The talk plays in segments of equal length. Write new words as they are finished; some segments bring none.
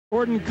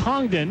Jordan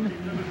Congdon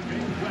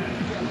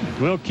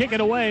will kick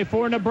it away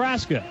for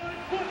Nebraska.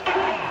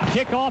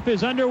 Kickoff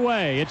is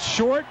underway. It's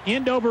short,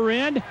 end over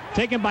end,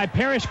 taken by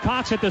Parrish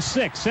Cox at the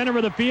 6. Center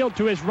of the field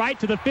to his right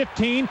to the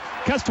 15.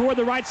 Cuts toward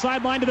the right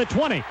sideline to the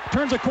 20.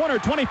 Turns a corner,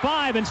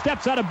 25, and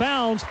steps out of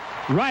bounds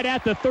right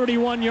at the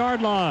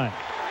 31-yard line.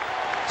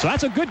 So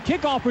that's a good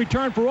kickoff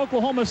return for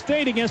Oklahoma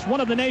State against one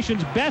of the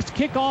nation's best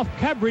kickoff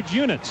coverage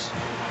units.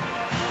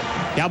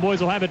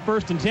 Cowboys will have it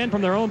 1st and 10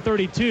 from their own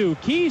 32.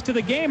 Keys to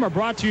the game are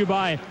brought to you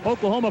by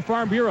Oklahoma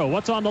Farm Bureau.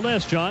 What's on the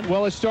list, John?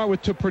 Well, let's start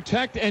with to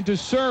protect and to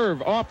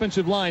serve.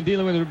 Offensive line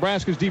dealing with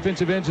Nebraska's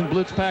defensive ends and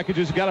blitz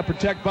packages. Got to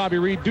protect Bobby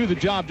Reed. Do the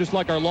job just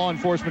like our law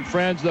enforcement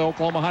friends. The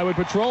Oklahoma Highway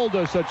Patrol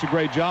does such a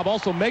great job.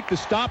 Also make the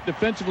stop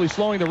defensively,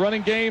 slowing the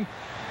running game.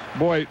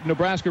 Boy,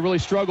 Nebraska really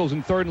struggles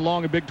in 3rd and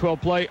long in Big 12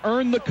 play.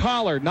 Earn the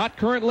collar. Not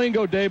current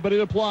lingo, Dave, but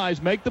it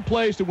applies. Make the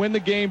plays to win the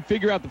game,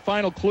 figure out the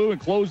final clue, and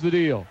close the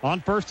deal.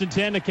 On 1st and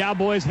 10, the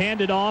Cowboys hand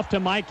it off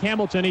to Mike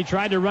Hamilton. He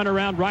tried to run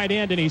around right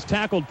end, and he's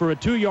tackled for a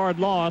 2-yard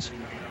loss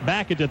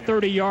back at the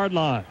 30-yard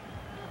line.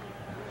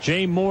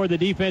 Jay Moore, the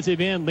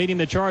defensive end, leading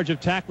the charge of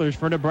tacklers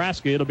for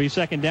Nebraska. It'll be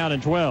 2nd down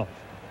and 12.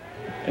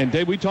 And,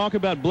 Dave, we talk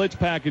about blitz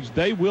package.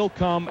 They will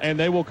come, and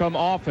they will come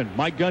often.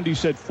 Mike Gundy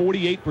said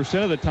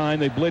 48% of the time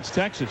they blitz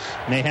Texas.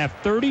 And they have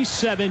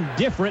 37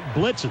 different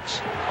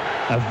blitzes.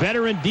 A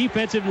veteran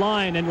defensive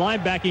line and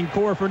linebacking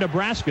core for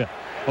Nebraska.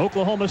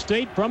 Oklahoma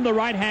State from the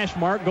right hash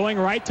mark, going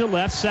right to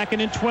left,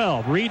 2nd and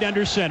 12. Reed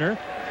under center.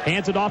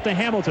 Hands it off to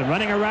Hamilton,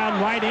 running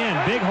around right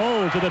in. Big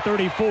hole to the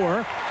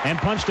 34, and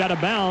punched out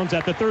of bounds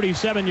at the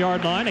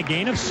 37-yard line, a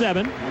gain of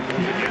 7.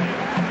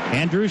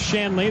 Andrew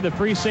Shanley, the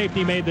free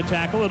safety, made the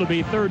tackle. It'll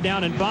be 3rd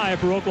down and 5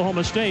 for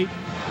Oklahoma State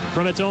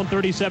from its own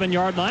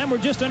 37-yard line. We're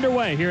just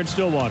underway here in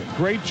Stillwater.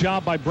 Great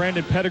job by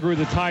Brandon Pettigrew,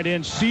 the tight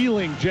end,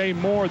 sealing Jay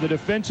Moore, the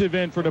defensive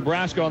end for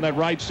Nebraska, on that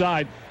right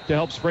side to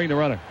help spring the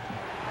runner.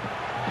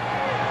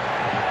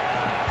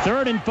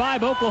 3rd and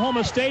 5,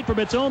 Oklahoma State from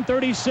its own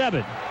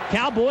 37.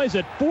 Cowboys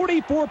at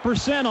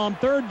 44% on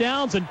 3rd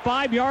downs and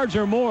 5 yards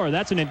or more.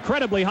 That's an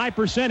incredibly high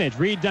percentage.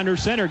 Reed under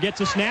center, gets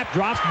a snap,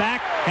 drops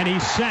back, and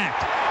he's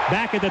sacked.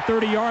 Back at the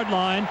 30-yard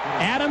line,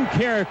 Adam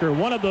Carricker,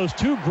 one of those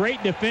 2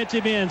 great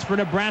defensive ends for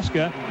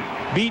Nebraska,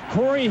 beat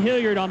Corey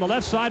Hilliard on the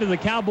left side of the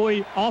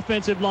Cowboy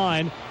offensive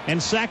line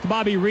and sacked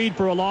Bobby Reed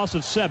for a loss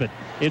of 7.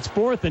 It's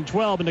 4th and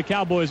 12, and the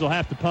Cowboys will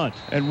have to punt.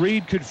 And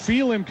Reed could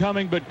feel him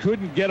coming but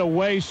couldn't get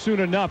away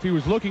soon enough. He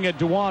was looking at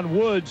DeJuan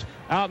Woods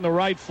out in the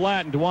right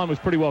flat, and DeJuan was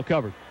pretty well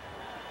covered.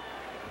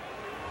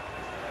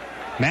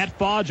 Matt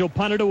Fodge will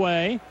punt it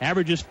away.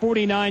 Averages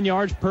 49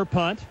 yards per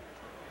punt.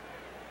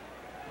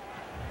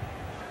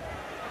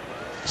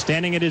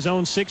 Standing at his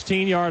own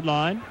 16-yard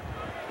line.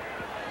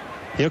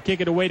 He'll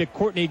kick it away to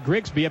Courtney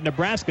Grigsby of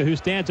Nebraska, who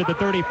stands at the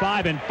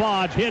 35, and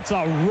Fodge hits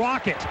a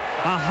rocket.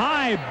 A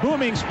high,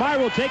 booming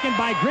spiral taken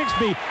by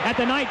Grigsby at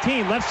the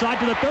 19. Left side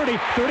to the 30,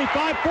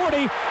 35, 40.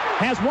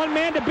 Has one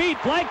man to beat.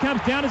 Flag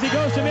comes down as he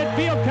goes to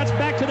midfield. Cuts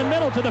back to the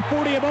middle to the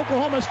 40 of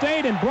Oklahoma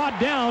State and brought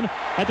down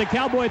at the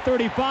Cowboy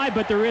 35.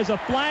 But there is a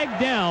flag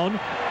down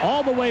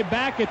all the way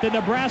back at the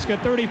Nebraska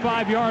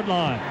 35-yard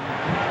line.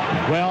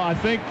 Well, I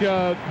think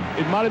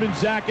it might have been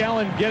Zach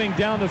Allen getting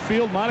down the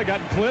field. Might have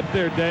gotten clipped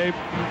there, Dave,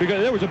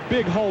 because there was a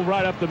big hole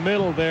right up the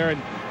middle there.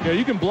 And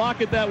you can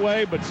block it that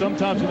way, but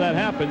sometimes when that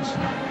happens,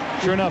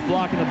 sure enough,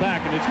 blocking the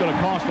back, and it's going to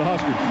cost the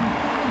Huskers.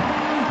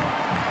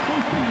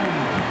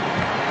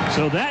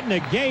 So that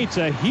negates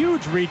a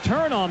huge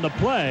return on the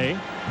play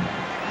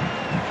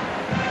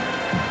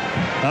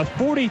of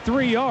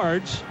 43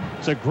 yards.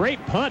 It's a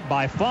great punt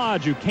by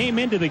Fodge, who came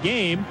into the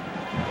game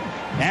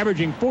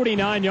averaging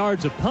 49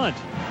 yards a punt.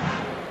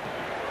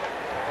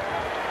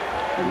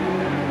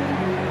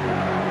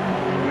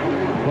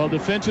 Well,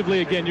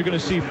 defensively, again, you're going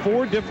to see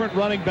 4 different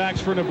running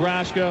backs for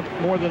Nebraska,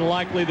 more than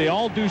likely. They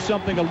all do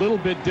something a little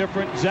bit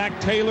different. Zach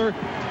Taylor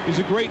is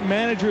a great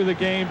manager of the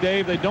game,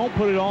 Dave. They don't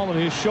put it all on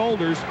his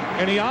shoulders,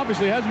 and he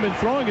obviously hasn't been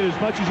throwing it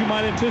as much as you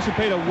might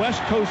anticipate a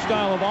West Coast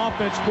style of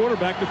offense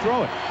quarterback to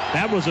throw it.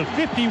 That was a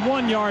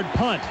 51-yard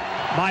punt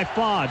by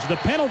Fodge. The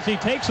penalty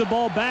takes the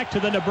ball back to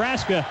the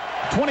Nebraska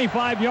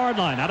 25-yard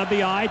line. Out of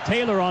the eye,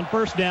 Taylor on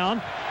 1st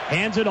down.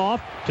 Hands it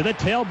off to the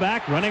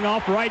tailback, running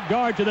off right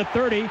guard to the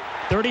 30,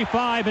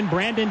 35, and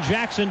Brandon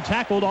Jackson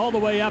tackled all the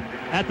way up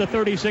at the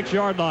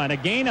 36-yard line. A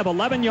gain of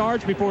 11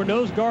 yards before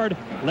nose guard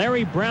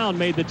Larry Brown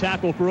made the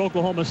tackle for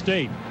Oklahoma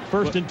State.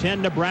 1st and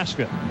 10,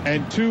 Nebraska.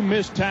 And 2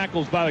 missed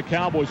tackles by the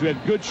Cowboys. We had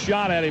a good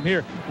shot at him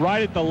here,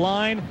 right at the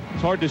line.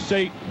 It's hard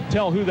to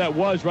tell who that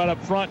was right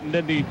up front, and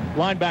then the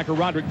linebacker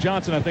Roderick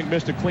Johnson, I think,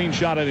 missed a clean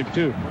shot at him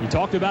too. You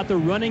talked about the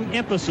running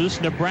emphasis.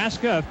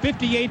 Nebraska, a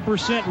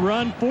 58%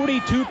 run,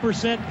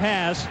 42%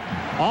 pass,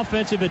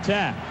 offensive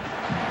attack.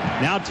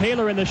 Now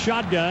Taylor in the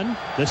shotgun,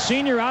 the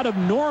senior out of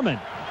Norman,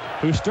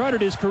 who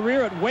started his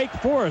career at Wake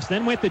Forest,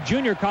 then went the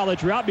junior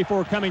college route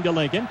before coming to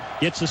Lincoln.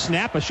 Gets a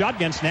snap, a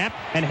shotgun snap,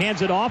 and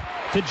hands it off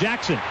to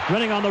Jackson,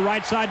 running on the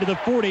right side to the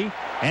 40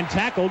 and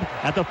tackled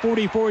at the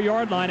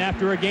 44-yard line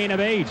after a gain of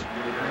 8.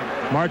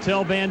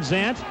 Martell Van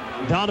Zant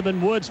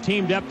Donovan Woods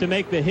teamed up to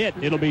make the hit.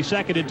 It'll be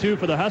 2nd and 2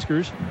 for the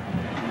Huskers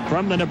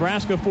from the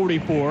Nebraska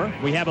 44.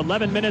 We have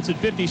 11 minutes and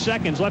 50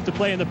 seconds left to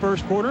play in the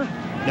first quarter.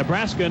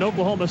 Nebraska and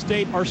Oklahoma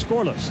State are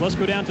scoreless. Let's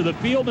go down to the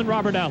field and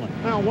Robert Allen.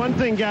 Well, one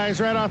thing,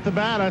 guys, right off the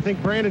bat, I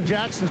think Brandon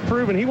Jackson's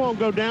proven he won't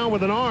go down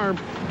with an arm.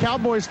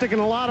 Cowboys sticking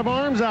a lot of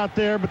arms out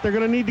there, but they're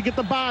going to need to get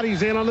the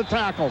bodies in on the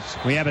tackles.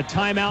 We have a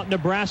timeout,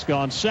 Nebraska,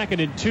 on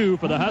 2nd and 2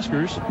 for the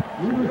Huskers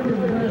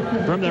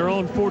from their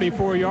own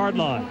 44-yard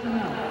line.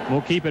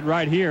 We'll keep it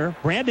right here.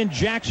 Brandon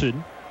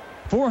Jackson,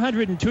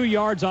 402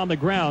 yards on the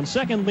ground,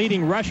 second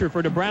leading rusher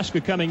for Nebraska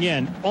coming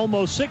in,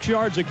 almost 6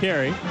 yards a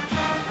carry.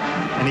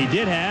 And he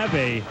did have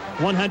a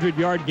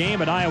 100-yard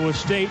game at Iowa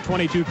State,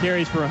 22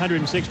 carries for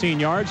 116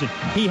 yards. And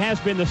he has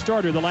been the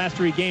starter the last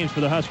 3 games for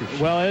the Huskers.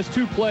 Well, that's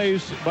 2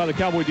 plays by the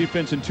Cowboy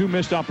defense and 2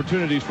 missed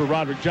opportunities for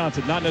Roderick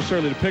Johnson. Not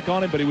necessarily to pick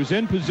on him, but he was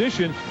in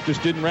position,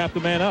 just didn't wrap the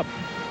man up.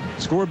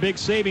 Score big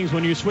savings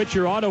when you switch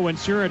your auto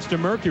insurance to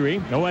Mercury.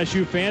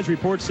 OSU fans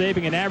report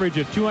saving an average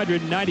of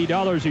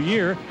 $290 a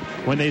year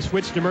when they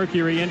switch to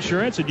Mercury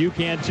Insurance, and you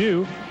can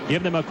too.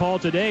 Give them a call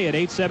today at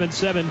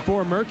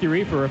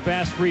 877-4-MERCURY for a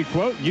fast free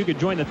quote. You could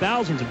join the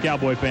thousands of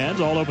Cowboy fans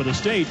all over the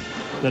state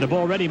that have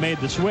already made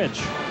the switch.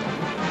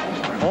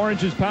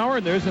 Orange is power,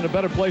 and there isn't a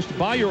better place to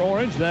buy your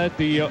orange than at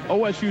the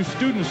OSU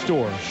Student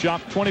Store. Shop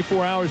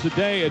 24 hours a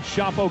day at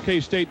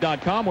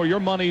shopokstate.com, where your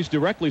monies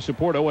directly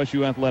support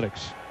OSU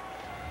athletics.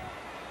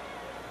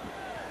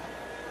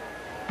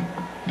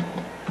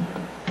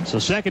 So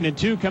 2nd and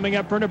 2 coming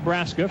up for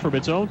Nebraska from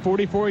its own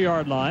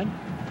 44-yard line.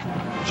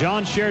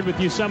 John shared with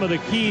you some of the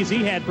keys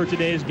he had for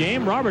today's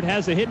game. Robert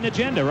has a hidden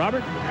agenda.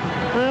 Robert?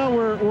 Well,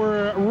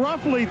 we're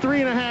roughly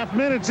 3.5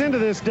 minutes into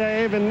this,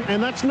 Dave,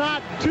 and that's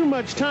not too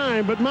much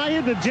time. But my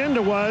hidden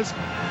agenda was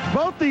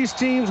both these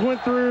teams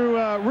went through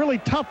really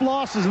tough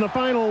losses in the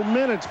final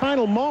minutes,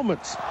 final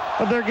moments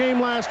of their game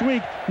last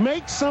week.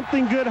 Make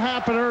something good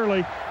happen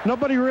early.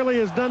 Nobody really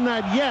has done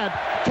that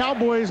yet.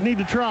 Cowboys need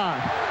to try.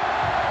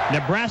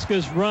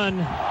 Nebraska's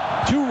run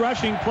 2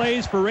 rushing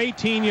plays for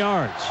 18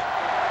 yards.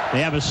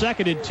 They have a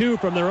 2nd and 2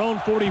 from their own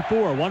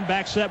 44. One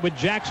back set with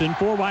Jackson,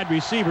 4 wide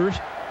receivers.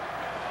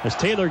 As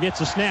Taylor gets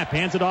a snap,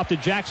 hands it off to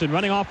Jackson,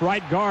 running off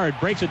right guard,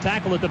 breaks a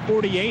tackle at the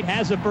 48,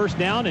 has the first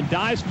down, and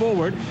dives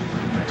forward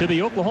to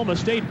the Oklahoma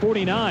State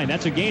 49.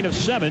 That's a gain of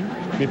 7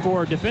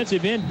 before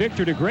defensive end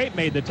Victor DeGreat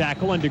made the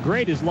tackle, and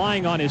DeGreat is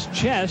lying on his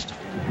chest,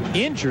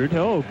 injured.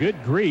 Oh,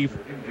 good grief.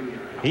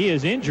 He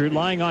is injured,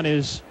 lying on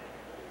his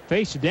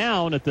face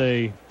down at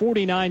the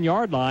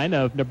 49-yard line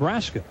of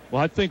Nebraska.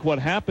 Well, I think what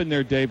happened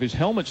there, Dave, his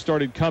helmet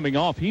started coming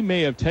off. He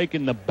may have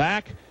taken the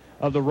back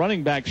of the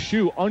running back's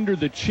shoe under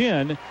the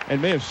chin and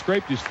may have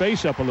scraped his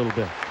face up a little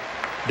bit.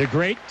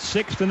 DeGreat,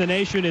 6th in the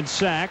nation in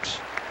sacks,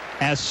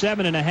 has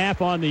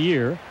 7.5 on the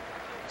year.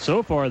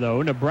 So far,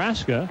 though,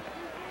 Nebraska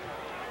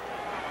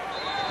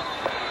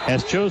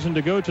has chosen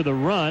to go to the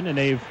run, and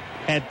they've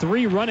had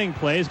 3 running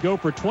plays go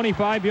for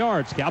 25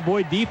 yards.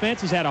 Cowboy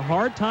defense has had a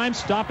hard time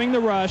stopping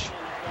the rush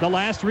the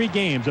last 3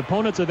 games.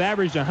 Opponents have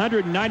averaged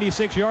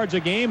 196 yards a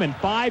game and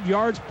 5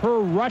 yards per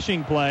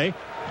rushing play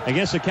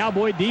against the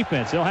Cowboy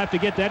defense. They'll have to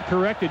get that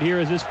corrected here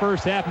as this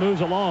first half moves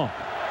along.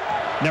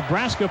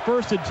 Nebraska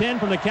 1st and 10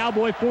 from the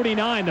Cowboy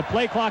 49. The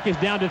play clock is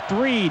down to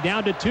 3,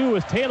 down to 2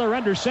 as Taylor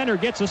under center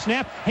gets a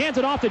snap, hands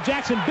it off to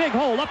Jackson. Big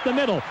hole up the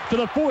middle to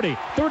the 40,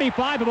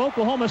 35 of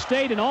Oklahoma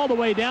State, and all the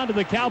way down to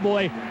the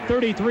Cowboy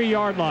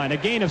 33-yard line. A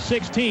gain of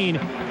 16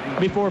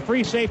 before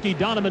free safety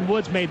Donovan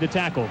Woods made the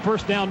tackle.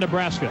 First down,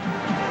 Nebraska.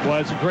 Well,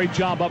 it's a great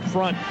job up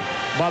front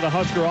by the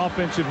Husker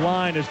offensive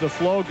line as the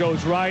flow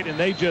goes right, and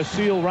they just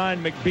seal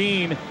Ryan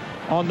McBean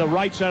on the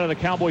right side of the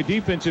Cowboy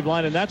defensive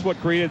line, and that's what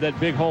created that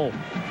big hole.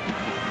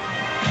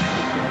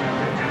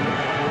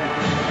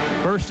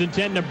 1st and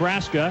 10,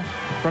 Nebraska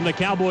from the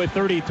Cowboy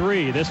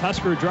 33. This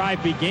Husker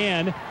drive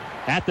began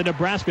at the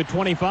Nebraska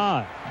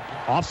 25.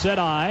 Offset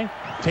I.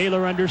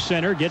 Taylor under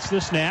center, gets the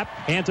snap,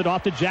 hands it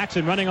off to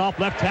Jackson, running off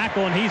left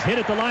tackle, and he's hit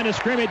at the line of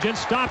scrimmage and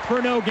stopped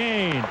for no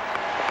gain.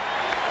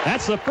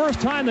 That's the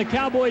first time the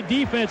Cowboy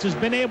defense has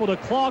been able to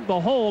clog the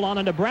hole on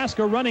a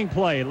Nebraska running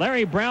play.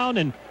 Larry Brown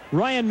and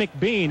Ryan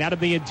McBean out of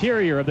the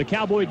interior of the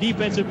Cowboy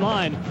defensive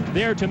line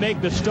there to make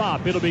the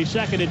stop. It'll be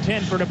 2nd and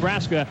 10 for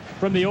Nebraska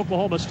from the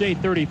Oklahoma State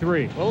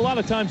 33. Well, a lot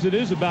of times it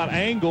is about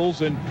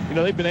angles, and,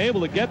 they've been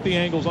able to get the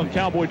angles on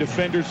Cowboy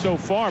defenders so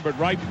far, but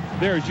right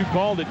there, as you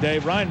called it,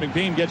 Dave, Ryan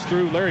McBean gets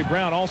through. Larry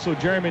Brown, also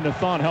Jeremy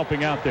Nathan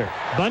helping out there.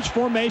 Bunch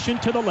formation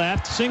to the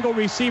left, single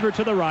receiver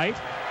to the right.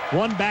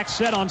 One back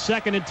set on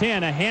 2nd and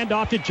 10. A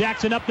handoff to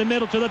Jackson up the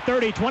middle to the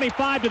 30,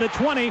 25 to the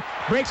 20.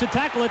 Breaks a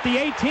tackle at the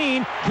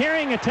 18.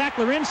 Carrying a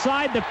tackler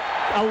inside the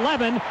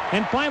 11.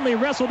 And finally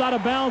wrestled out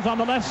of bounds on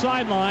the left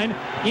sideline.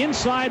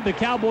 Inside the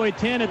Cowboy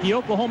 10 at the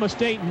Oklahoma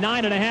State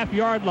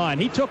 9.5-yard line.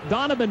 He took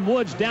Donovan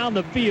Woods down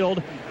the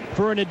field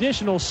for an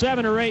additional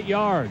 7 or 8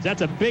 yards.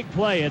 That's a big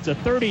play. It's a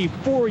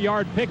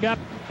 34-yard pickup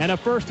and a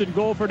 1st and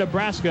goal for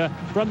Nebraska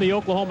from the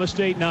Oklahoma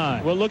State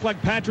 9. Well, it looked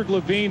like Patrick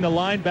Levine, the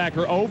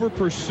linebacker,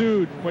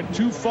 over-pursued, went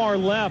too far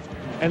left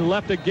and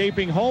left a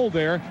gaping hole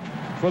there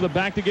for the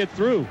back to get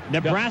through.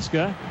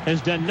 Nebraska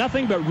has done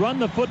nothing but run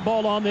the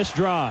football on this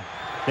drive.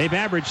 They've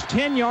averaged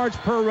 10 yards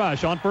per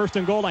rush. On first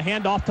and goal, a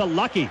handoff to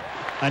Lucky.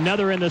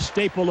 Another in the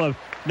staple of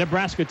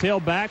Nebraska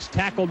tailbacks,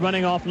 tackled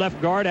running off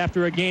left guard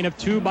after a gain of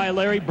 2 by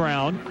Larry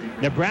Brown.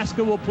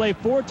 Nebraska will play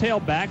 4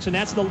 tailbacks, and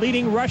that's the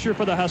leading rusher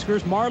for the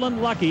Huskers,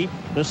 Marlon Lucky,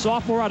 the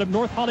sophomore out of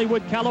North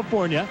Hollywood,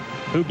 California,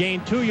 who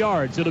gained 2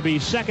 yards. It'll be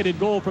second and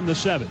goal from the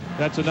 7.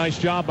 That's a nice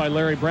job by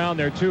Larry Brown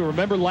there, too.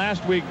 Remember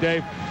last week,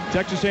 Dave,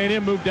 Texas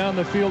A&M moved down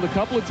the field a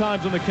couple of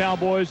times on the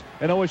Cowboys,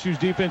 and OSU's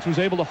defense was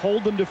able to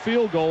hold them to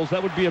field goals.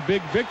 That would be a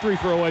big victory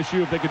for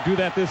OSU if they could do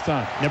that this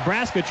time.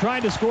 Nebraska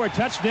trying to score a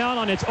touchdown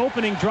on its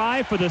opening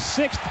drive for the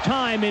 6th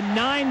time in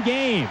 9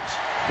 games.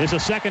 This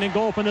is second and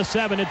goal from the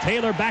 7, and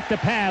Taylor back to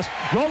pass,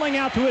 rolling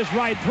out to his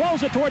right,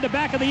 throws it toward the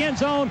back of the end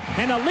zone,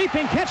 and a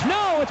leaping catch.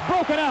 No, it's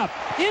broken up.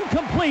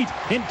 Incomplete.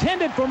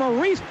 Intended for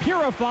Maurice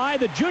Purify,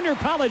 the junior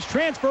college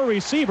transfer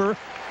receiver,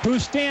 who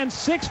stands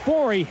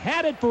 6'4". He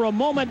had it for a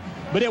moment,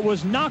 but it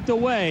was knocked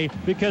away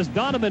because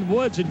Donovan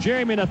Woods and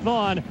Jeremy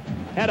Nathon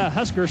had a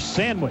Husker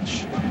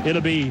sandwich.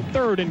 It'll be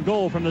third and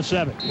goal from the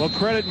 7. Well,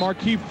 credit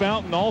Markeith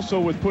Fountain also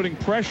with putting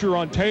pressure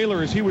on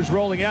Taylor as he was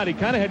rolling out. He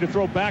kind of had to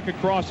throw back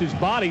across his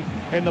body,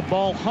 and the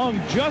ball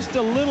hung just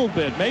a little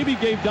bit. Maybe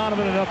gave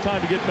Donovan enough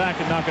time to get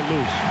back and knock it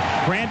loose.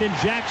 Brandon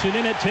Jackson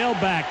in at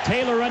tailback.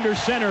 Taylor under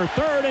center.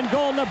 Third and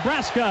goal,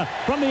 Nebraska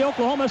from the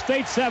Oklahoma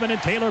State 7.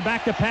 And Taylor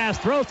back to pass.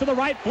 Throws to the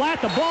right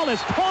flat. The ball is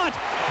caught,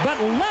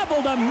 but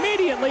leveled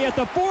immediately at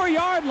the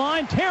 4-yard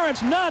line.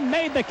 Terrence Nunn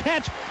made the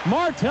catch.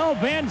 Martel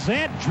Van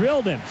Zandt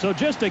drilled him. So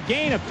just a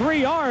gain of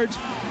 3 yards,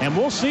 and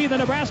we'll see the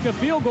Nebraska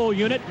field goal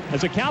unit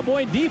as a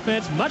Cowboy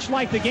defense, much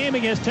like the game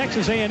against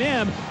Texas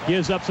A&M,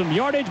 gives up some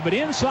yardage, but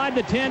inside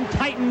the 10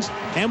 tightens,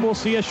 and we'll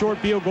see a short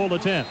field goal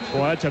attempt.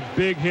 Well, that's a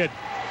big hit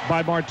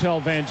by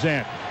Martel Van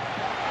Zandt.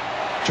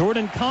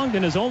 Jordan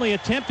Congdon has only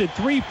attempted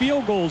 3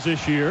 field goals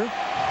this year.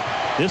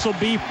 This will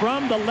be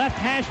from the left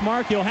hash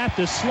mark. He'll have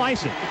to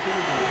slice it.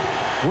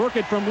 Work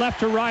it from left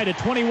to right, a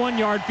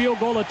 21-yard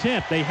field goal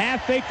attempt. They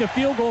have faked a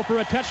field goal for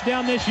a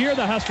touchdown this year,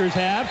 the Huskers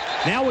have.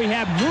 Now we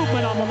have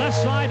movement on the left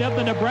side of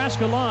the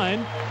Nebraska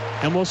line,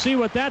 and we'll see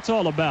what that's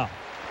all about.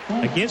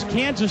 Against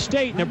Kansas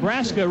State,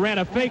 Nebraska ran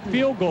a fake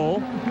field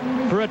goal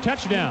for a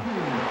touchdown.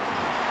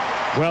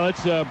 Well,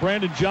 it's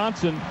Brandon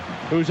Johnson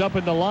who's up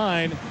in the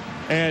line,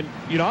 and,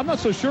 you know, I'm not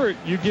so sure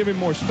you give him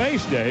more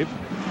space, Dave.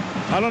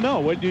 I don't know.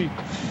 What do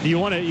you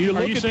want to? You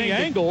look at the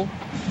angle.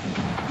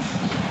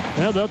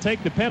 Well, they'll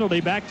take the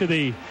penalty back to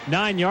the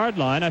 9-yard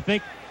line. I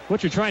think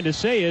what you're trying to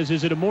say is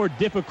it a more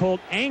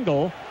difficult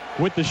angle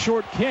with the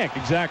short kick?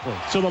 Exactly.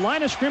 So the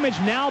line of scrimmage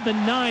now the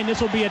 9. This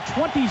will be a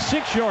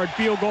 26-yard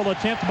field goal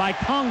attempt by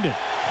Congdon.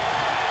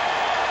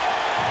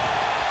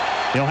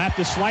 They'll have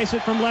to slice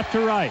it from left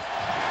to right.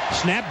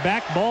 Snap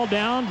back, ball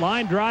down,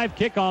 line drive,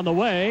 kick on the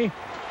way,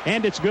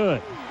 and it's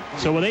good.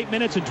 So with 8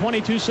 minutes and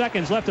 22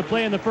 seconds left to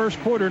play in the first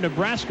quarter,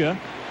 Nebraska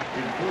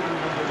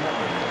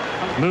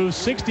moves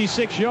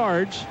 66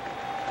 yards,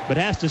 but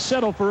has to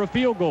settle for a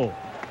field goal.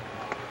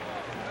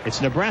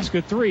 It's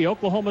Nebraska 3,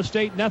 Oklahoma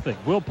State nothing.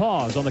 We'll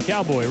pause on the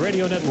Cowboy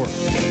Radio Network.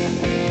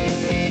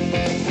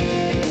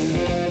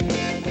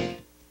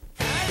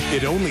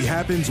 It only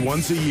happens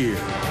once a year.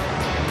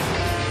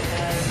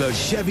 The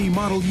Chevy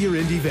Model Year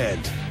End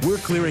event. We're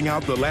clearing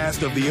out the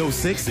last of the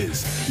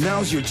 06s.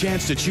 Now's your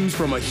chance to choose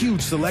from a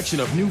huge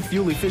selection of new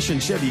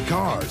fuel-efficient Chevy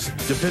cars,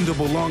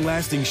 dependable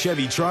long-lasting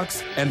Chevy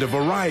trucks, and a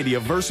variety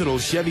of versatile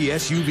Chevy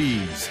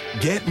SUVs.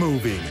 Get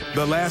moving.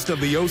 The last of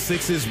the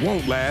 06s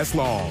won't last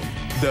long.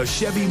 The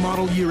Chevy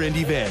Model Year End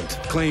event.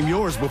 Claim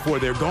yours before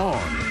they're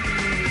gone.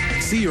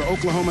 See your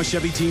Oklahoma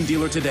Chevy team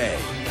dealer today.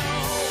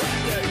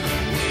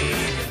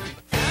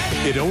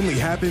 It only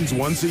happens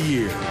once a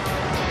year.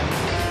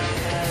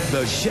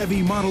 The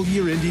Chevy Model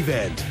Year End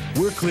event.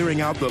 We're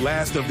clearing out the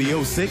last of the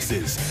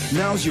 06s.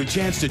 Now's your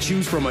chance to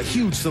choose from a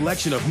huge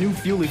selection of new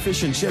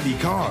fuel-efficient Chevy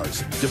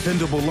cars,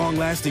 dependable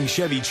long-lasting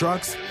Chevy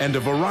trucks, and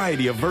a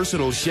variety of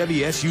versatile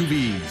Chevy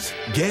SUVs.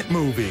 Get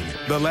moving.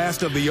 The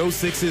last of the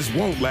 06s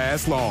won't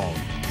last long.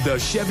 The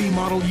Chevy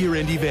Model Year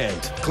End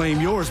event.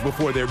 Claim yours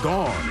before they're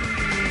gone.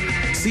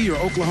 See your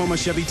Oklahoma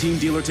Chevy team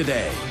dealer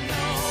today.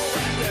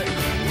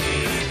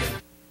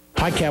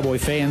 Hi, Cowboy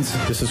fans.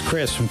 This is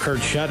Chris from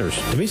Kurtz Shutters.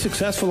 To be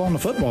successful on the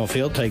football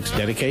field takes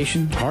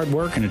dedication, hard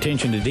work, and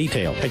attention to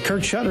detail. At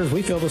Kurtz Shutters,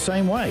 we feel the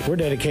same way. We're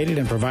dedicated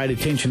and provide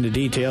attention to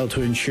detail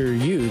to ensure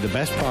you the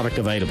best product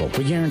available.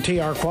 We guarantee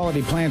our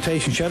quality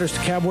plantation shutters to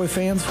Cowboy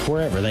fans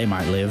wherever they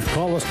might live.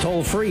 Call us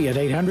toll-free at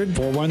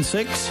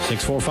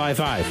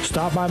 800-416-6455.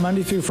 Stop by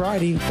Monday through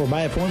Friday or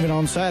by appointment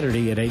on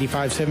Saturday at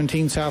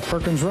 8517 South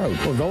Perkins Road.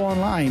 Or go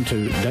online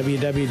to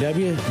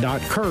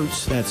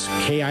www.kurtz, that's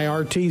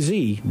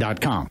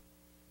KIRTZ.com.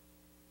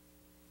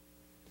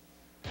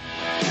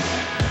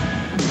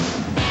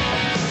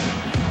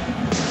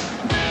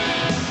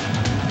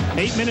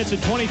 8 minutes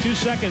and 22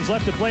 seconds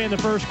left to play in the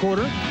first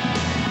quarter.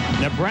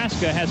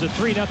 Nebraska has a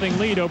 3-0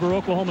 lead over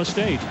Oklahoma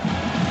State.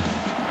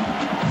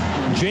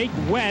 Jake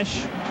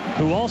Wesh,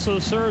 who also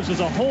serves as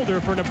a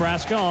holder for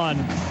Nebraska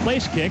on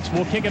place kicks,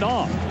 will kick it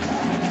off.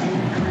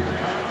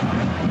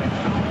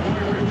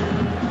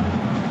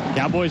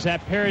 Cowboys have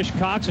Parrish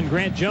Cox and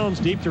Grant Jones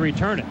deep to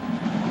return it.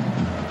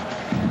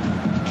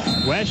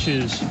 Wesh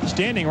is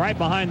standing right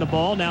behind the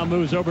ball, now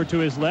moves over to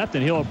his left,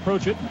 and he'll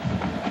approach it.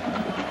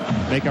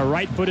 Make a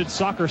right-footed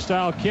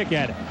soccer-style kick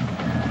at it.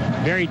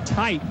 Very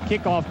tight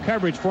kickoff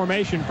coverage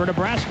formation for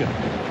Nebraska.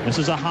 This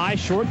is a high,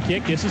 short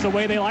kick. This is the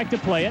way they like to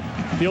play it.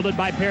 Fielded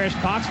by Parrish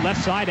Cox,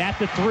 left side at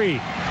the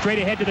 3. Straight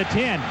ahead to the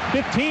 10,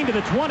 15 to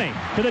the 20,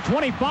 to the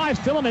 25,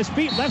 still on his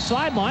feet, left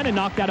sideline, and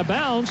knocked out of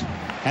bounds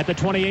at the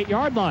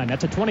 28-yard line.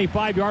 That's a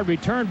 25-yard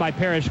return by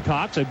Parrish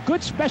Cox. A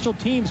good special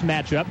teams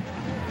matchup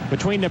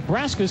between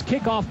Nebraska's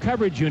kickoff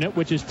coverage unit,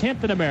 which is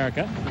 10th in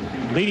America,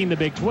 leading the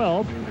Big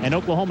 12, and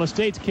Oklahoma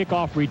State's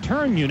kickoff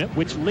return unit,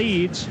 which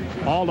leads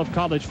all of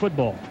college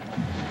football.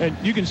 And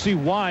you can see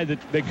why that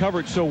they cover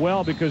it so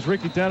well, because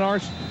Ricky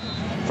Denars,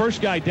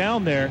 first guy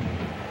down there,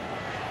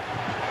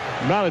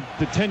 about at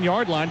the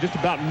 10-yard line, just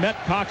about met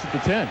Cox at the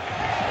 10.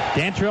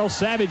 Dantrell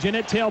Savage in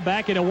it,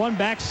 tailback in a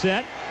one-back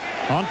set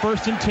on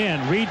 1st and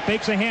 10. Reed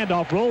fakes a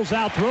handoff, rolls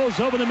out, throws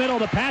over the middle.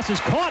 The pass is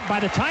caught by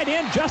the tight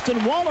end,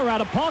 Justin Waller,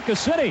 out of Ponca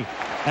City.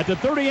 At the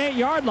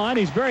 38-yard line,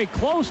 he's very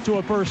close to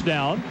a first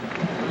down.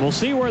 We'll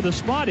see where the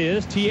spot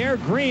is. Tierre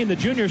Green, the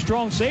junior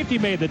strong safety,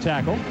 made the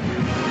tackle.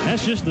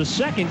 That's just the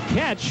second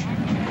catch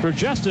for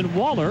Justin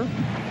Waller,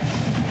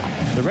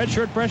 the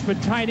redshirt freshman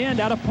tight end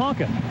out of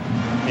Ponca.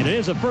 And it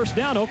is a first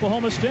down,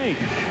 Oklahoma State.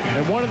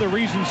 And one of the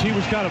reasons he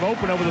was kind of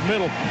open over the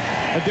middle,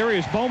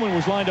 Darius Bowman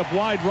was lined up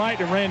wide right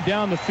and ran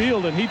down the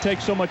field, and he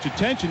takes so much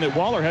attention that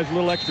Waller has a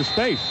little extra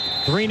space.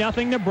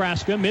 3-0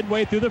 Nebraska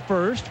midway through the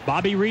first.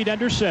 Bobby Reed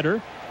under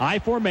center. I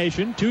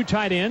formation, 2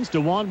 tight ends.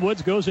 DeJuan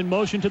Woods goes in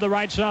motion to the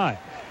right side.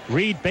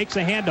 Reed fakes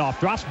a handoff,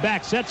 drops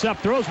back, sets up,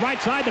 throws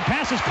right side. The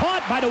pass is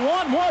caught by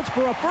DeJuan Woods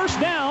for a first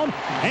down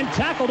and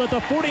tackled at the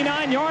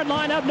 49-yard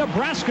line of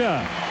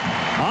Nebraska.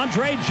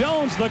 Andre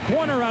Jones, the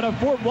corner out of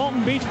Fort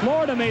Walton Beach,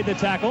 Florida, made the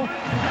tackle,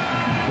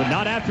 but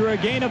not after a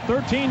gain of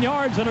 13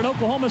 yards and an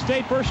Oklahoma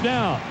State first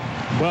down.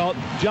 Well,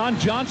 John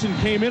Johnson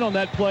came in on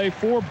that play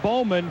for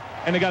Bowman,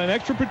 and they got an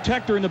extra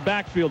protector in the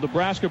backfield.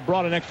 Nebraska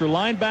brought an extra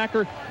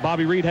linebacker.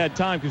 Bobby Reed had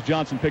time because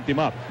Johnson picked him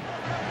up.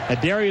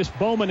 Darius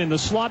Bowman in the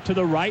slot to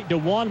the right.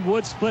 DeJuan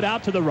Woods split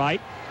out to the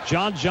right.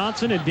 John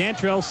Johnson and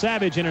Dantrell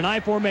Savage in an I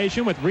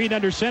formation with Reed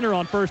under center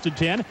on 1st and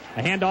 10.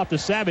 A handoff to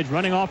Savage,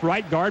 running off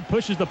right guard,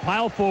 pushes the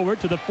pile forward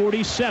to the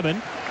 47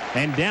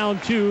 and down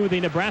to the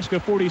Nebraska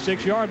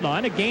 46-yard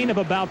line. A gain of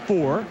about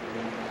 4.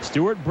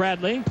 Stuart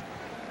Bradley,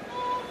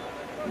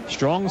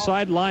 strong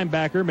side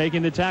linebacker,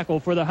 making the tackle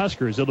for the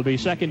Huskers. It'll be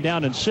 2nd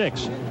down and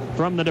 6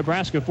 from the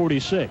Nebraska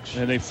 46.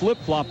 And they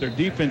flip-flop their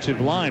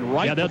defensive line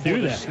right before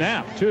the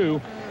snap,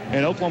 too.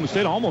 And Oklahoma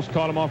State almost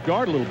caught him off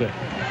guard a little bit.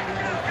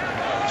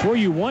 It's where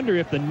you wonder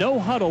if the no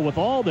huddle with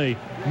all the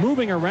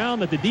moving around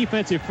that the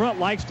defensive front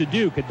likes to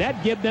do, could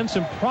that give them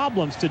some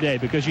problems today?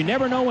 Because you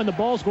never know when the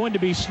ball's going to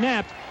be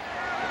snapped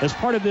as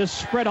part of this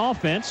spread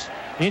offense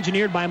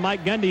engineered by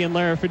Mike Gundy and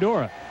Larry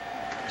Fedora.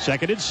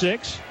 2nd and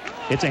 6.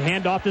 It's a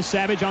handoff to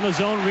Savage on the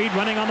zone. Reed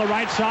running on the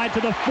right side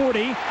to the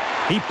 40.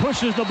 He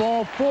pushes the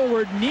ball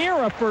forward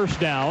near a first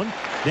down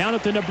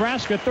at the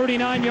Nebraska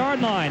 39-yard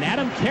line.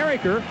 Adam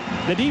Carricker,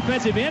 the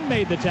defensive end,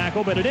 made the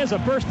tackle, but it is a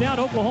first down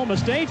Oklahoma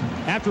State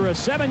after a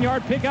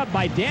 7-yard pickup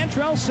by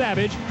Dantrell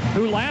Savage,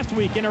 who last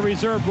week in a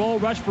reserve role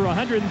rushed for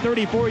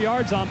 134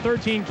 yards on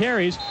 13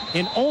 carries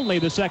in only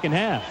the second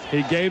half.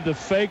 He gave the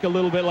fake a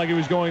little bit like he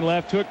was going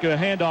left, took a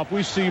handoff.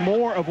 We see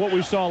more of what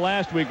we saw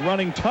last week,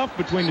 running tough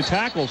between the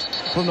tackles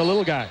from the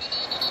little guy.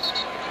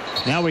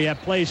 Now we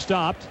have play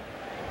stopped.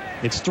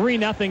 It's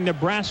 3-0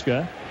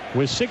 Nebraska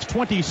with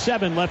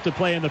 6:27 left to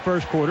play in the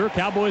first quarter.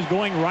 Cowboys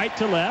going right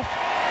to left.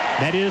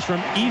 That is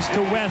from east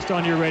to west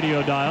on your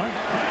radio dial.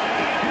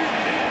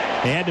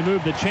 They had to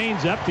move the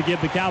chains up to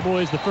give the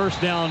Cowboys the first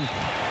down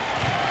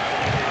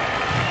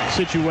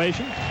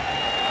situation.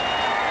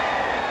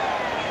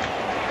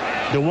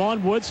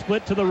 DeJuan Woods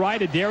split to the right,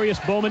 Darius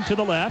Bowman to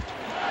the left.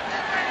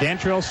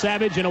 Dantrell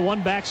Savage in a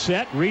one-back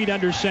set. Reed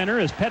under center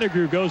as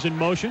Pettigrew goes in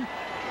motion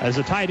as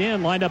the tight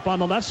end lined up on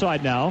the left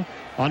side now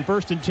on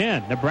 1st and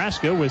 10.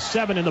 Nebraska with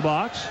 7 in the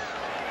box.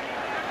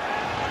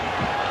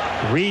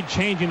 Reed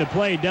changing the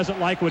play, doesn't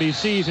like what he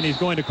sees, and he's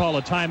going to call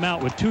a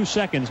timeout with 2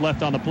 seconds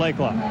left on the play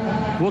clock.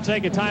 We'll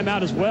take a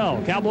timeout as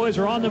well. Cowboys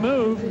are on the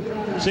move.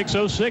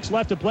 6:06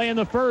 left to play in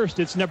the first.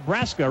 It's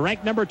Nebraska,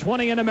 ranked number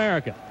 20 in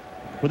America,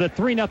 with a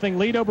 3-0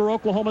 lead over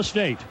Oklahoma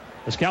State.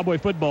 As Cowboy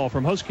football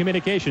from Host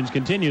Communications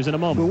continues in a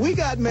moment. When we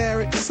got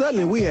married,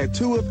 suddenly we had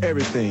 2 of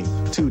everything.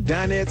 2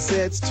 dinette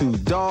sets, 2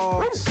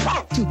 dogs.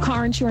 2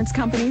 car insurance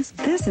companies.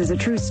 This is a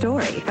true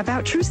story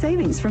about true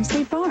savings from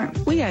State Farm.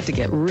 We had to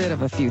get rid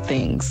of a few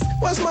things.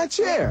 What's my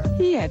chair?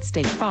 He had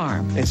State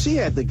Farm. And she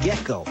had the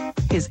gecko.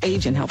 His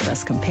agent helped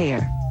us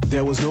compare.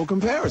 There was no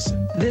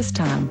comparison. This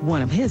time,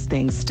 one of his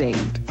things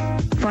stayed.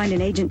 Find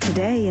an agent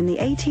today in the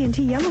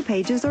AT&T Yellow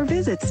Pages or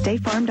visit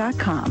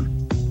statefarm.com.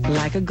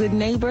 Like a good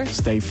neighbor,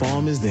 State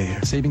Farm is there.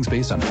 Savings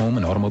based on home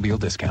and automobile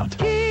discount.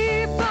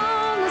 Keep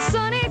on the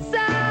sunny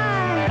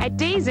side. At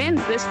Days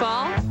Inns this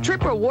fall,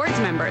 Trip Rewards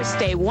members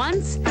stay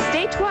once,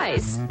 stay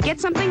twice,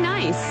 get something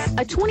nice.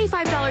 A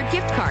 $25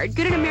 gift card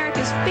good at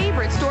America's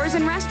favorite stores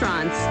and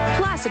restaurants.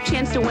 Plus a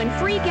chance to win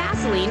free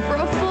gasoline for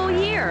a full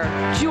year.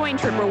 Join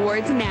Trip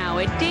Rewards now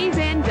at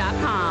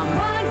daysinn.com.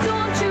 Why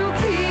don't you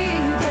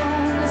keep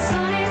on the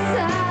sunny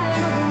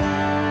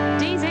side?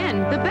 Days Inn,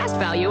 the best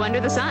value under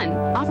the sun.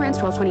 Offer ends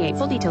 12/28.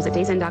 Full details at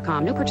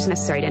daysinn.com. No purchase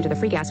necessary to enter the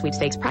free gas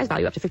sweepstakes. Prize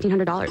value up to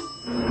 $1,500.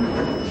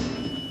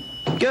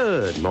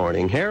 Good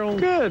morning, Harold.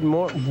 Good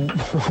morning.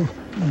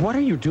 What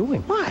are you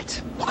doing?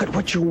 What? Look at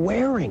what you're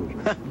wearing.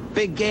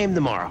 Big game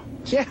tomorrow.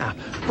 Yeah,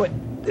 but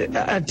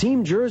a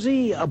team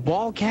jersey, a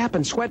ball cap,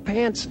 and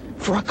sweatpants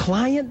for a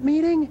client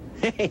meeting?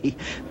 Hey,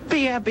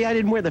 be happy I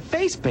didn't wear the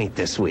face paint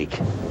this week.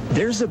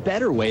 There's a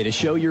better way to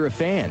show you're a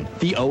fan.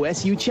 The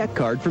OSU check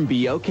card from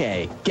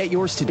BOK. Get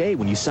yours today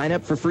when you sign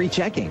up for free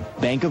checking.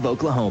 Bank of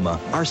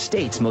Oklahoma, our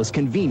state's most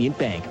convenient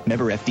bank.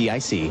 Member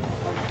FDIC.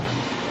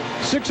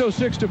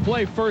 6:06 to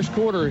play first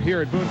quarter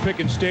here at Boone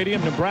Pickens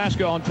Stadium.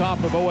 Nebraska on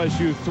top of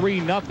OSU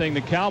 3-0.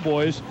 The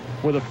Cowboys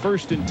with a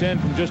 1st and 10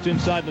 from just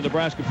inside the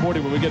Nebraska 40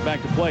 when we get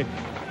back to play.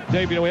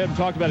 Dave, we haven't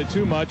talked about it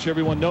too much.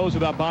 Everyone knows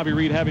about Bobby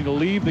Reed having to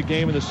leave the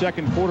game in the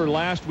second quarter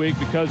last week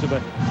because of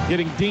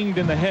getting dinged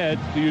in the head,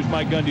 to use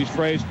Mike Gundy's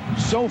phrase.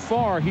 So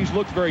far, he's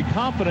looked very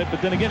confident, but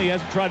then again, he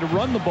hasn't tried to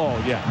run the ball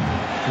yet.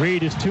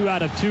 Reed is 2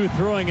 out of 2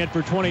 throwing it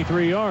for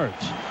 23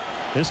 yards.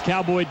 This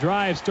Cowboy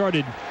drive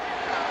started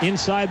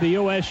inside the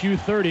OSU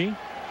 30.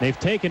 They've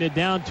taken it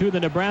down to the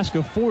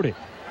Nebraska 40.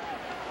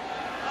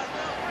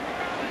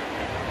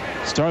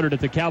 Started at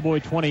the Cowboy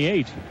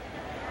 28.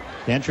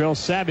 Dantrell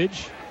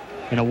Savage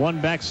in a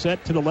one-back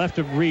set to the left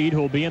of Reed,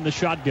 who will be in the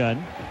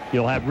shotgun.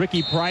 You'll have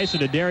Ricky Price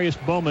and Adarius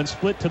Bowman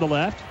split to the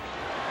left,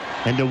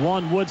 and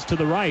DeJuan Woods to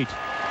the right.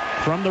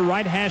 From the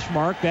right hash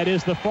mark, that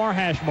is the far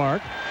hash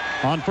mark,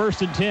 on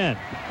 1st and 10.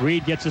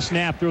 Reed gets a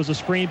snap, throws a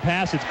screen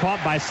pass. It's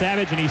caught by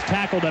Savage, and he's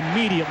tackled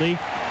immediately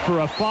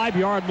for a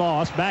 5-yard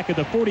loss back at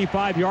the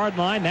 45-yard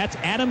line. That's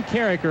Adam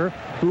Carricker,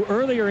 who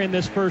earlier in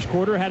this first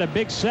quarter had a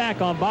big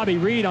sack on Bobby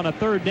Reed on a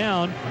 3rd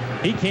down.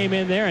 He came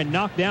in there and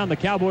knocked down the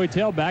Cowboy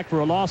tailback for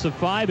a loss of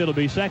 5. It'll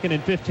be 2nd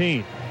and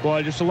 15.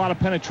 Boy, just a lot of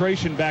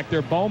penetration back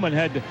there. Bowman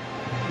had to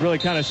really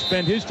kind of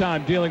spend his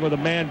time dealing with a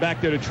man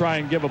back there to try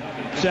and give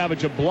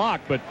Savage a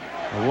block, but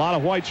a lot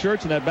of white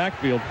shirts in that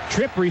backfield.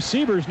 Trip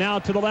receivers now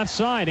to the left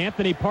side.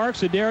 Anthony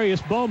Parks,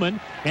 Adarius Bowman,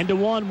 and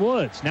DeJuan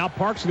Woods. Now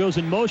Parks goes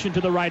in motion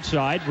to the right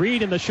side.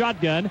 Reed in the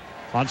shotgun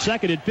on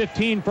 2nd and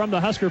 15 from the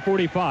Husker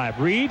 45.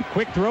 Reed,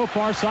 quick throw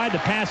far side. The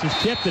pass is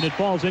tipped and it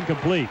falls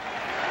incomplete.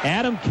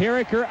 Adam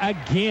Carricker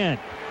again.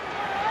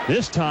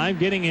 This time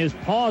getting his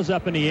paws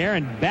up in the air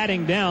and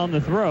batting down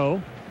the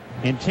throw.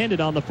 Intended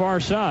on the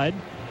far side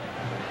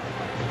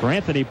for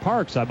Anthony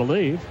Parks, I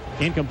believe.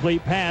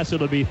 Incomplete pass.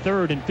 It'll be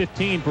 3rd and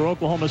 15 for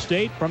Oklahoma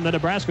State from the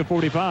Nebraska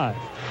 45.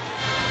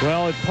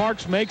 Well, if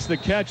Parks makes the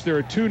catch, there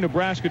are 2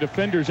 Nebraska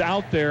defenders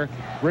out there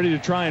ready to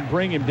try and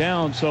bring him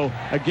down. So,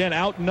 again,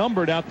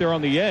 outnumbered out there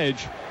on the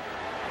edge.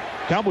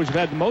 Cowboys have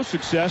had the most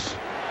success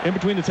in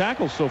between the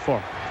tackles so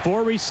far.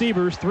 4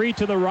 receivers, 3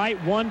 to the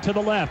right, 1 to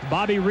the left.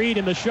 Bobby Reed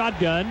in the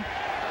shotgun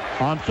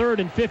on 3rd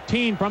and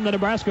 15 from the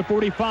Nebraska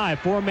 45.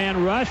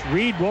 4-man rush.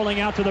 Reed rolling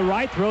out to the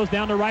right, throws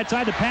down the right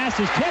side. The pass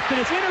is tipped, and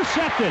it's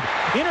intercepted.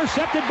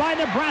 Intercepted by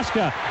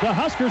Nebraska. The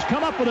Huskers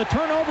come up with a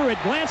turnover. It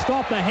glanced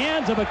off the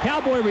hands of a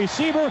Cowboy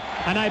receiver,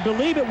 and I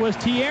believe it was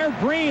Tierre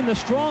Green, the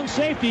strong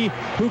safety,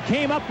 who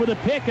came up with a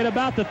pick at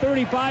about the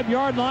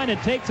 35-yard line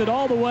and takes it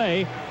all the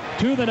way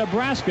to the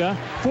Nebraska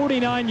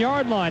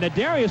 49-yard line.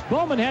 Adarius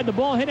Bowman had the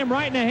ball hit him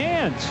right in the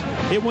hands.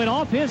 It went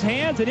off his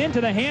hands and into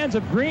the hands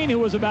of Green, who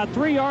was about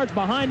 3 yards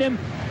behind him.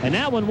 And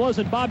that one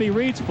wasn't Bobby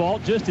Reed's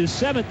fault, just his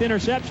 7th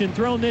interception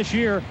thrown this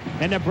year.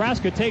 And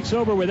Nebraska takes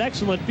over with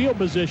excellent field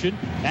position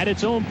at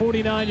its own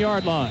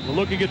 49-yard line. Well,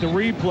 looking at the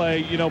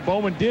replay,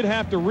 Bowman did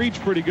have to reach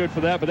pretty good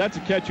for that, but that's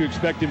a catch you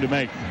expect him to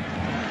make.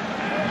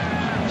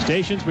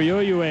 Stations, we owe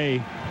you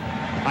a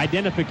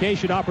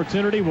identification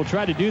opportunity. We'll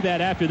try to do that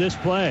after this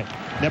play.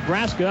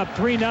 Nebraska up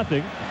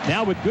 3-0,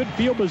 now with good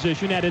field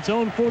position at its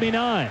own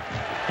 49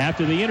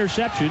 after the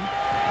interception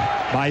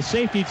by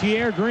safety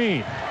Tierre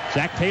Green.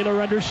 Zach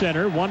Taylor under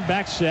center, one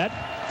back set.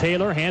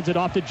 Taylor hands it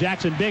off to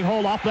Jackson. Big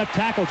hole off left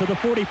tackle to the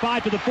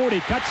 45 to the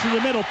 40. Cuts to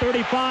the middle,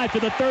 35 to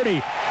the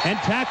 30. And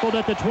tackled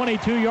at the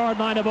 22-yard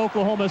line of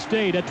Oklahoma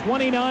State. A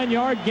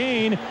 29-yard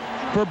gain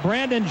for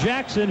Brandon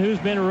Jackson, who's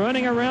been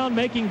running around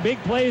making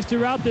big plays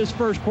throughout this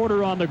first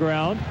quarter on the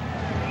ground.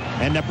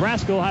 And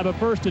Nebraska will have a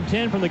 1st and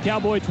 10 from the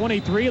Cowboy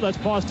 23. Let's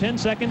pause 10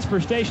 seconds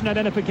for station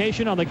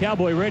identification on the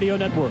Cowboy Radio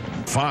Network.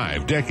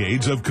 5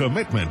 decades of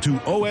commitment to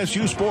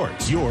OSU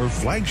sports. Your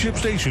flagship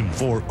station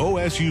for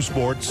OSU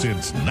sports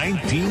since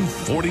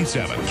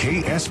 1947.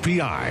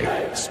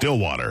 KSPI,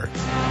 Stillwater.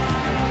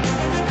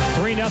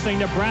 3-0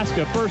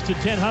 Nebraska. 1st and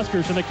 10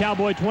 Huskers from the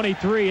Cowboy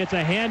 23. It's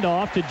a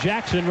handoff to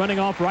Jackson running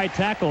off right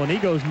tackle, and he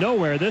goes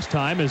nowhere this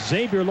time as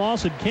Xavier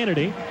Lawson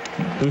Kennedy,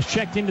 who's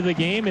checked into the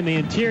game in the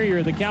interior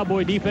of the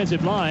Cowboy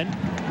defensive line,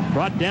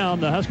 brought down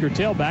the Husker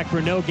tailback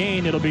for no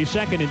gain. It'll be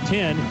 2nd and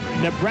 10.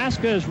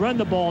 Nebraska has run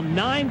the ball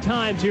 9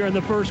 times here in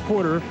the first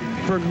quarter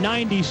for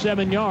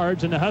 97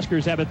 yards, and the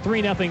Huskers have a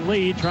 3-0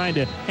 lead, trying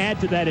to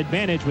add to that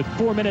advantage with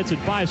 4 minutes and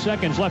 5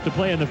 seconds left to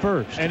play in the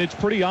first. And it's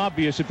pretty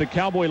obvious if the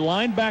Cowboy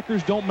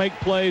linebackers don't make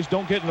plays,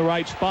 don't get in the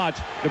right spots,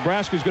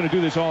 Nebraska's going to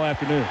do this all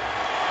afternoon.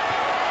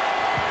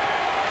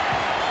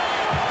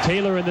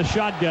 Taylor in the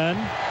shotgun.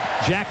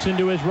 Jackson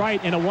to his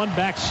right in a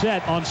one-back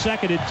set on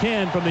 2nd and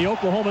 10 from the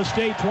Oklahoma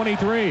State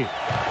 23.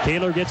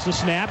 Taylor gets the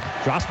snap,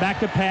 drops back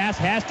to pass,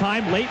 has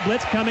time, late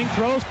blitz coming,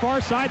 throws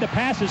far side. The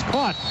pass is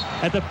caught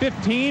at the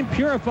 15.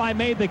 Purify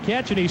made the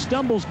catch, and he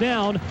stumbles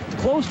down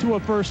close to a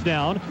first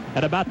down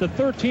at about the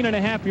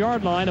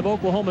 13.5-yard line of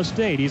Oklahoma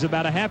State. He's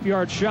about a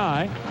half-yard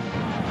shy.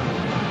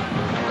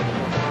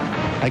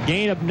 A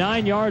gain of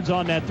 9 yards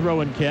on that throw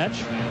and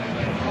catch.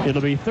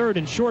 It'll be 3rd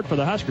and short for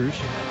the Huskers.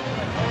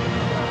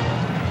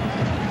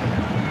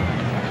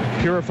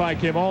 Purify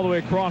came all the way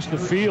across the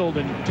field,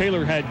 and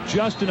Taylor had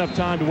just enough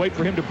time to wait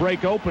for him to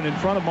break open in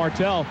front of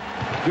Martell.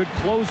 Good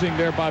closing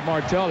there by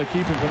Martell to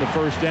keep him from the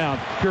first down.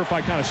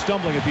 Purify kind of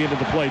stumbling at the end of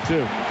the play,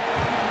 too.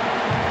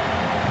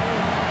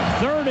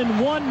 3rd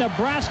and 1,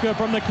 Nebraska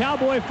from the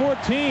Cowboy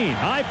 14.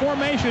 High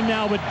formation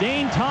now with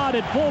Dane Todd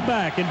at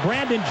fullback and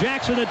Brandon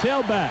Jackson at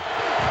tailback.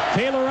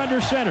 Taylor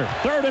under center.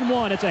 3rd and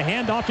 1. It's a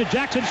handoff to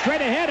Jackson straight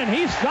ahead, and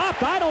he's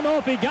stopped. I don't know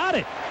if he got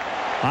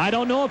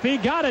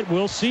it.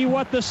 We'll see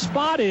what the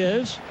spot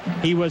is.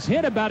 He was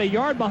hit about a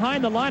yard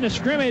behind the line of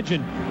scrimmage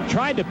and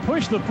tried to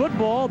push the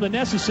football the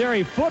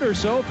necessary foot or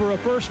so for a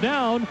first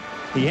down.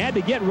 He had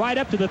to get right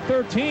up to the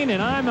 13,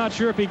 and I'm not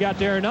sure if he got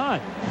there or not.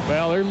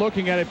 Well, they're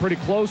looking at it pretty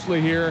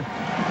closely here,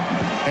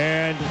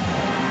 and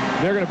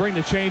they're going to bring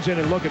the change in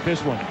and look at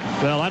this one.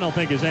 Well, I don't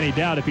think there's any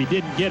doubt if he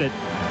didn't get it,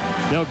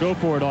 they'll go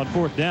for it on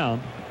 4th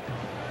down.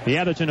 The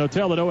Atherton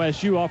Hotel at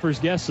OSU offers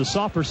guests the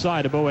softer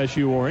side of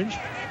OSU orange.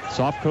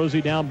 Soft,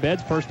 cozy down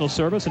beds, personal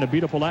service, and a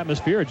beautiful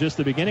atmosphere. Just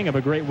the beginning of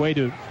a great way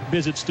to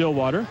visit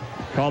Stillwater.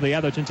 Call the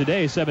Atherton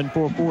today,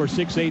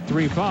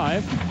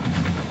 744-6835.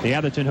 The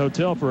Atherton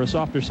Hotel for a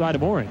softer side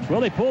of orange.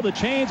 Well, they pull the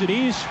chains, and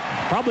he's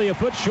probably a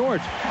foot short.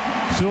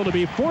 So it'll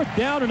be 4th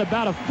down and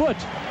about a foot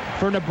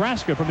for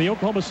Nebraska from the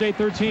Oklahoma State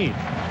 13.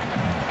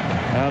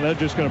 Now they're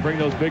just going to bring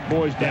those big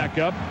boys back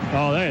up.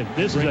 Oh,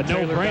 this is a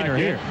no-brainer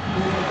here.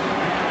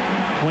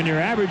 When you're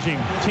averaging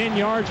 10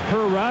 yards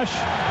per rush,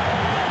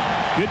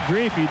 good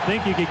grief, you'd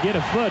think you could get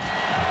a foot.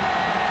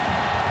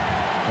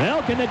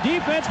 Well, can the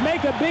defense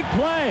make a big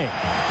play?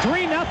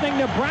 3-0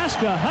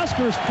 Nebraska.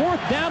 Huskers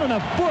 4th down and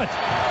a foot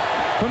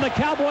from the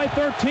Cowboy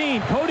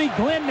 13. Cody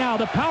Glenn now,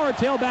 the power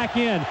tailback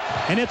in.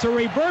 And it's a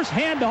reverse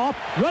handoff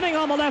running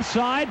on the left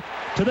side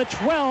to the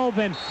 12.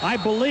 And I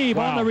believe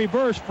on the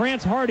reverse,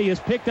 France Hardy has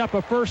picked up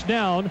a first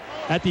down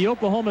at the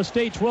Oklahoma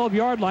State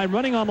 12-yard line.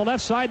 Running on the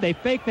left side, they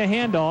fake the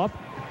handoff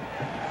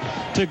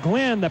to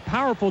Glenn, the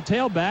powerful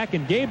tailback,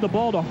 and gave the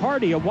ball to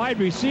Hardy, a wide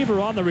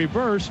receiver, on the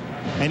reverse,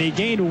 and he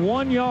gained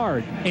 1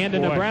 yard and a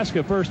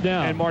Nebraska first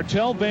down. And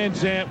Martell Van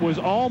Zant was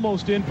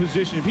almost in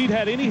position. If he'd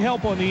had any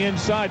help on the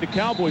inside, the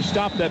Cowboys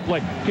stopped that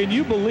play. Can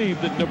you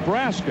believe that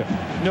Nebraska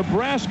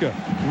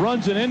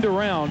runs an end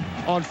around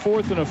on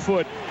 4th and a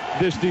foot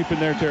this deep in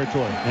their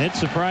territory? It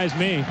surprised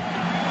me.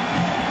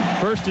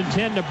 1st and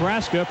 10,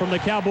 Nebraska from the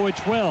Cowboy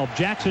 12.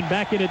 Jackson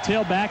back in at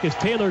tailback as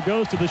Taylor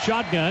goes to the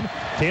shotgun.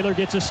 Taylor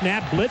gets a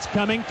snap, blitz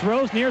coming,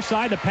 throws near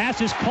side. The pass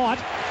is caught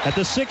at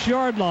the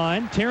 6-yard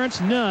line. Terrence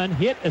Nunn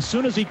hit as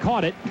soon as he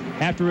caught it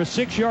after a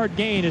 6-yard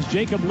gain as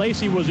Jacob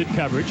Lacey was in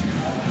coverage.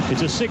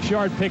 It's a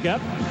 6-yard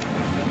pickup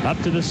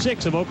up to the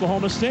 6 of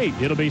Oklahoma State.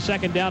 It'll be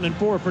 2nd down and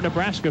 4 for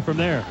Nebraska from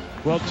there.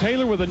 Well,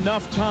 Taylor with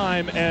enough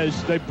time,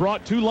 as they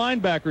brought 2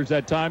 linebackers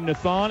that time,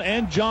 Nathan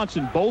and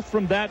Johnson, both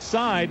from that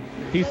side.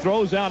 He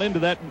throws out into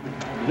that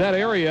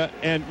area,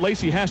 and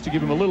Lacey has to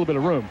give him a little bit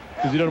of room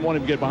because he doesn't want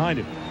him to get behind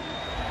him.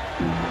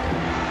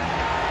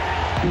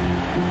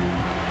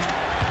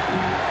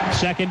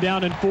 2nd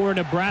down and 4,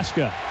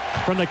 Nebraska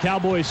from the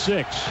Cowboys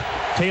 6.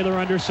 Taylor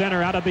under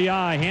center, out of the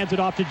eye, hands it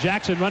off to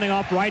Jackson, running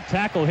off right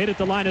tackle, hit at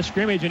the line of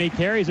scrimmage, and he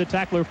carries the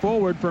tackler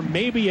forward for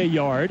maybe a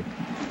yard.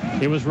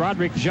 It was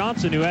Roderick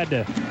Johnson who had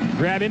to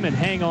grab him and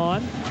hang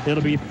on.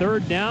 It'll be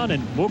 3rd down,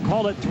 and we'll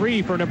call it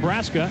 3 for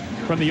Nebraska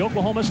from the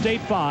Oklahoma State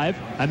 5.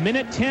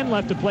 1:10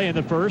 left to play in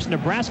the first.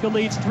 Nebraska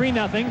leads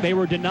 3-0. They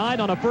were denied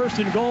on a 1st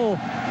and goal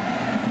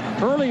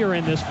earlier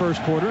in this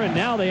first quarter, and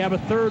now they have a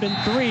 3rd and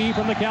 3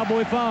 from the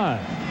Cowboy 5.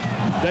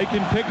 They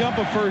can pick up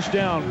a first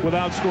down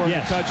without scoring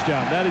a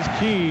touchdown. That is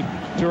key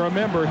to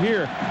remember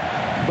here.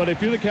 But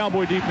if you're the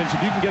Cowboy defense,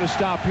 if you can get a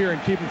stop here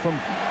and keep them from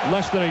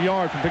less than a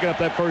yard from picking up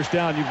that first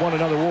down, you've won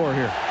another war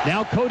here.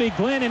 Now Cody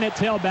Glenn in at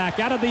tailback,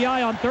 out of the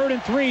eye on 3rd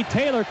and 3.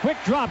 Taylor, quick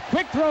drop,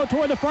 quick throw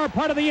toward the far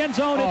part of the end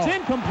zone. It's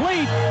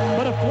incomplete,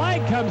 but a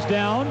flag comes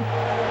down.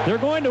 They're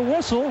going to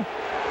whistle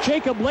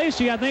Jacob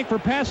Lacey, I think, for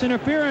pass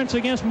interference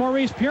against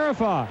Maurice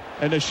Purify.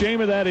 And the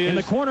shame of that is, in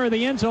the corner of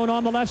the end zone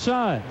on the left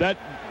side.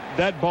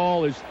 That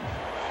ball is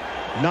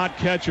not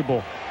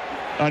catchable.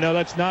 I know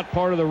that's not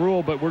part of the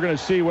rule, but we're going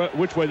to see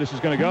which way this is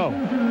going to go.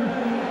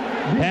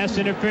 Pass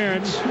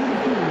interference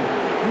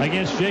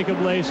against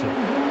Jacob Lacey.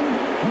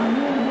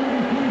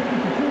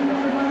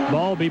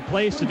 Ball will be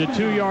placed at the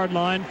 2-yard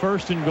line,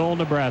 1st and goal,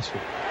 Nebraska.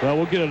 Well,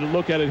 we'll get a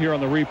look at it here on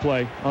the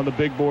replay on the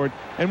big board,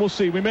 and we'll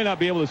see. We may not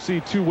be able to see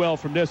too well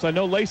from this. I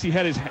know Lacey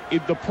had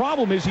the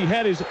problem is he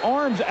had his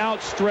arms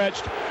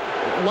outstretched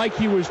like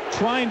he was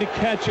trying to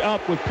catch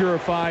up with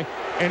Purify,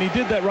 and he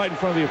did that right in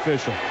front of the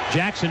official.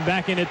 Jackson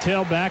back in at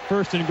tailback,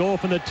 1st and goal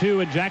from the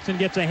 2, and Jackson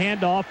gets a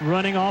handoff,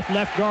 running off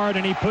left guard,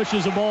 and he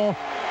pushes the ball.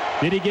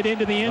 Did he get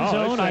into the end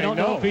zone? I don't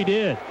know if he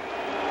did.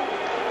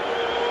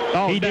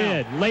 He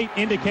did. Late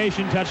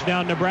indication,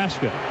 touchdown,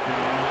 Nebraska.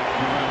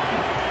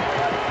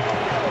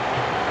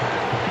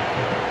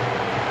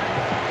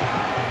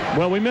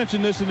 Well, we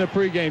mentioned this in the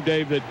pregame,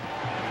 Dave, that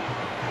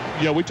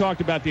we talked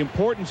about the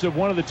importance of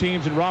one of the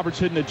teams in Robert's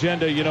hidden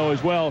agenda,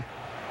 as well.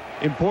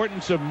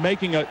 Importance of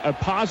making a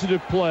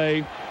positive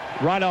play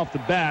right off the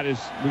bat is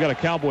we got a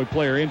Cowboy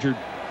player injured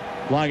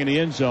lying in the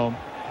end zone.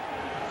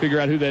 Figure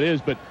out who that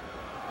is. But,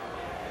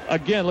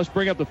 again, let's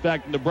bring up the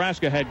fact that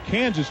Nebraska had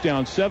Kansas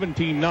down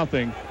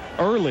 17-0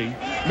 early,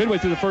 midway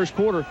through the first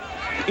quarter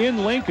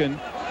in Lincoln.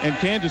 And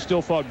Kansas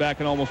still fought back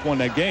and almost won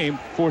that game,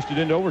 forced it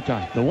into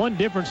overtime. The one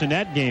difference in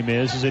that game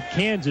is that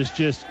Kansas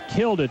just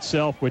killed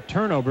itself with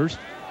turnovers,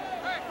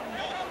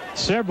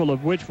 several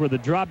of which were the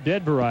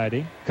drop-dead variety,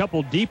 a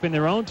couple deep in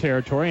their own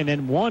territory, and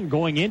then one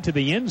going into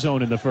the end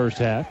zone in the first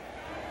half.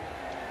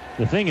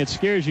 The thing that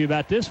scares you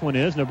about this one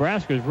is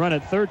Nebraska's run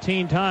it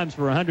 13 times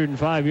for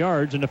 105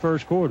 yards in the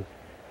first quarter.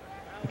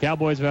 The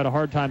Cowboys have had a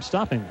hard time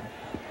stopping them.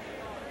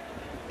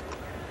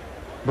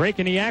 Break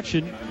in the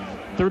action.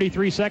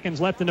 33 seconds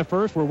left in the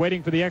first. We're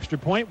waiting for the extra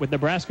point with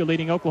Nebraska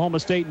leading Oklahoma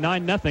State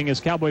 9-0 as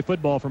Cowboy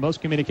football for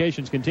Most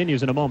Communications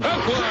continues in a moment.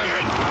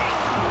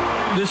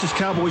 This is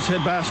Cowboys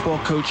head basketball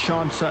coach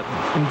Sean Sutton,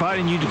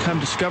 inviting you to come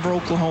discover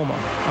Oklahoma.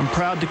 I'm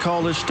proud to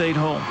call this state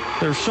home.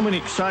 There are so many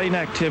exciting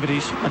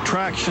activities,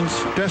 attractions,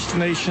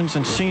 destinations,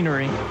 and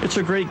scenery. It's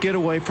a great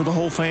getaway for the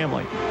whole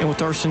family. And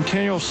with our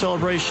centennial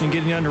celebration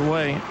getting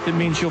underway, it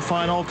means you'll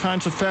find all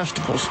kinds of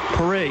festivals,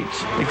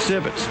 parades,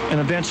 exhibits, and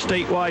events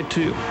statewide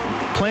too.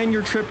 Plan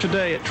your trip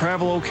today at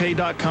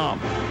travelok.com.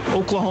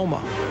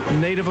 Oklahoma,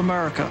 Native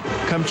America.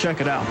 Come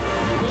check it out.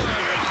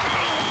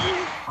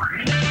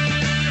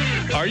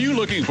 Are you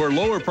looking for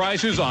lower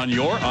prices on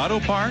your auto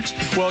parts?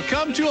 Well,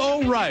 come to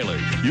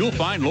O'Reilly. You'll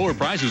find lower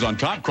prices on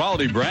top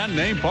quality brand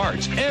name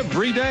parts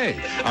every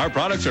day. Our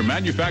products are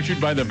manufactured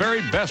by the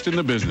very best in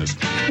the business.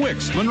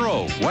 Wix,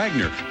 Monroe,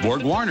 Wagner,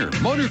 Borg-Warner,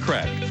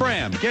 Motorcraft,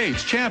 Fram,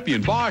 Gates,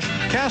 Champion, Bosch,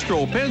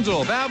 Castrol,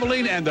 Pennzoil,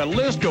 Valvoline, and the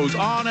list goes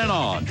on and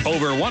on.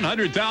 Over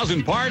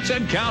 100,000 parts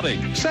and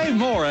counting. Save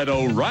more at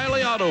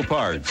O'Reilly Auto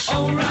Parts.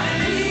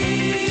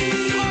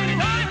 O'Reilly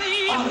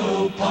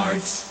Auto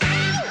Parts.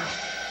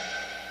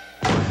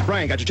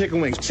 Brian, got your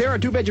chicken wings. Sarah,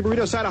 2-veggie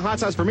burrito, side of hot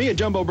sauce for me, a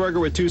jumbo burger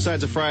with 2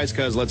 sides of fries,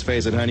 because let's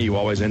face it, honey, you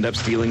always end up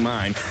stealing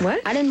mine. What?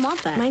 I didn't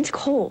want that. Mine's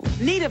cold.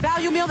 Need a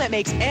value meal that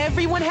makes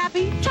everyone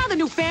happy? Try the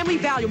new Family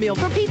Value Meal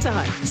from Pizza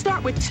Hut.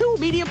 Start with 2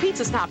 medium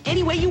pizzas topped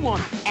any way you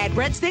want. Add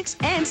breadsticks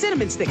and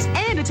cinnamon sticks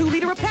and a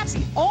 2-liter of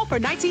Pepsi, all for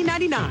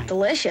 $19.99.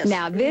 Delicious.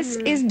 Now this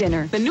is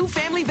dinner. The new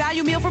Family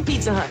Value Meal from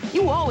Pizza Hut.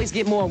 You always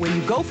get more when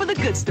you go for the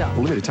good stuff.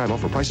 Limited time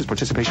offer. Prices,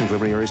 participation,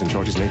 delivery areas, and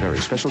charges may vary.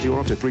 Specialty or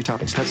up to 3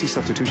 toppings. Pepsi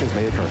substitutions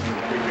may occur.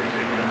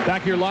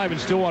 Back here live in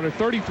Stillwater,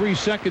 33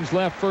 seconds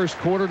left first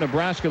quarter.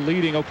 Nebraska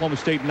leading Oklahoma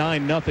State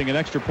 9-0. An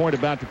extra point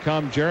about to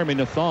come. Jeremy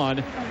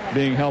Nathan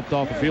being helped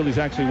off the field. He's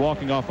actually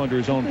walking off under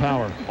his own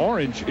power.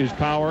 Orange is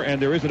power,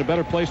 and there isn't a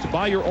better place to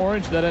buy your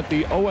orange than at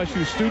the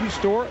OSU Student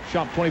Store.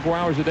 Shop 24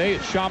 hours a day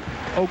at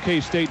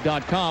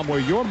shopokstate.com,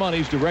 where your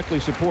monies directly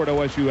support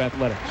OSU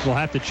athletics. We'll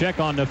have to check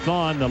on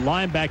Nathan. The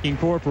linebacking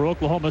core for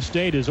Oklahoma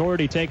State has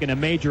already taken a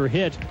major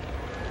hit,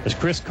 as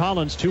Chris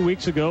Collins 2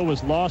 weeks ago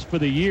was lost for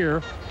the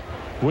year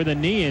with a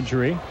knee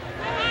injury.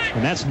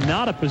 And that's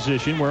not a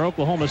position where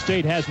Oklahoma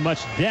State has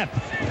much depth,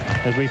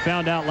 as we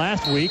found out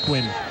last week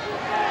when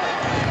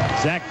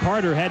Zach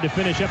Carter had to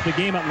finish up the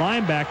game at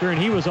linebacker,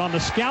 and he was on the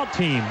scout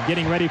team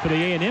getting ready for the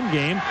A&M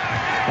game.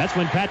 That's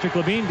when Patrick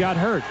Levine got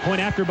hurt.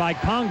 Point after by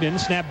Congdon.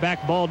 Snap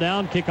back, ball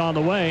down, kick on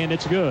the way, and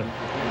it's good.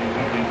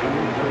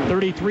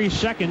 33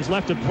 seconds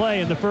left to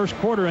play in the first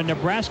quarter, and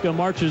Nebraska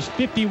marches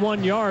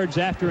 51 yards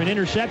after an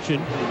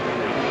interception.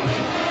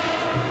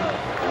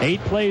 8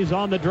 plays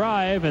on the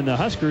drive, and the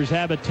Huskers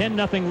have a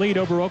 10-0 lead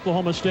over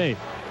Oklahoma State.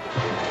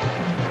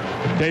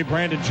 Dave,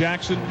 Brandon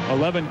Jackson,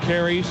 11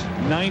 carries,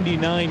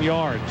 99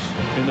 yards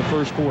in the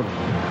first quarter.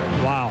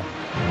 Wow.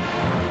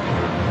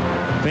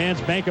 Vance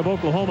Bank of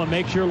Oklahoma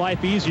makes your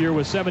life easier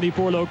with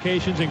 74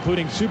 locations,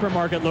 including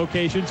supermarket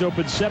locations,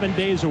 open 7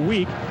 days a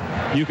week.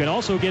 You can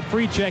also get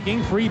free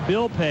checking, free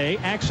bill pay,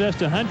 access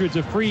to hundreds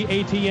of free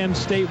ATMs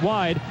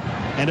statewide,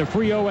 and a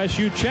free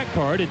OSU check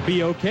card. At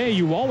BOK,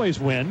 you always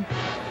win.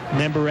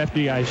 Member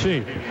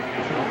FDIC.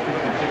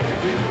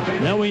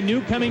 Now, we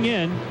knew coming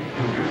in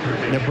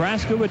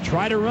Nebraska would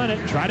try to run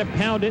it, try to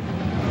pound it.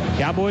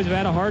 Cowboys have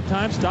had a hard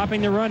time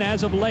stopping the run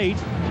as of late.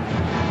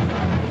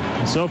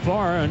 So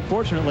far,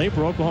 unfortunately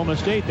for Oklahoma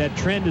State, that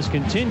trend has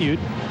continued.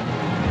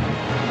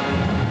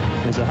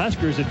 as the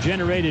Huskers have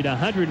generated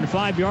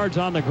 105 yards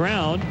on the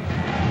ground.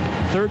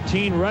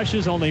 13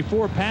 rushes, only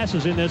 4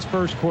 passes in this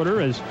first quarter,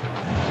 as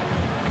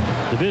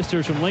the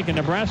visitors from Lincoln,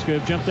 Nebraska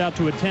have jumped out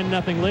to a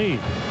 10-0 lead.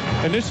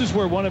 And this is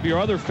where one of your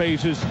other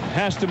phases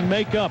has to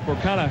make up or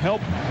kind of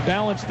help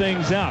balance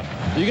things out.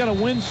 You got to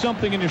win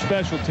something in your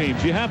special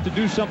teams. You have to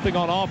do something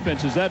on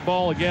offense. As that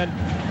ball again,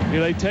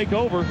 they take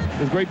over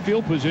with great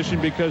field position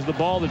because the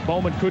ball that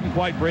Bowman couldn't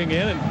quite bring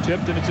in and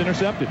tipped, and it's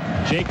intercepted.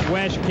 Jake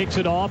Wesh kicks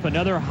it off.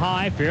 Another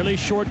high, fairly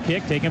short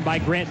kick taken by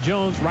Grant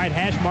Jones. Right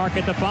hash mark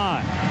at the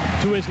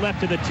 5. To his left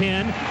to the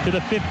 10, to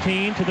the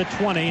 15, to the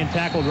 20, and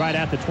tackled right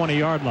at the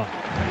 20-yard line.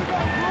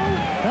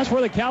 That's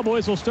where the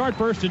Cowboys will start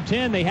 1st and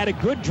 10. They had a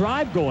good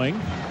drive going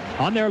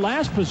on their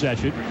last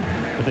possession,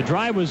 but the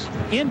drive was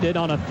ended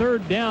on a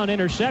 3rd down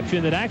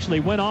interception that actually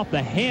went off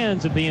the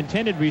hands of the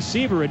intended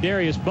receiver,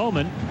 Adarius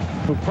Bowman,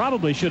 who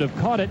probably should have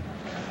caught it,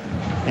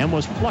 and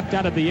was plucked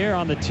out of the air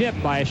on the tip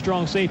by a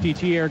strong safety,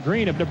 T.R.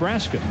 Green of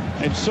Nebraska.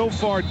 And so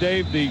far,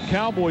 Dave, the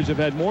Cowboys have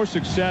had more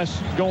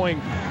success going,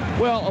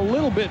 well, a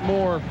little bit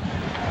more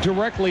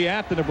directly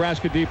at the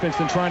Nebraska defense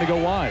than trying to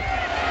go wide.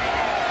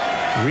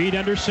 Reed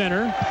under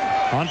center.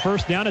 On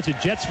 1st down, it's a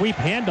jet sweep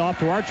handoff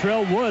to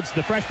Artrell Woods,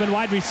 the freshman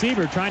wide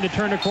receiver, trying to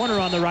turn a corner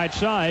on the right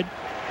side.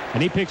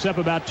 And he picks up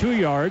about 2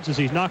 yards as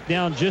he's knocked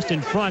down just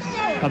in front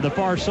of the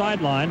far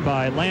sideline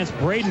by Lance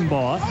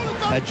Bradenbaugh,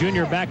 that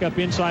junior backup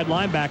inside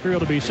linebacker.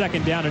 It'll be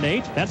 2nd down and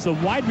 8. That's the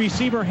wide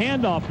receiver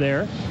handoff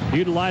there,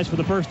 utilized for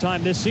the first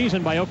time this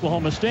season by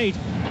Oklahoma State.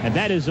 And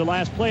that is the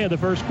last play of the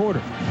first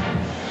quarter.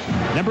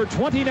 Number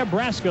 20,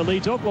 Nebraska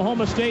leads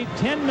Oklahoma State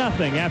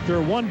 10-0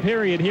 after 1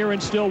 period here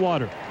in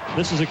Stillwater.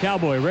 This is a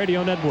Cowboy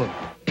Radio Network.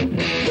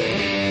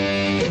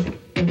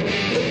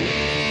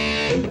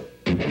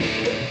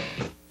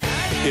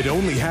 It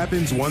only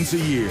happens once a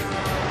year.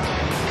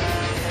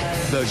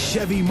 The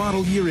Chevy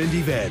Model Year End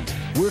event.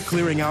 We're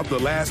clearing out the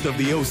last of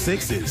the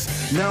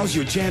 06s. Now's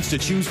your chance to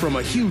choose from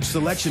a huge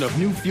selection of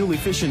new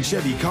fuel-efficient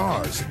Chevy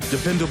cars,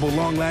 dependable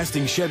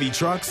long-lasting Chevy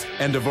trucks,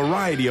 and a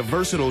variety of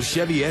versatile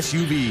Chevy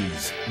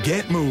SUVs.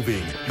 Get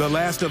moving. The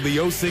last of the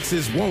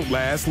 06s won't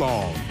last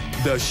long.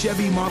 The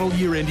Chevy Model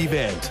Year End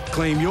event.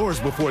 Claim yours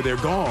before they're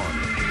gone.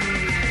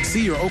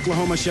 See your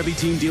Oklahoma Chevy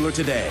team dealer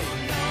today.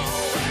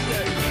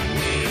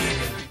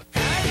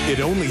 It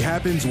only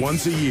happens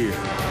once a year.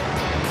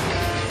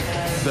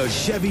 The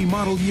Chevy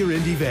Model Year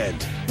End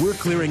event. We're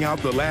clearing out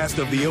the last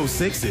of the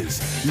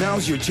 06s.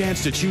 Now's your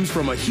chance to choose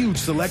from a huge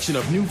selection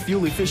of new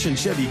fuel-efficient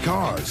Chevy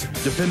cars,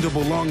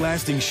 dependable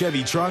long-lasting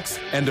Chevy trucks,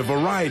 and a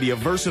variety of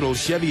versatile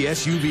Chevy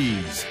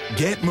SUVs.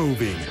 Get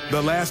moving.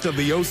 The last of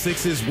the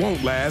 06s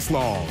won't last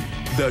long.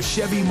 The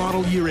Chevy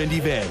Model Year End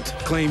event.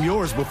 Claim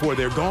yours before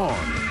they're gone.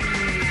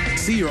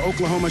 See your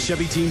Oklahoma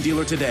Chevy team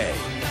dealer today.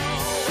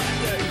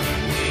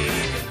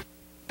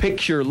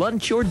 Picture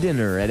lunch or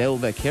dinner at El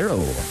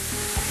Vaquero.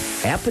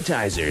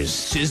 Appetizers,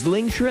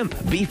 sizzling shrimp,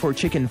 beef or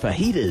chicken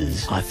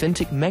fajitas,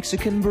 authentic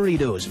Mexican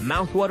burritos,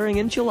 mouth-watering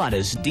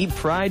enchiladas,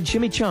 deep-fried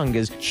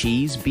chimichangas,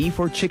 cheese, beef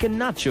or chicken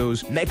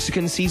nachos,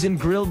 Mexican seasoned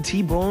grilled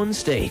T-bone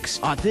steaks,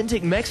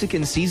 authentic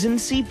Mexican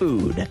seasoned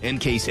seafood, and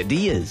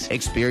quesadillas.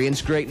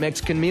 Experience great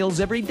Mexican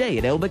meals every day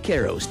at El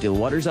Vaquero,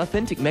 Stillwater's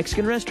authentic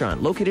Mexican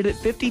restaurant, located at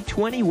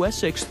 5020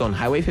 West 6th on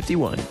Highway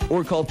 51,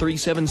 or call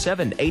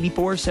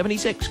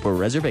 377-8476 for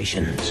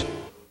reservations.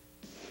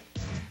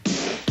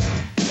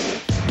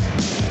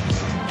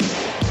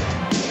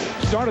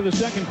 Start of the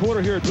second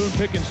quarter here at Boone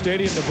Pickens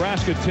Stadium.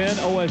 Nebraska 10,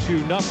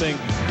 OSU nothing.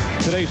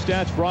 Today's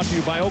stats brought to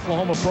you by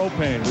Oklahoma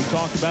Propane. We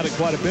talked about it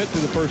quite a bit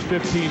through the first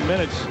 15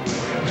 minutes.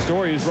 The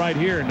story is right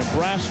here.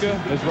 Nebraska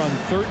has run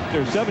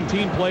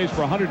 17 plays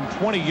for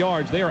 120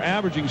 yards. They are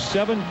averaging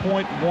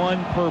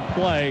 7.1 per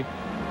play.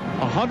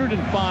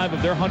 105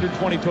 of their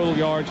 120 total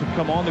yards have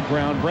come on the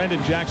ground.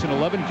 Brandon Jackson,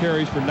 11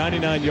 carries for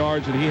 99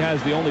 yards, and he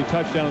has the only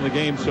touchdown in the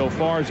game so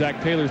far.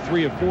 Zach Taylor,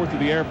 3 of 4 through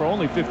the air for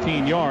only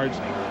 15 yards.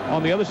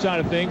 On the other side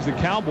of things, the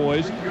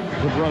Cowboys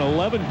have run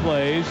 11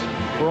 plays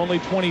for only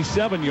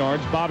 27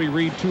 yards. Bobby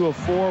Reed, 2 of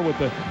 4 with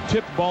a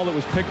tipped ball that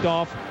was picked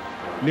off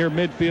near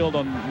midfield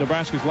on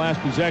Nebraska's last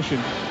possession.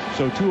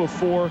 So 2 of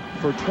 4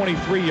 for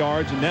 23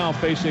 yards, and now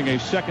facing a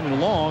 2nd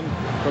and long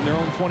from their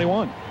own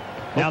 21.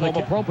 Now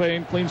Oklahoma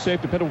Propane, clean, safe,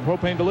 dependable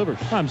propane delivers.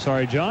 I'm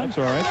sorry, John. That's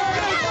all right.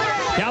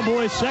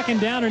 Cowboys 2nd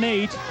down and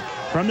 8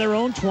 from their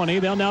own 20.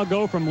 They'll now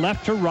go from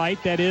left to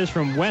right, that is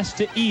from west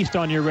to east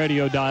on your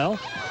radio dial.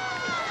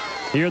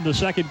 Here in the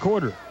second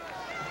quarter.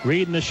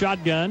 Reed in the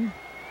shotgun.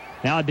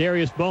 Now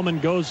Darius Bowman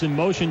goes in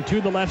motion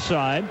to the left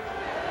side.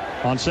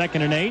 On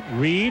 2nd and 8,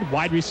 Reed,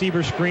 wide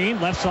receiver screen,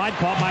 left side,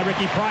 caught by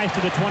Ricky Price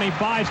to the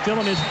 25, still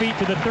on his feet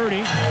to the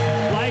 30.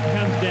 Flag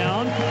comes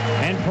down,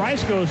 and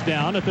Price goes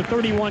down at the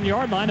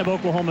 31-yard line of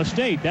Oklahoma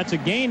State. That's a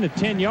gain of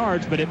 10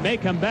 yards, but it may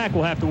come back.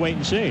 We'll have to wait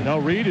and see. No,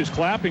 Reed is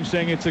clapping,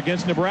 saying it's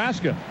against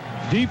Nebraska.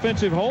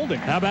 Defensive holding.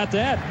 How about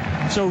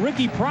that? So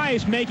Ricky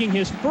Price making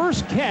his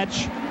first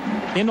catch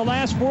in the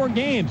last 4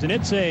 games, and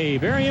it's a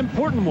very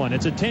important one.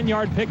 It's a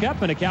 10-yard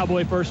pickup and a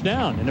Cowboy first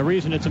down. And the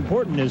reason it's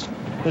important is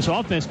this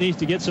offense needs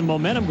to get some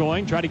momentum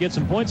going, try to get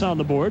some points on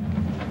the board.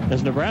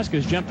 as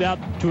Nebraska's jumped out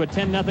to a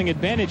 10-0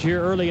 advantage here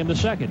early in the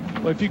second.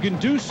 Well, if you can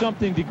do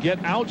something to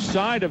get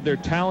outside of their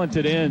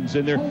talented ends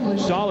and their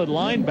solid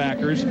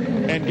linebackers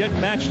and get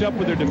matched up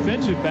with their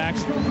defensive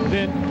backs,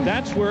 then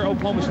that's where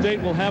Oklahoma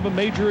State will have a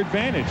major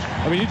advantage.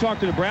 I mean, you talk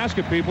to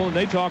Nebraska people, and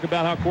they talk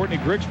about how Courtney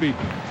Grigsby,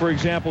 for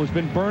example, has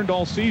been burned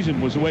all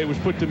season, was the way it was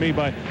put to me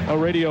by a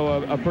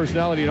radio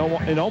personality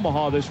in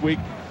Omaha this week.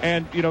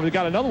 And, you know, they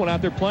got another one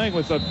out there playing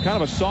with a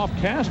kind of a soft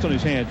cast on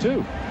his hand,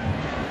 too.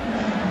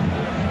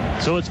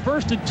 So it's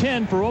 1st and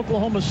 10 for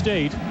Oklahoma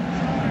State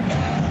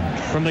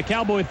from the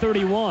Cowboy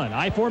 31.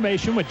 I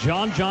formation with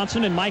John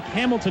Johnson and Mike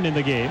Hamilton in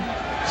the game.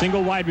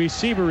 Single wide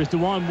receiver is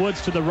DeJuan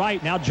Woods to the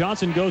right. Now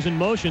Johnson goes in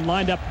motion,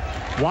 lined up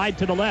wide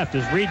to the left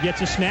as Reed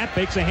gets a snap,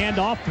 fakes a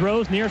handoff,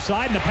 throws near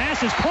side, and the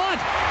pass is caught.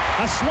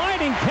 A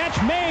sliding catch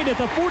made at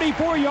the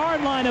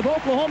 44-yard line of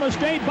Oklahoma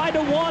State by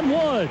DeJuan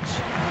Woods.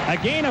 A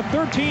gain of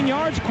 13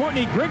 yards,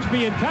 Courtney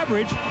Grigsby in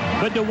coverage,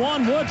 but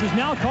DeJuan Woods has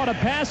now caught a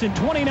pass in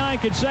 29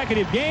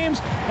 consecutive games,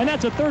 and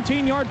that's a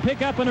 13-yard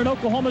pickup and an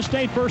Oklahoma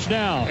State first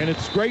down. And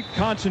it's great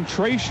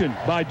concentration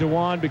by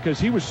DeJuan because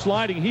he was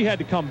sliding. He had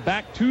to come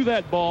back to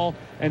that ball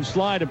and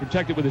slide and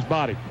protect it with his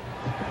body.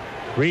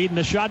 Reed in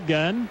the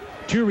shotgun,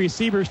 2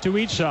 receivers to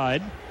each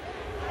side.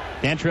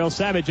 Dantrell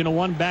Savage in a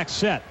one-back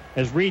set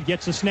as Reed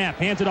gets the snap,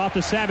 hands it off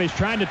to Savage,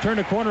 trying to turn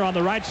a corner on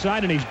the right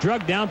side, and he's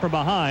drugged down from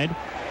behind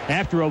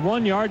after a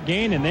 1-yard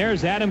gain, and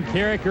there's Adam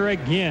Carricker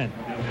again.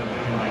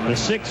 The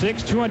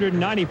 6'6",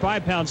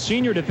 295-pound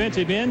senior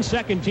defensive end,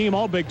 second team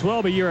All-Big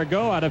 12 a year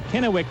ago out of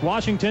Kennewick,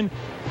 Washington.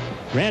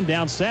 Ran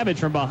down Savage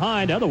from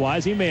behind.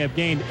 Otherwise, he may have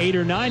gained 8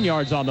 or 9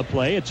 yards on the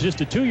play. It's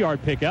just a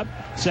 2-yard pickup.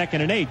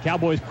 2nd and 8.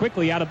 Cowboys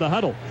quickly out of the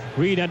huddle.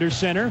 Reed under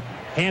center.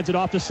 Hands it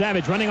off to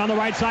Savage, running on the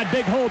right side.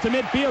 Big hole to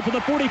midfield to the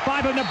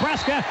 45 of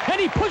Nebraska.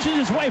 And he pushes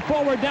his way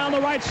forward down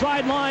the right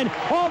sideline,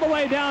 all the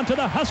way down to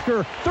the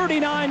Husker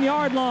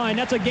 39-yard line.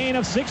 That's a gain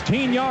of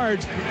 16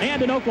 yards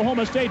and an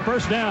Oklahoma State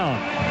first down.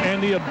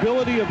 And the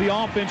ability of the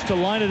offense to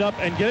line it up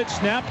and get it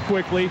snapped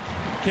quickly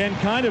can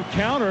kind of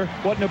counter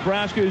what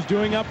Nebraska is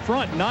doing up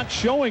front, not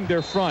showing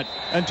their front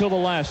until the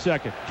last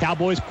second.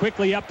 Cowboys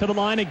quickly up to the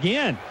line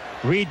again.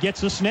 Reed gets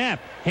the snap,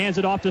 hands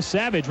it off to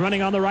Savage,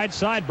 running on the right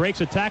side,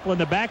 breaks a tackle in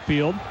the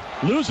backfield,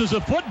 loses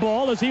a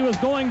football as he was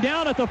going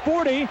down at the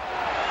 40,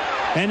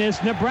 and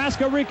is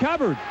Nebraska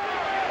recovered.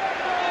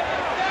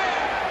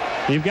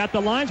 You've got the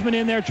linesman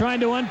in there trying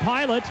to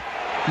unpile it.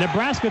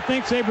 Nebraska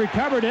thinks they've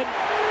recovered it,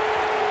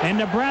 and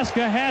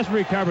Nebraska has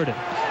recovered it.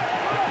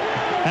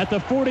 At the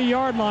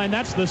 40-yard line,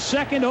 that's the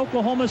second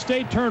Oklahoma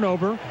State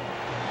turnover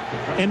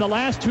in the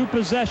last 2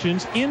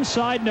 possessions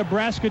inside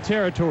Nebraska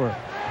territory.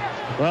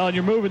 Well, and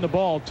you're moving the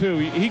ball, too.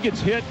 He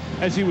gets hit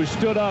as he was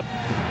stood up.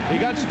 He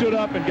got stood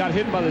up and got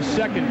hit by the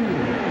second.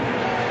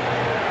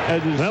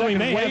 As the second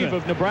wave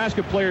of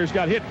Nebraska players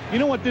got hit. You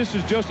know what this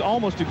is just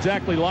almost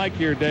exactly like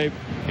here, Dave?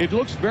 It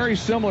looks very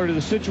similar to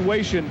the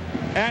situation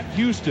at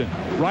Houston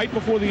right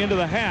before the end of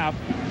the half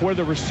where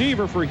the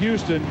receiver for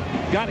Houston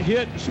got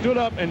hit, stood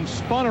up, and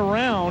spun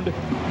around.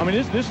 I mean,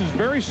 this is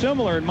very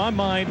similar in my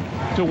mind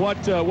to what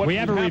we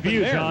have a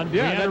review, there. John.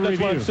 Yeah, that's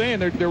what I'm saying.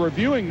 They're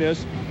reviewing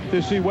this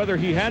to see whether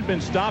he had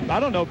been stopped. I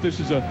don't know if this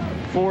is a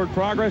forward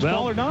progress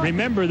call or not.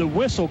 Remember, the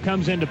whistle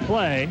comes into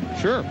play.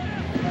 Sure.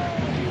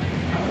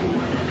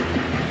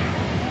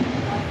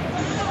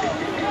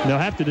 They'll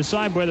have to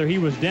decide whether he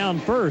was down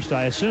first,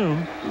 I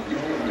assume.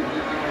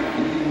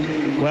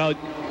 Well,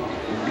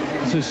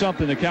 this is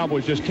something the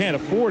Cowboys just can't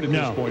afford at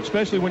this point,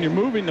 especially when you're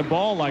moving the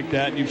ball like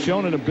that and you've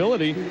shown an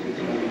ability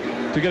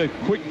to get a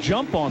quick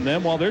jump on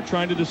them while they're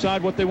trying to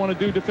decide what they want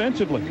to do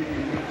defensively.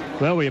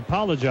 Well, we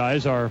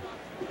apologize. Our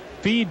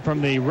feed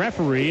from the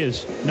referee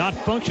is not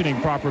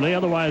functioning properly.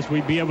 Otherwise,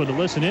 we'd be able to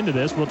listen into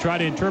this. We'll try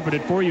to interpret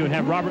it for you and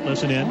have Robert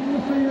listen in. On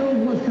the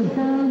field was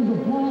confirmed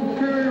the ball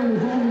carrier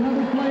was on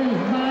another player's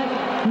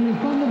back. He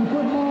fumbled the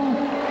football.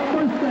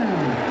 First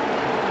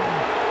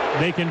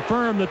down. They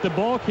confirmed that the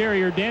ball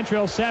carrier,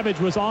 Dantrell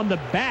Savage, was on the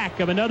back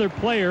of another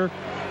player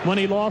when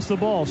he lost the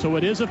ball. So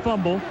it is a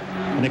fumble,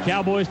 and the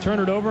Cowboys turn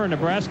it over, and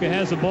Nebraska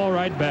has the ball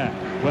right back.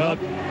 Well,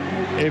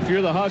 if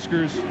you're the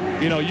Huskers,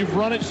 you know, you've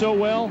run it so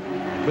well,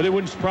 but it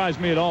wouldn't surprise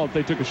me at all if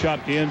they took a shot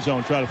at the end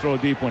zone, try to throw a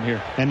deep one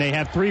here. And they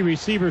have 3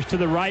 receivers to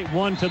the right,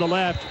 1 to the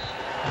left.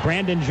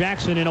 Brandon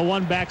Jackson in a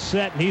one-back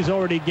set, and he's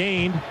already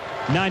gained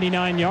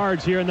 99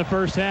 yards here in the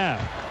first half.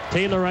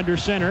 Taylor under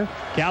center.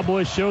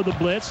 Cowboys show the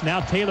blitz. Now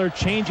Taylor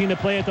changing the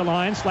play at the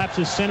line, slaps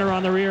his center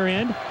on the rear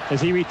end as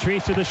he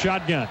retreats to the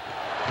shotgun.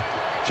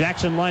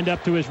 Jackson lined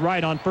up to his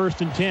right on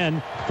 1st and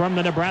 10 from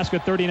the Nebraska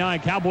 39.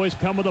 Cowboys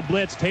come with a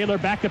blitz. Taylor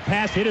back to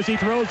pass, hit as he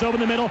throws over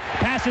the middle.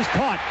 Pass is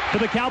caught to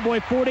the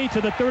Cowboy 40,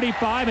 to the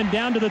 35, and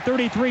down to the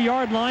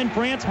 33-yard line.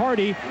 France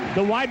Hardy,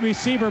 the wide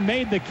receiver,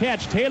 made the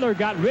catch. Taylor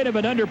got rid of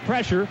it under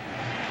pressure,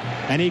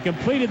 and he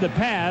completed the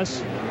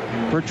pass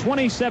for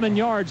 27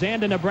 yards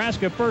and a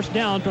Nebraska first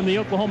down from the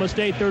Oklahoma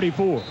State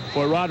 34.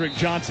 Boy, Roderick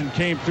Johnson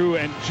came through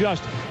and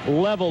just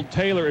leveled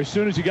Taylor as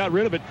soon as he got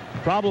rid of it.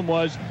 Problem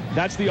was,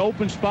 that's the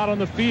open spot on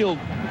the field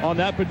on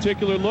that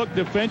particular look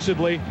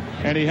defensively,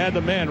 and he had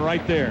the man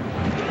right there.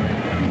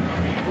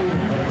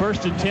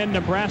 First and 10,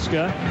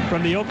 Nebraska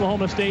from the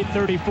Oklahoma State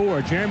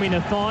 34. Jeremy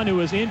Nathan, who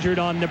was injured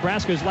on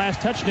Nebraska's last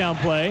touchdown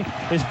play,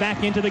 is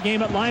back into the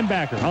game at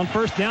linebacker. On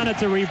first down,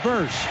 it's a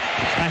reverse.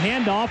 A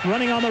handoff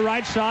running on the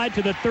right side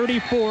to the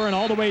 34 and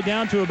all the way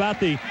down to about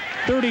the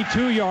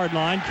 32-yard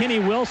line. Kenny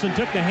Wilson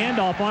took the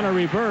handoff on a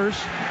reverse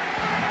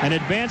and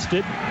advanced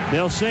it.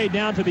 They'll say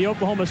down to the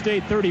Oklahoma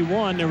State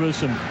 31. There was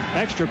some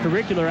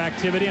extracurricular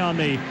activity on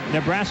the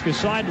Nebraska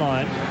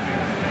sideline.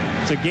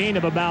 It's a gain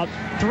of about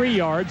 3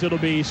 yards. It'll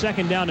be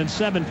second down and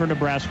 7 for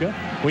Nebraska.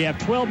 We have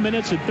 12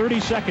 minutes and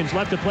 30 seconds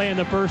left to play in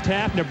the first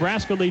half.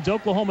 Nebraska leads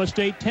Oklahoma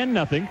State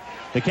 10-0.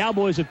 The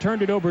Cowboys have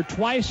turned it over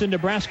twice in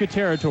Nebraska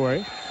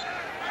territory.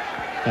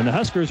 And the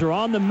Huskers are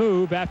on the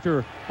move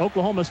after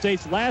Oklahoma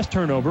State's last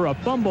turnover, a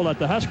fumble at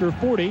the Husker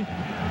 40.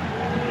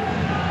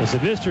 As the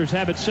visitors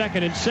have it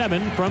second and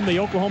 7 from the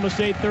Oklahoma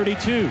State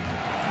 32.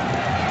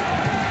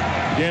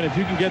 Again, if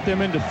you can get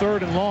them into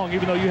third and long,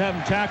 even though you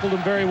haven't tackled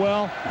them very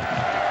well,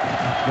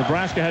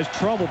 Nebraska has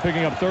trouble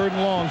picking up third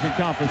and longs in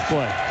conference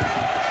play.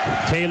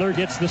 Taylor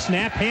gets the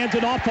snap, hands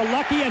it off to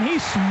Lucky, and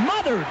he's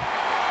smothered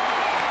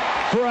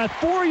for a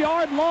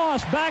 4-yard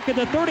loss back at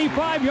the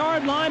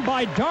 35-yard line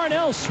by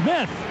Darnell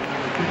Smith.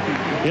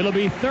 It'll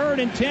be third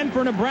and 10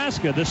 for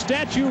Nebraska. The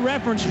stat you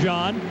referenced,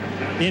 John,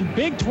 in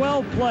Big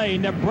 12 play,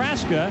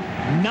 Nebraska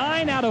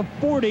 9 out of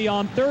 40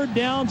 on third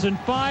downs and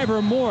 5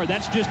 or more.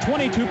 That's just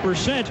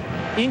 22%.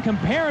 In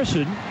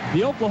comparison,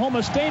 the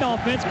Oklahoma State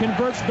offense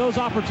converts those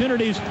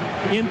opportunities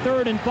in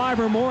third and 5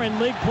 or more in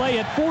league play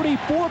at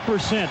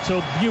 44%.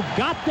 So you've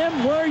got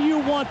them where you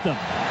want them.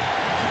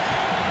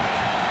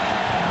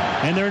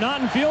 And they're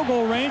not in field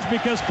goal range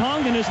because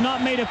Congdon has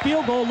not made a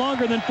field goal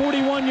longer than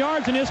 41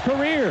 yards in his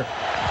career.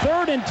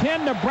 Third and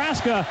 10,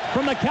 Nebraska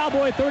from the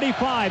Cowboy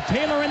 35.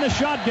 Taylor in the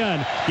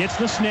shotgun. Gets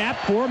the snap.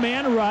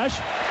 4-man rush.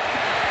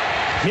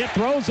 Hit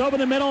throws over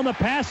the middle, and the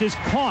pass is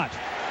caught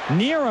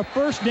near a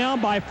first down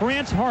by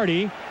France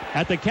Hardy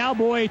at the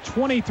Cowboy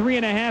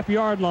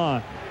 23.5-yard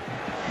line.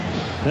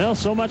 Well,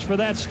 so much for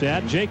that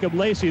stat. Jacob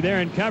Lacey there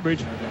in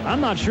coverage.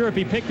 I'm not sure if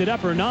he picked it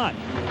up or not.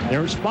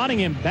 They're spotting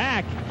him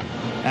back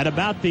at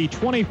about the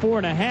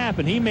 24.5,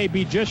 and he may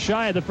be just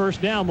shy of the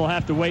first down. We'll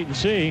have to wait and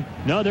see.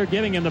 No, they're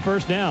giving him the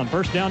first down.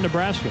 First down,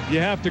 Nebraska. You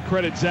have to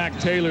credit Zach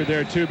Taylor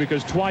there, too,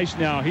 because twice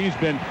now he's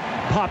been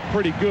popped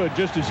pretty good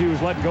just as he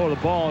was letting go of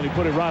the ball, and he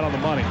put it right on the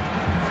money.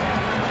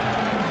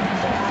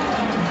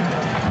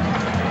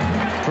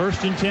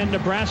 First and 10,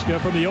 Nebraska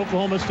from the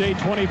Oklahoma State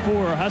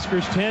 24.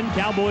 Huskers 10,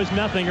 Cowboys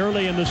nothing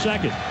early in the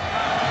second.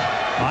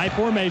 High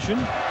formation.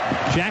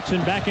 Jackson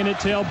back in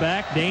at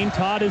tailback. Dane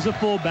Todd is a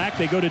fullback.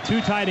 They go to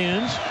 2 tight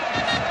ends.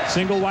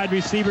 Single wide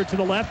receiver to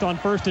the left on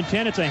first and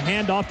 10. It's a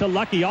handoff to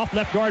Lucky. Off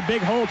left guard,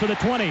 big hole to the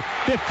 20.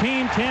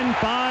 15, 10,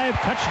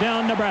 5.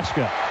 Touchdown,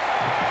 Nebraska.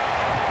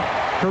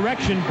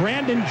 Correction,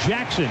 Brandon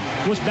Jackson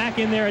was back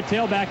in there at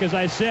tailback. As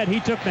I said, he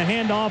took the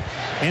handoff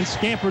and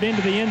scampered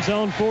into the end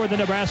zone for the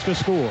Nebraska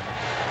score.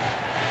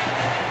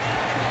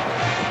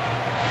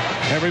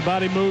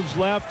 Everybody moves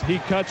left. He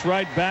cuts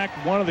right back.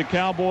 One of the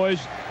Cowboys,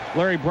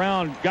 Larry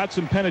Brown, got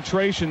some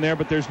penetration there,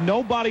 but there's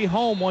nobody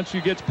home once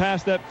you get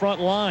past that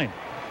front line.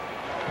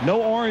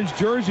 No orange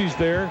jerseys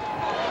there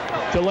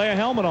to lay a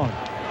helmet on.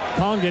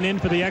 Congdon in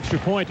for the extra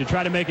point to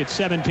try to make it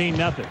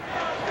 17-0.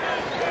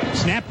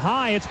 Snap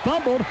high, it's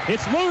fumbled,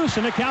 it's loose,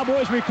 and the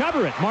Cowboys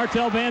recover it.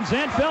 Martel Van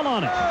Zandt fell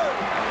on it.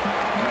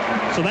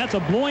 So that's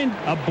a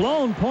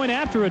blown point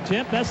after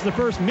attempt. That's the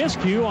first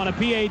miscue on a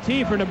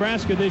PAT for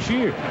Nebraska this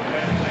year.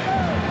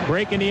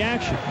 Break in the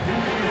action.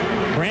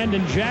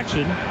 Brandon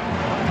Jackson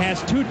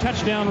has 2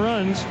 touchdown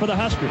runs for the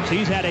Huskers.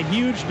 He's had a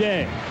huge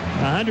day.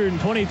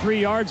 123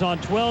 yards on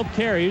 12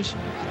 carries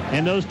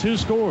and those 2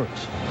 scores.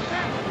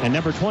 And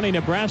number 20,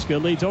 Nebraska,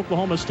 leads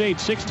Oklahoma State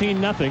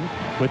 16-0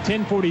 with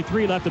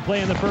 10:43 left to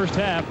play in the first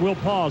half. We'll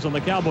pause on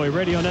the Cowboy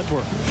Radio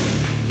Network.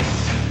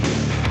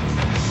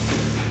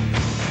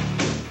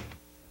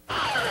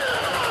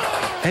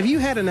 Have you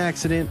had an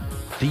accident?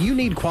 Do you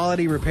need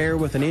quality repair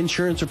with an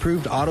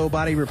insurance-approved auto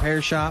body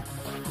repair shop?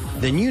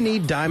 Then you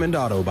need Diamond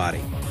Auto Body.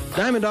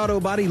 Diamond Auto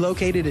Body,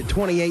 located at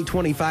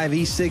 2825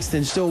 East 6th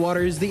in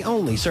Stillwater, is the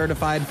only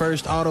certified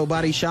first auto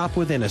body shop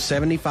within a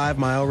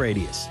 75-mile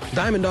radius.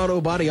 Diamond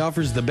Auto Body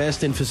offers the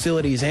best in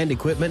facilities and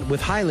equipment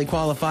with highly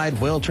qualified,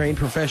 well-trained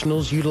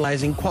professionals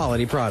utilizing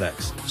quality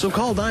products. So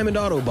call Diamond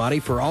Auto Body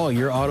for all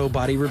your auto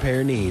body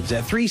repair needs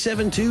at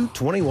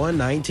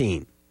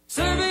 372-2119.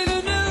 Serving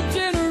a new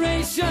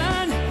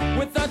generation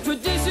with a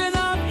tradition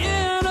of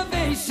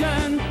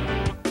innovation.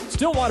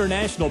 Stillwater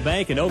National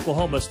Bank and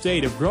Oklahoma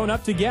State have grown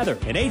up together.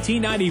 In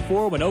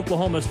 1894, when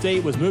Oklahoma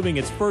State was moving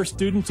its first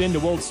students into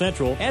Old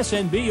Central,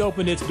 SNB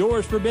opened its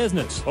doors for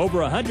business.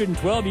 Over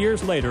 112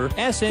 years later,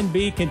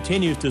 SNB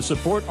continues to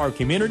support our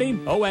community,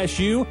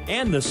 OSU,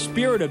 and the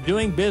spirit of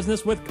doing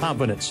business with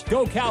confidence.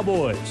 Go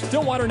Cowboys!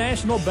 Stillwater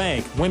National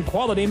Bank, when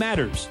quality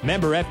matters.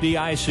 Member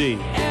FDIC.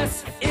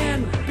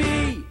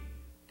 SNB.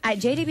 At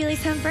J.D.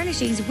 Bealey's Home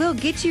Furnishings, we'll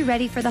get you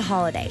ready for the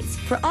holidays.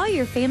 For all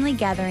your family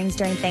gatherings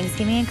during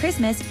Thanksgiving and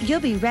Christmas, you'll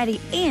be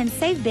ready and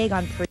save big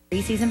on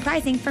Pre-season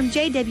pricing from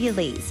J.W.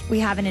 Lee's. We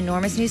have an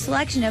enormous new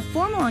selection of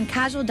formal and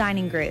casual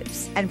dining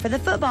groups. And for the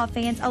football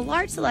fans, a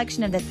large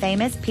selection of the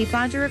famous Peep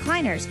Lounger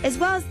recliners, as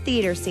well as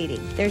theater seating.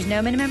 There's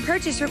no minimum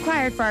purchase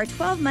required for our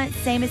 12-month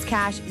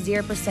same-as-cash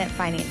 0%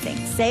 financing.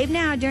 Save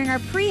now during our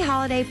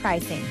pre-holiday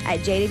pricing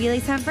at J.W.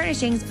 Lee's Home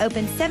Furnishings,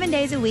 open 7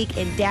 days a week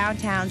in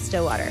downtown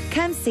Stillwater.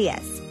 Come see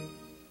us.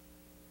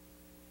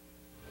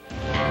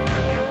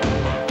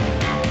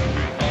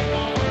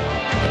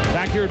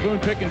 Here at Boone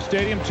Pickens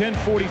Stadium,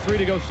 10:43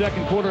 to go,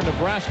 second quarter.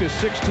 Nebraska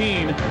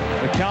 16,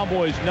 the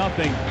Cowboys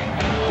nothing.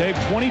 Dave,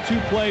 22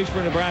 plays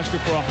for Nebraska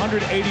for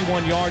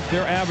 181 yards.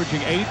 They're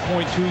averaging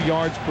 8.2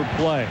 yards per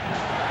play.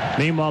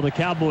 Meanwhile, the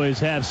Cowboys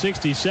have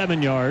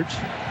 67 yards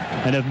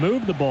and have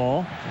moved the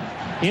ball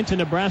into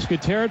Nebraska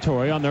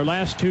territory on their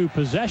last two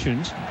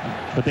possessions,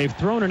 but they've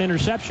thrown an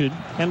interception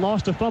and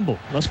lost a fumble.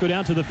 Let's go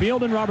down to the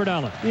field and Robert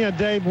Allen. Yeah,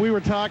 Dave, we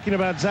were talking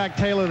about Zach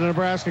Taylor, the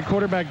Nebraska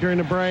quarterback, during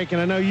the break,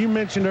 and I know you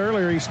mentioned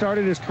earlier he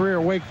started his career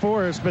at Wake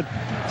Forest, but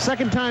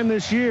second time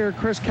this year,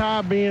 Chris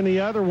Cobb being the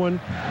other one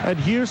at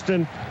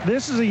Houston.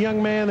 This is a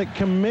young man that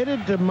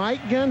committed to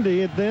Mike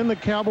Gundy, then the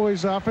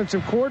Cowboys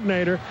offensive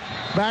coordinator,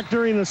 back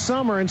during the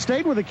summer, and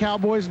stayed with the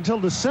Cowboys until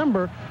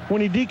December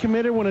when he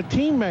decommitted when a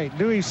teammate,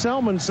 Dewey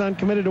Selman's son,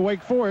 committed to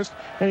Wake Forest,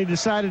 and he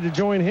decided to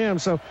join him.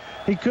 So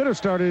he could have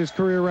started his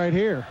career right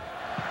here.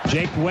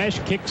 Jake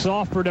Wesch kicks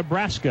off for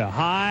Nebraska.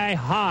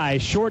 High,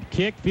 short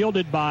kick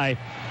fielded by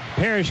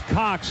Parrish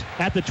Cox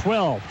at the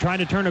 12. Trying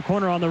to turn a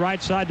corner on the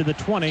right side to the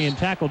 20 and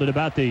tackled at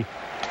about the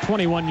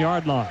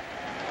 21-yard line.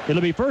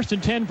 It'll be 1st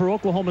and 10 for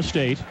Oklahoma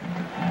State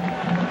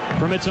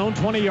from its own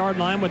 20-yard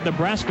line with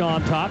Nebraska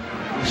on top,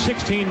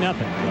 16-0.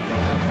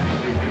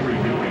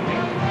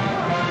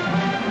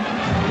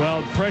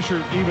 Well,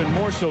 pressure even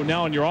more so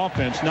now on your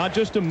offense, not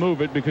just to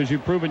move it because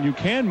you've proven you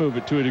can move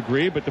it to a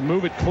degree, but to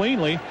move it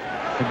cleanly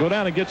and go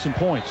down and get some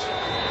points.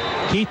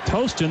 Keith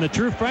Toston, the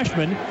true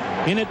freshman,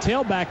 in at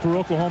tailback for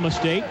Oklahoma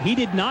State. He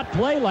did not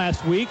play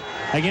last week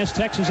against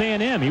Texas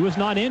A&M. He was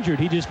not injured.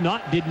 He just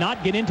did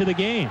not get into the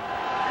game.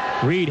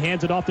 Reed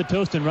hands it off to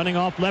Toston, running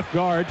off left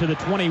guard to the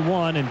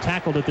 21 and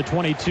tackled at the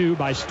 22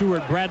 by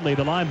Stuart Bradley,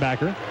 the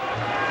linebacker.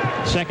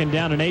 2nd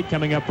down and 8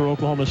 coming up for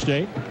Oklahoma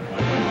State.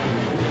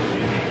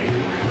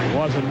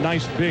 Was a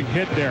nice big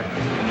hit there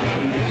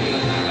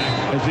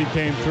as he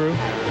came through.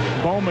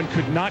 Bowman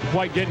could not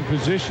quite get in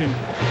position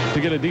to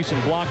get a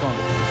decent block on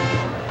it.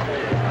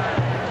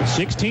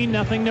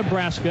 16-0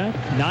 Nebraska.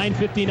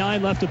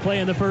 9:59 left to play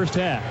in the first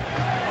half.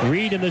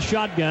 Reed in the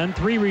shotgun.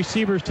 3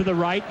 receivers to the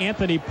right.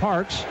 Anthony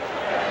Parks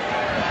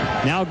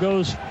now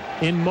goes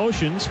in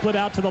motion, split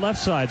out to the left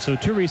side. So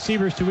 2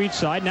 receivers to each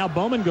side. Now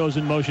Bowman goes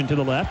in motion to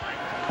the left.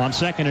 On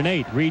 2nd and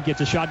 8, Reed gets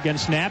a shotgun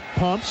snap,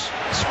 pumps,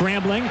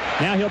 scrambling.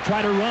 Now he'll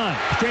try to run.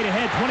 Straight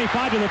ahead,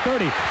 25 to the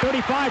 30,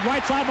 35,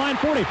 right sideline,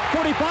 40,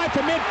 45 to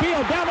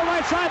midfield, down the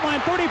right sideline,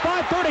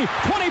 35, 30,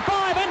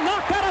 25, and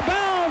knocked out of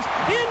bounds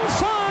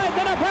inside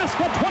the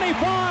Nebraska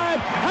 25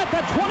 at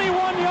the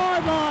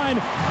 21-yard line.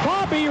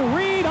 Bobby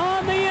Reed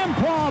on the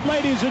improv,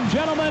 ladies and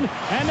gentlemen,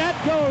 and that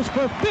goes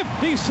for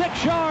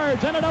 56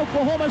 yards and an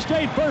Oklahoma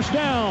State first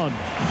down.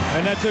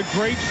 And that's a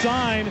great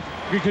sign,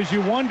 because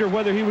you wonder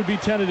whether he would be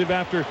tentative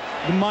after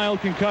the mild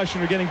concussion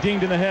or getting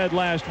dinged in the head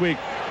last week.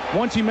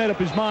 Once he made up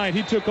his mind,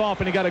 he took off,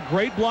 and he got a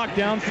great block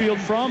downfield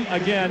from,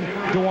 again,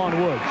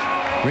 Dewan Woods.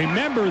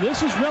 Remember,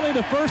 this is really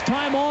the first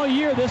time all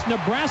year this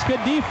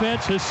Nebraska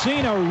defense has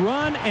seen a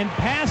run and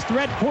pass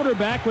threat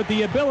quarterback with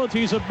the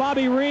abilities of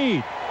Bobby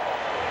Reed.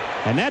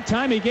 And that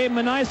time he gave him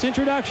a nice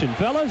introduction.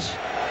 Fellas,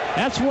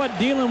 that's what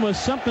dealing with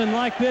something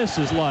like this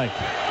is like.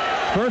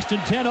 1st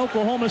and 10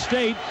 Oklahoma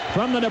State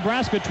from the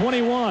Nebraska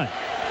 21.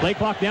 Play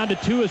clock down to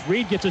 2 as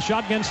Reed gets a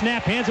shotgun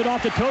snap, hands it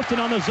off to Toston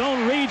on the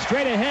zone. Reed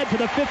straight ahead to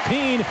the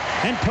 15,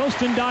 and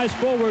Toston dives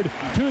forward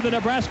to the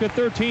Nebraska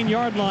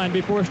 13-yard line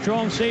before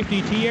strong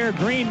safety Tierre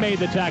Green made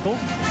the tackle.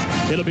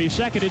 It'll be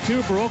 2nd and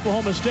 2 for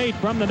Oklahoma State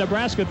from the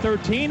Nebraska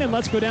 13, and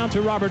let's go down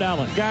to Robert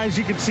Allen. Guys,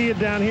 you can see it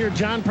down here.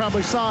 John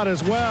probably saw it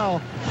as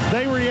well.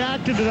 They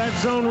reacted to that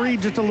zone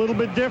read just a little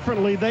bit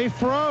differently. They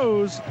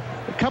froze.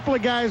 A couple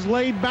of guys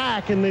laid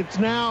back, and it's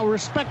now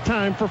respect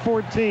time for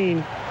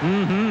 14.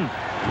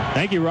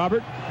 Thank you,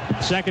 Robert.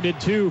 2nd and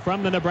 2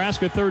 from the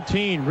Nebraska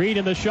 13. Reed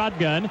in the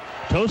shotgun.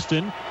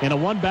 Toston in a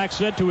one-back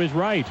set to his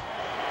right.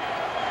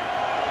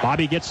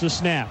 Bobby gets the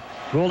snap.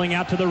 Rolling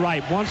out to the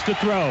right. Wants to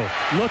throw.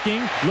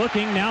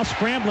 Looking, now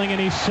scrambling, and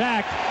he's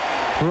sacked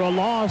for a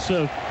loss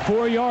of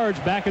 4 yards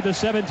back at the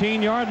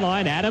 17-yard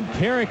line. Adam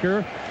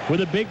Carricker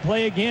with a big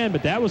play again,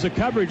 but that was a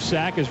coverage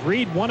sack as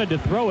Reed wanted to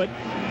throw it.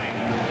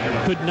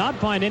 Could not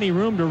find any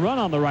room to run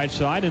on the right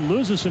side and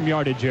loses some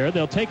yardage there.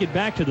 They'll take it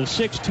back to the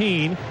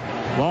 16.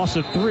 Loss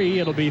of 3.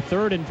 It'll be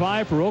 3rd and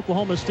 5 for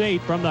Oklahoma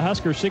State from the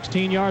Husker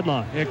 16-yard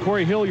line. And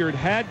Corey Hilliard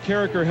had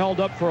Carricker held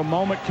up for a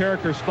moment.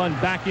 Carricker spun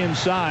back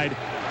inside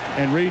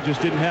and Reed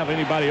just didn't have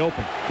anybody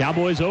open.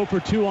 Cowboys 0 for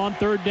 2 on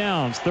third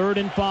downs. 3rd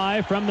and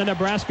 5 from the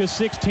Nebraska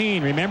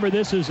 16. Remember,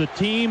 this is a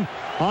team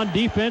on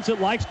defense that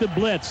likes to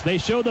blitz. They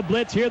show the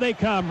blitz. Here they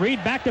come.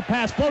 Reed back to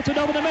pass. Floats it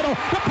over the middle.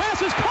 The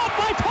pass is caught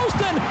by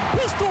Tostin.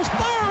 Pistols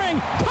firing.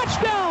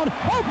 Touchdown,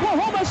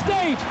 Oklahoma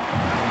State.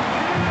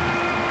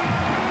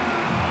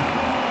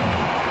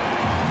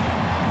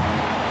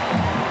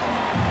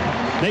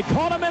 They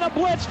caught him in a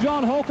blitz,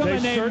 John Holcomb,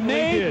 and they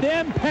made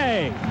them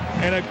pay.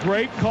 And a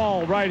great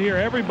call right here.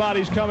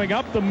 Everybody's coming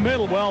up the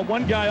middle. Well,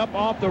 one guy up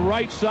off the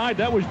right side.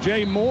 That was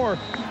Jay Moore,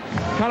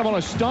 kind of on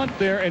a stunt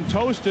there, and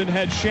Tostin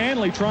had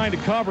Shanley trying to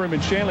cover him,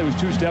 and Shanley was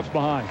 2 steps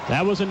behind.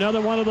 That was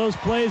another one of those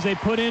plays they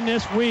put in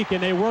this week,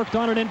 and they worked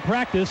on it in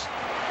practice.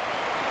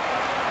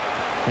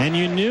 And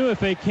you knew if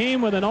they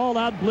came with an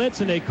all-out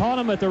blitz and they caught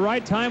him at the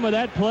right time with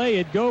that play,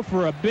 it'd go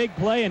for a big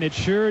play, and it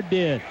sure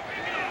did.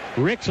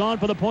 Ricks on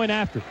for the point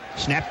after.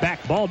 Snap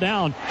back, ball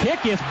down.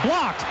 Kick is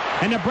blocked.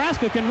 And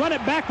Nebraska can run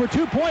it back for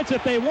 2 points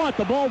if they want.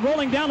 The ball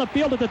rolling down the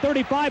field at the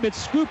 35. It's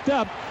scooped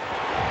up.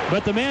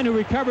 But the man who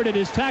recovered it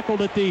is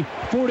tackled at the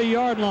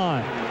 40-yard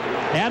line.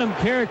 Adam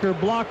Carricker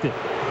blocked it.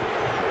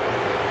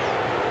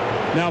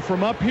 Now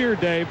from up here,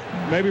 Dave,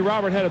 maybe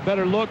Robert had a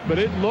better look, but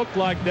it looked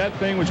like that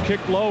thing was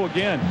kicked low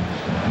again.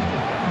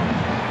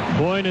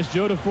 Boy, and as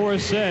Joe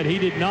DeForest said, he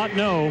did not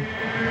know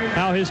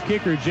how his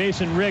kicker,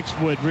 Jason Ricks,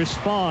 would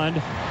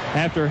respond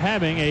after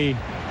having a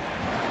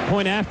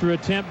point-after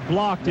attempt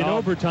blocked in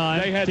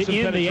overtime to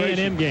end the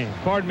A&M game.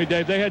 Pardon me,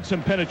 Dave. They had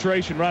some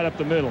penetration right up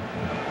the middle.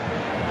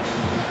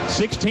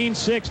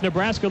 16-6,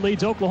 Nebraska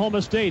leads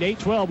Oklahoma State.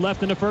 8:12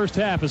 left in the first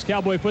half as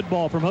Cowboy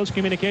football from Host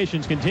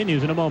Communications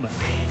continues in a moment.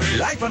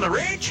 Life on the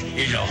ranch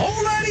is a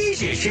whole lot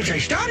easier since I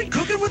started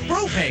cooking with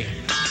propane.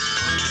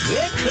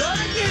 We're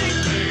cooking.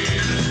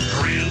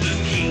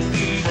 Grilling,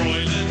 heating,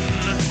 broiling,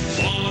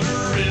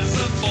 water is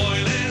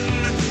a-boiling.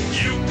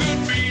 You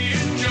could be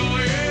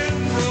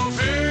enjoying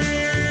propane.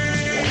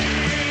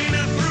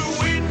 Through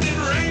wind and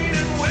rain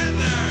and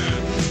weather,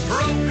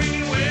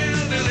 propane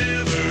will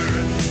deliver.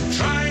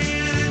 Try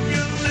it and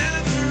you'll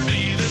never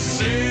be the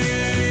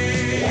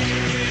same.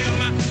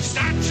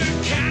 Start your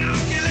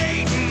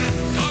calculating,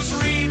 'cause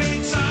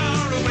rebates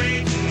are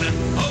awaiting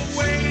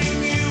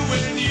you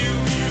when you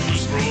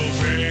use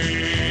propane.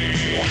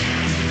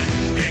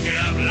 Pick it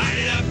up, light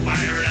it up,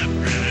 fire it up,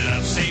 grill it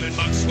up, saving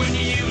bucks when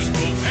you use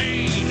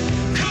propane.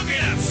 Cook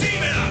it up,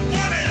 steam it up,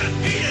 warm it up,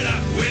 heat it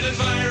up with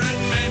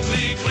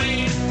environmentally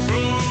clean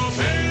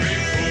propane.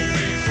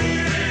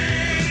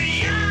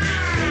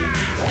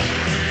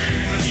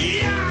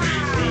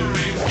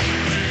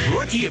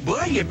 Brought to you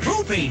by your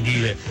propane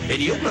dealer and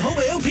the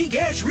Oklahoma LP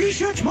Gas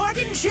Research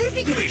Market and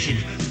Safety Commission.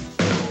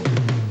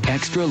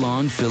 Extra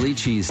long Philly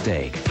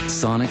cheesesteak.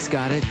 Sonic's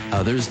got it,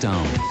 others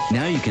don't.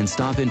 Now you can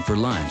stop in for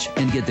lunch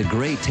and get the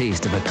great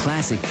taste of a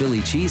classic Philly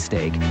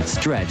cheesesteak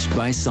stretched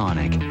by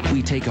Sonic.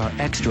 We take our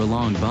extra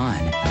long bun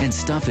and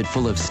stuff it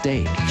full of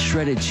steak,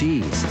 shredded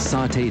cheese,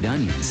 sauteed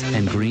onions,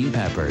 and green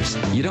peppers.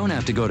 You don't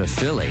have to go to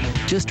Philly.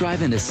 Just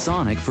drive into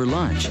Sonic for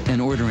lunch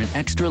and order an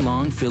extra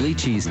long Philly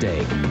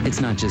cheesesteak. It's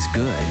not just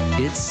good,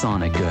 it's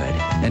Sonic good.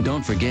 And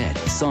don't forget,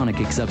 Sonic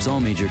accepts all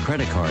major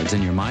credit cards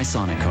and your My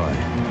Sonic card.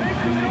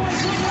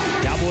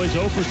 Cowboys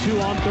 0 for 2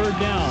 on third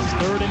downs.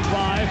 3rd and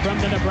 5 from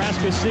the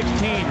Nebraska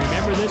 16.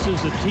 Remember, this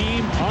is a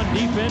team on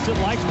defense that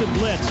likes to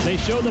blitz. They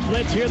show the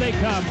blitz. Here they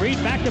come.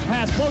 Reed back to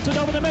pass. Floats it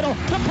over the middle.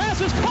 The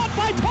pass is caught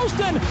by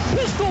Tostin.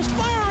 Pistols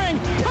firing.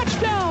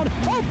 Touchdown,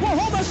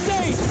 Oklahoma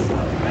State.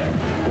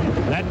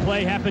 That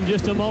play happened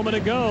just a moment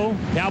ago.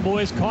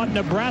 Cowboys caught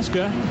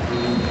Nebraska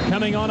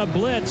coming on a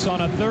blitz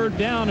on a 3rd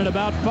down at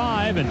about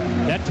 5. And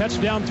that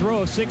touchdown throw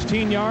of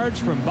 16 yards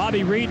from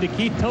Bobby Reed to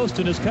Keith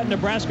Tostin has cut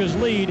Nebraska's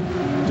lead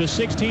to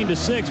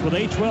 16-6 with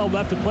 8:12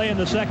 left to play in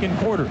the second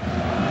quarter.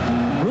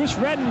 Bruce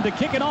Redden to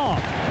kick it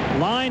off.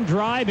 Line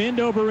drive,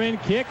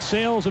 end-over-end kick,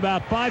 sails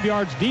about 5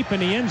 yards deep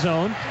in the end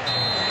zone.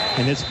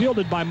 And it's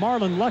fielded by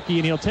Marlon Lucky,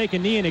 and he'll take a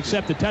knee and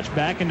accept the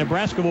touchback, and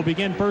Nebraska will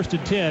begin 1st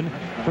and 10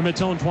 from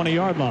its own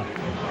 20-yard line.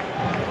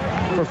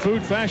 For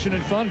food, fashion,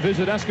 and fun,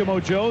 visit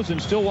Eskimo Joe's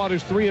and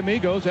Stillwater's Three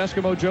Amigos,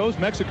 Eskimo Joe's,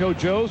 Mexico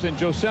Joe's, and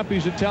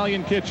Giuseppe's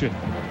Italian Kitchen.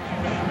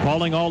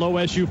 Calling all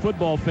OSU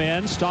football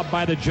fans, stop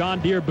by the John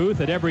Deere booth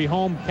at every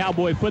home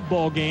Cowboy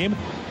football game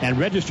and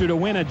register to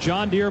win a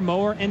John Deere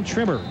mower and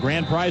trimmer.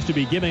 Grand prize to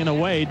be given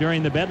away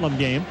during the Bedlam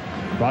game.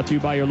 Brought to you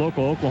by your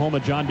local Oklahoma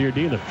John Deere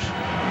dealers.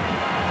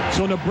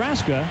 So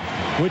Nebraska,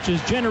 which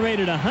has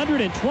generated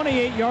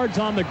 128 yards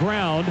on the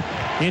ground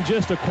in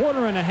just a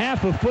quarter and a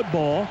half of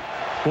football,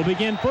 will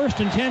begin 1st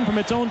and 10 from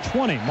its own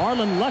 20.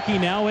 Marlon Lucky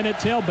now in at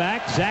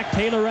tailback. Zach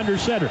Taylor under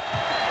center.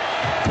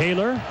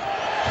 Taylor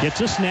gets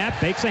a snap,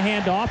 fakes a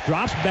handoff,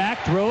 drops back,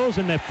 throws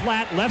in the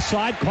flat left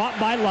side, caught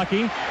by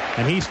Lucky,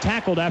 and he's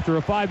tackled after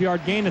a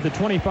 5-yard gain at the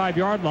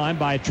 25-yard line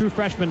by a true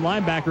freshman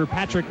linebacker,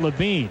 Patrick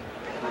Levine.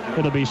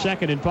 It'll be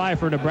 2nd and 5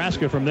 for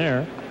Nebraska from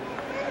there.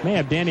 May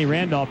have Danny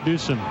Randolph do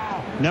some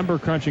number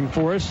crunching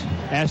for us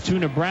as to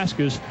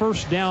Nebraska's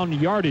first down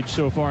yardage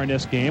so far in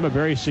this game, a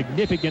very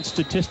significant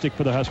statistic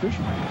for the Huskers.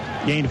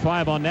 Gained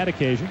 5 on that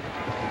occasion.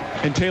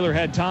 And Taylor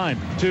had time,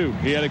 too.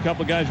 He had a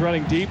couple of guys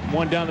running deep,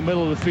 one down the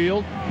middle of the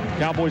field.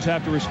 Cowboys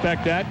have to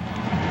respect that.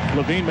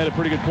 Levine made a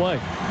pretty good play.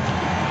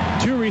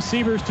 2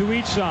 receivers to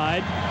each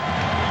side.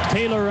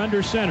 Taylor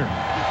under center.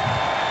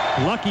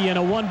 Lucky in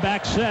a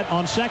one-back set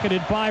on 2nd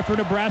and 5 for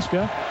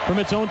Nebraska from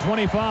its own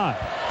 25.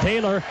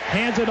 Taylor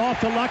hands it off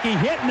to Lucky,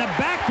 hit in the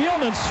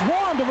backfield and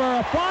swarmed for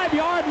a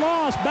 5-yard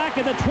loss back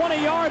at the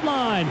 20-yard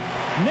line.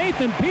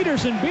 Nathan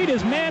Peterson beat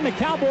his man. The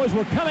Cowboys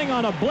were coming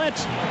on a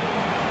blitz.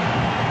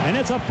 And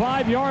it's a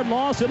 5-yard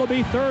loss. It'll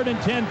be 3rd and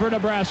 10 for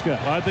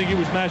Nebraska. I think he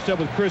was matched up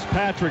with Chris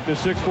Patrick, the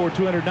 6'4",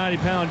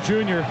 290-pound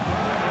junior,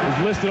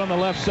 who's listed on the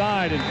left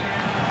side. And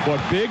what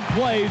big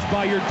plays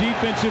by your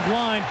defensive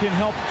line can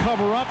help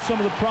cover up some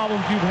of the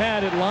problems you've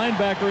had at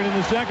linebacker and in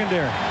the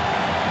secondary.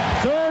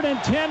 3rd and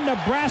 10,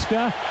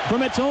 Nebraska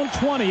from its own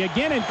 20.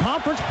 Again in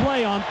conference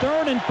play on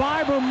 3rd and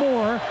 5 or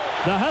more.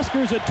 The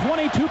Huskers at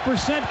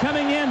 22%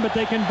 coming in, but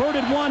they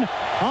converted one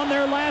on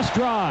their last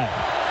drive.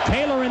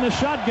 Taylor in the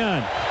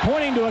shotgun,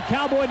 pointing to a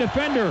Cowboy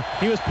defender.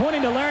 He was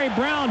pointing to Larry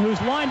Brown,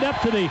 who's lined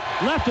up to the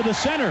left of the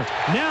center.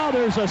 Now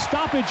there's a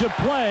stoppage of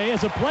play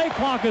as the play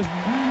clock is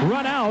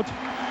run out,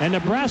 and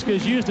Nebraska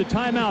has used a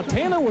timeout.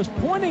 Taylor was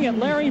pointing at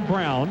Larry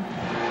Brown,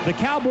 the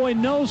Cowboy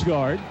nose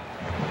guard,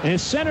 and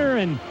his center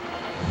and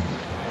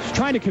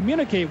trying to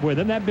communicate with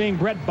him, that being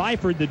Brett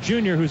Byford, the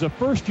junior, who's a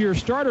first-year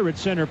starter at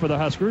center for the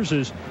Huskers,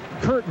 is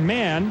Kurt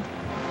Mann,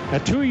 a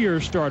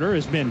 2-year starter,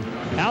 has been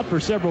out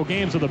for several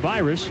games of the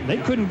virus. They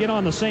couldn't get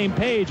on the same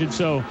page, and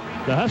so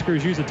the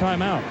Huskers use a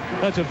timeout.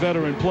 That's a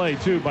veteran play,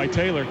 too, by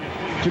Taylor.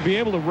 To be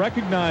able to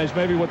recognize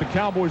maybe what the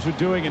Cowboys are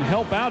doing and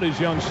help out his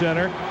young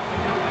center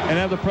and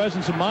have the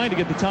presence of mind to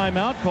get the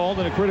timeout called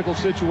in a critical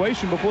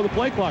situation before the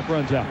play clock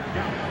runs out.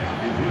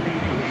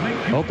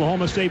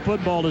 Oklahoma State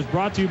football is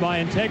brought to you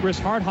by Integris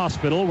Heart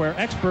Hospital, where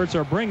experts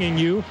are bringing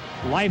you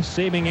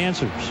life-saving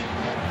answers.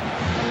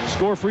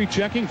 Score free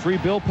checking, free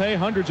bill pay,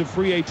 hundreds of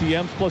free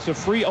ATMs, plus a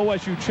free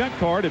OSU check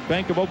card at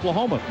Bank of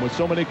Oklahoma. With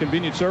so many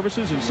convenient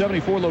services and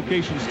 74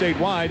 locations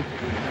statewide,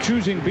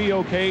 choosing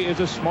BOK is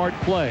a smart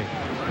play.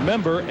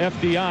 Member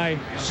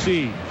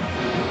FDIC.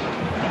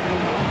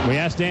 We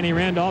asked Danny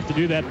Randolph to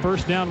do that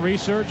first down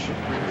research.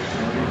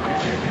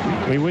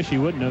 We wish he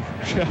wouldn't have.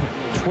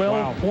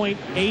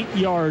 12.8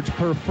 yards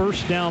per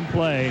first down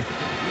play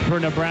for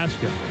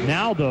Nebraska.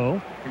 Now,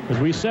 though, as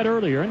we said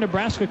earlier,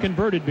 Nebraska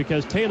converted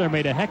because Taylor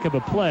made a heck of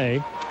a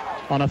play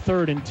on a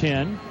 3rd and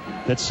 10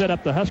 that set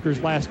up the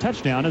Huskers' last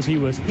touchdown as he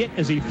was hit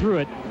as he threw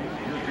it,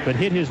 but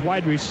hit his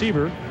wide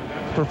receiver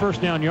for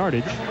first down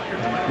yardage.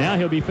 Now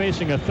he'll be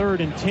facing a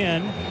 3rd and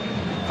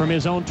 10 from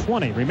his own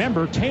 20.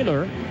 Remember,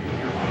 Taylor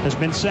has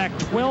been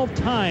sacked 12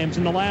 times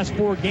in the last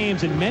 4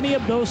 games, and many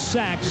of those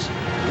sacks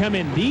come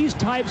in these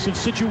types of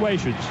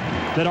situations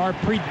that are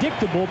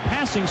predictable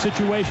passing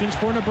situations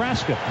for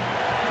Nebraska.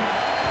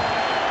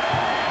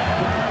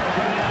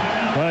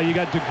 Well, you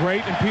got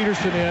DeGrate and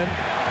Peterson in,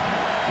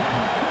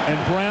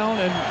 and Brown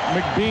and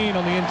McBean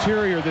on the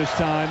interior this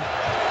time.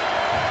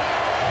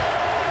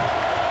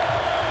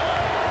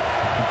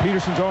 And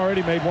Peterson's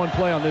already made one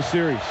play on this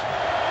series.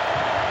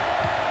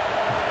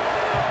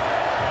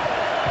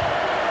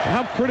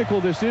 How critical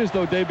this is,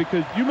 though, Dave,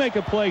 because you make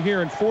a play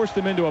here and force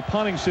them into a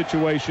punting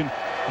situation,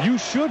 you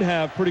should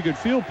have pretty good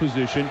field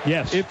position.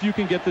 Yes. If you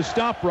can get the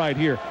stop right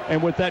here.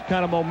 And with that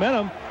kind of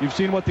momentum, you've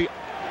seen what the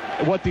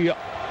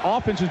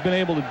offense has been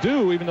able to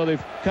do, even though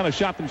they've kind of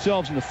shot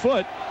themselves in the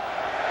foot.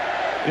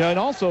 You know, and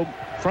also,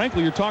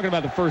 frankly, you're talking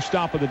about the first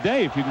stop of the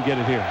day if you can get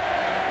it here.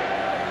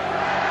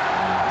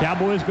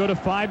 Cowboys go to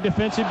 5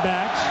 defensive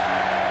backs.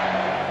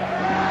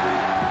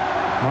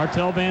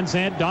 Martell Van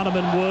Zandt,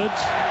 Donovan Woods,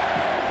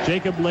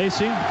 Jacob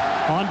Lacey,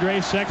 Andre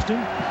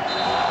Sexton,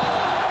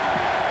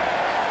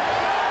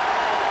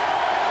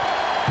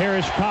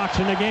 Parrish Cox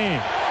in the game.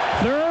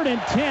 3rd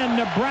and 10,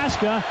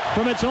 Nebraska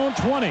from its own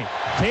 20.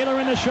 Taylor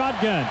in the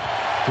shotgun.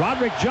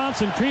 Roderick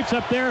Johnson creeps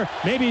up there,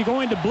 maybe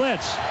going to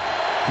blitz.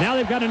 Now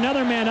they've got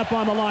another man up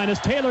on the line as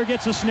Taylor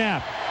gets a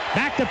snap.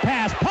 Back to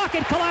pass,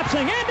 pocket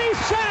collapsing, and he's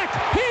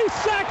sacked! He's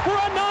sacked for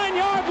a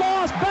 9-yard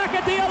loss back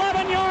at the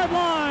 11-yard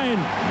line.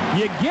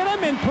 You get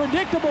him in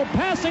predictable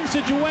passing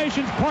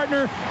situations,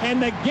 partner, and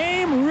the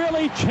game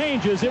really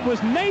changes. It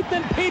was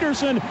Nathan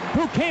Peterson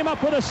who came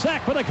up with a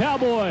sack for the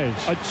Cowboys.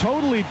 A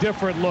totally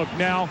different look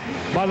now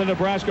by the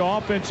Nebraska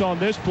offense on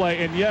this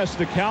play. And yes,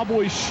 the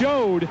Cowboys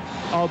showed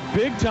a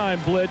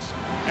big-time blitz,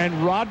 and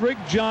Roderick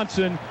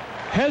Johnson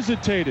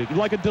hesitated,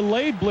 like a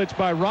delayed blitz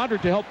by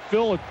Roderick to help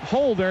fill a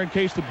hole there in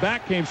case the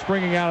back came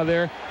springing out of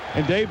there.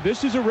 And Dave,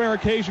 this is a rare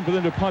occasion for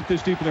them to punt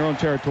this deep in their own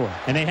territory.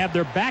 And they have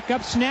their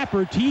backup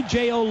snapper,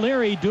 T.J.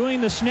 O'Leary,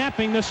 doing the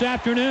snapping this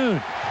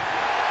afternoon.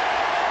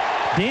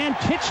 Dan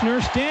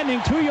Kitchener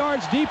standing 2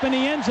 yards deep in the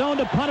end zone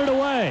to punt it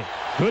away.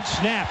 Good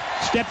snap,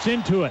 steps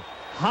into it.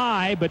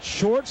 High but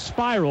short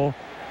spiral,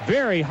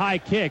 very high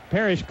kick.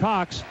 Parrish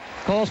Cox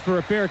calls for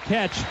a fair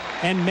catch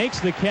and makes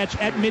the catch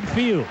at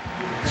midfield.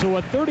 So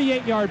a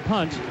 38-yard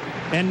punt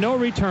and no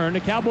return. The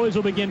Cowboys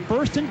will begin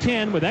 1st and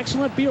 10 with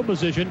excellent field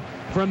position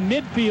from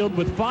midfield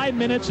with 5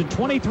 minutes and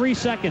 23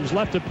 seconds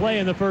left to play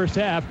in the first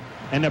half.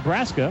 And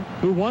Nebraska,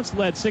 who once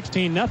led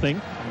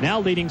 16-0, now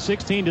leading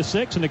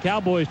 16-6, and the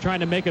Cowboys trying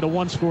to make it a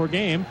one-score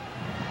game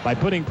by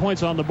putting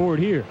points on the board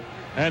here.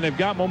 And they've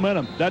got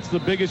momentum. That's the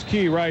biggest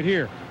key right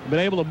here. Been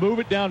able to move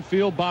it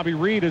downfield. Bobby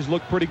Reed has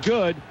looked pretty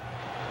good.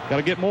 Got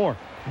to get more.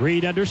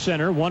 Reed under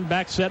center, one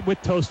back set with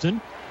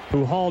Tostin,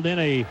 who hauled in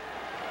a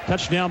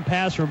touchdown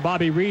pass from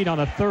Bobby Reed on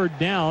a 3rd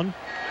down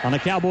on the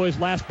Cowboys'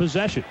 last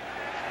possession.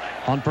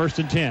 On 1st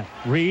and 10,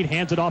 Reed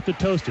hands it off to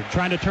Tostin,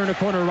 trying to turn a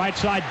corner right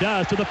side,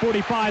 does, to the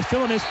 45,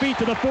 still on his feet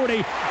to the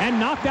 40, and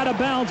knocked out of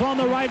bounds on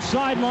the right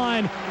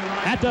sideline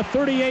at the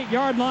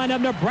 38-yard line of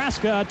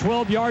Nebraska. A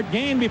 12-yard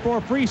gain before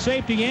free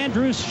safety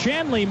Andrew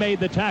Shanley made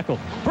the tackle.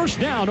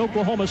 First down,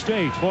 Oklahoma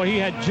State. Boy, he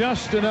had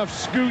just enough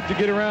scoot to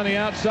get around the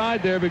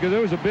outside there because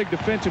there was a big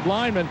defensive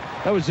lineman.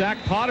 That was Zach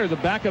Potter, the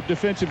backup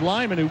defensive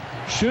lineman, who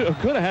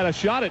could have had a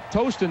shot at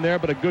Tostin there,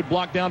 but a good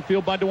block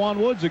downfield by DeJuan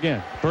Woods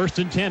again. 1st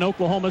and 10,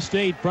 Oklahoma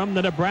State from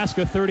the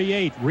Nebraska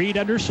 38. Reed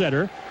under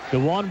center.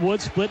 DeJuan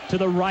Woods split to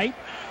the right.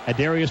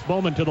 Adarius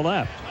Bowman to the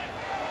left.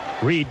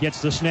 Reed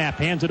gets the snap,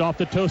 hands it off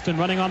to Tostin,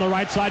 running on the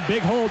right side.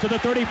 Big hole to the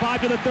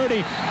 35, to the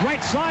 30.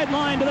 Right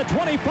sideline to the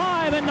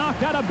 25, and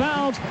knocked out of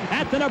bounds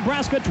at the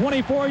Nebraska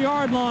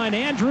 24-yard line.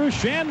 Andrew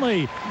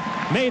Shanley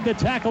made the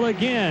tackle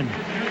again.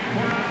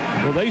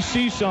 Well, they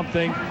see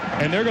something,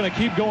 and they're going to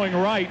keep going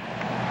right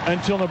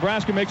until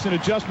Nebraska makes an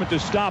adjustment to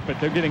stop it.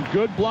 They're getting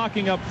good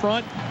blocking up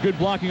front, good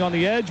blocking on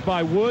the edge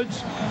by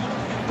Woods.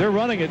 They're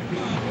running it.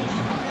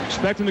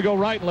 Expect them to go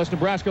right unless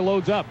Nebraska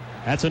loads up.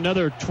 That's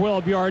another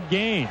 12-yard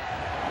gain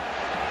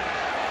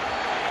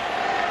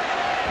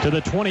to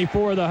the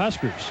 24 of the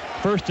Huskers.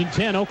 1st and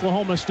 10,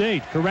 Oklahoma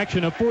State.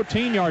 Correction, a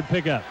 14-yard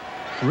pickup.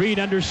 Reed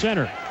under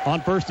center.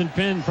 On 1st and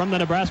 10 from the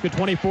Nebraska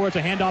 24. It's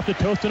a handoff to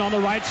Tostin on the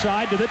right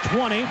side to the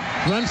 20.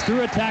 Runs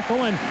through a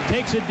tackle and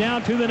takes it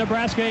down to the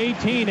Nebraska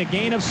 18. A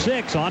gain of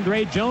 6.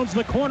 Andre Jones,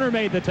 the corner,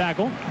 made the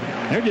tackle.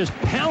 They're just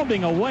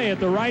pounding away at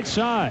the right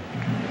side.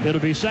 It'll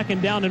be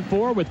 2nd down and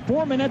 4 with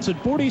 4 minutes and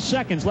 40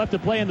 seconds left to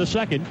play in the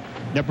second.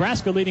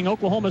 Nebraska leading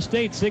Oklahoma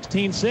State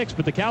 16-6,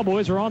 but the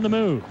Cowboys are on the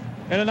move.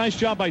 And a nice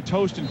job by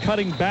Tostin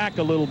cutting back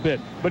a little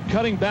bit, but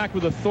cutting back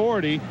with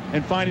authority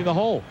and finding the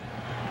hole.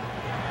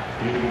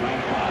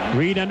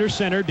 Reed under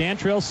center.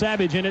 Dantrell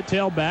Savage in at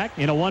tailback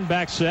in a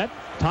one-back set.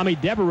 Tommy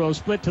Devereaux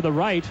split to the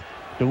right.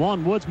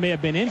 DeJuan Woods may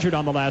have been injured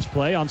on the last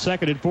play. On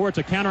 2nd and 4, it's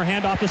a counter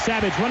handoff to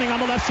Savage, running on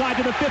the left side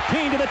to the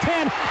 15, to the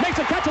 10, makes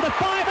a cut to the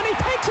 5, and he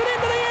takes it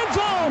into the end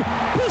zone.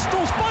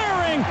 Pistols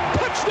firing.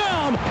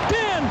 Touchdown,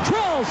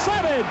 Dantrell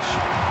Savage.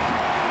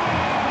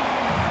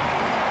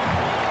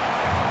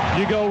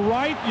 You go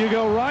right, you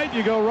go right,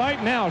 you go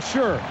right now,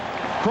 sure.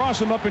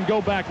 Cross him up and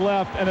go back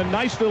left, and a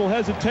nice little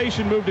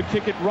hesitation move to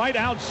kick it right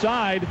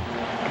outside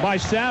by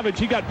Savage.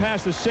 He got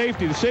past the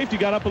safety. The safety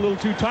got up a little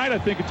too tight. I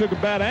think it took a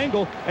bad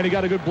angle, and he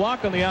got a good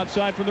block on the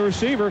outside from the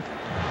receiver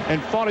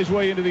and fought his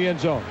way into the end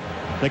zone.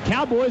 The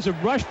Cowboys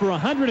have rushed for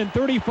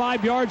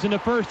 135 yards in the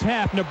first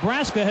half.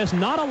 Nebraska has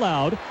not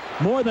allowed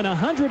more than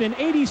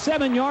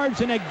 187 yards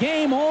in a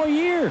game all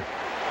year.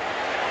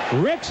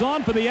 Rick's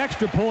on for the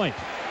extra point,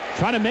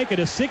 trying to make it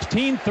a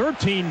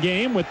 16-13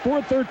 game with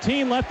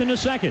 4:13 left in the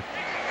second.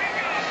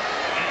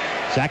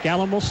 Zach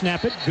Allen will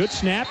snap it. Good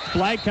snap.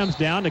 Flag comes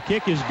down. The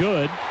kick is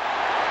good.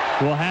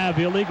 We'll have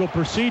illegal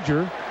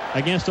procedure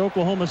against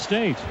Oklahoma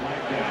State.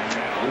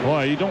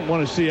 Boy, you don't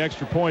want to see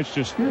extra points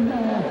just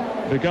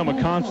become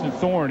a constant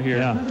thorn here.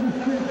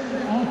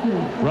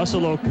 Yeah.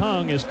 Russell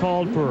Okung is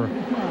called for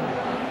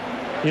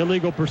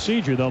illegal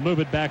procedure. They'll move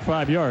it back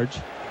 5 yards.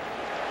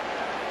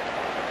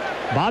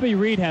 Bobby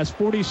Reed has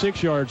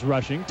 46 yards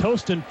rushing,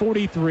 Tostin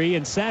 43,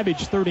 and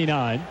Savage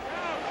 39.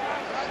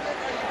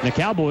 The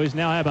Cowboys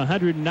now have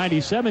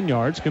 197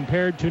 yards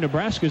compared to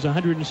Nebraska's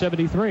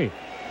 173.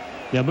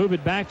 They'll move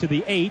it back to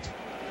the 8,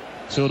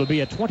 so it'll be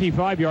a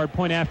 25-yard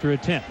point after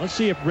attempt. Let's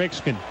see if Ricks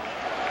can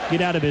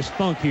get out of his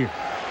funk here.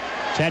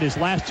 He's had his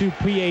last 2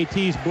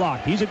 PATs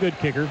blocked. He's a good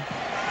kicker.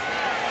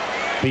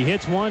 If he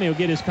hits one, he'll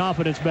get his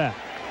confidence back.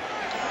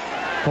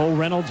 Cole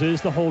Reynolds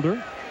is the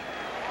holder.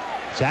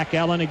 Zach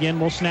Allen again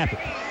will snap it.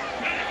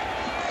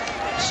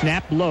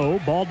 Snap low,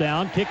 ball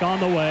down, kick on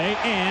the way,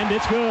 and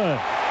it's good.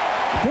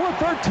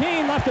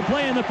 4:13 left to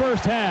play in the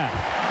first half.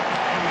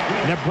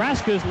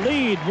 Nebraska's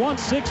lead,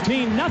 once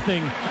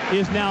 16-0,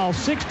 is now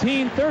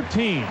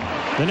 16-13.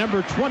 The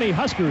number 20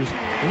 Huskers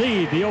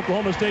lead the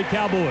Oklahoma State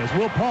Cowboys.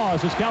 We'll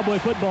pause as Cowboy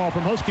football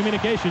from Host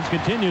Communications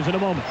continues in a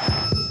moment.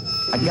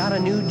 I got a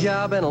new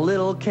job and a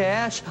little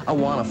cash. I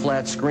want a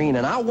flat screen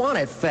and I want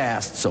it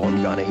fast. So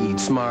I'm gonna eat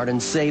smart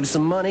and save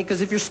some money, cause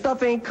if your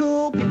stuff ain't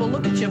cool, people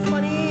look at you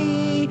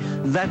funny.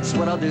 That's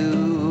what I'll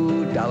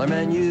do. Dollar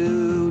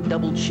Menu,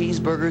 double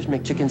cheeseburgers,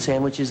 McChicken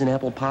sandwiches, and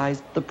apple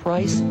pies. The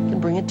price can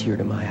bring a tear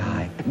to my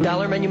eye.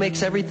 Dollar Menu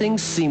makes everything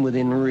seem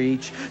within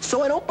reach,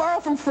 so I don't borrow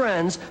from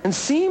friends and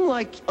seem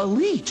like a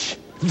leech.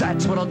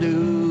 That's what I'll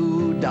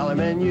do. Dollar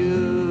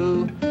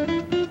Menu.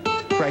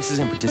 Prices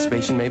and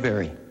participation may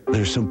vary.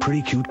 There's some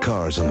pretty cute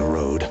cars on the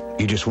road.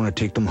 You just want to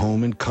take them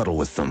home and cuddle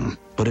with them.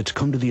 But it's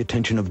come to the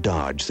attention of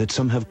Dodge that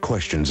some have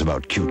questions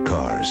about cute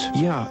cars.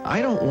 Yeah,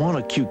 I don't want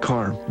a cute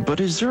car, but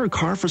is there a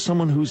car for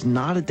someone who's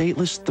not a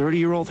dateless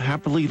 30-year-old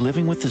happily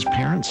living with his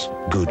parents?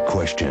 Good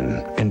question.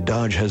 And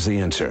Dodge has the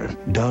answer.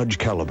 Dodge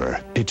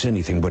Caliber. It's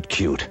anything but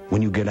cute.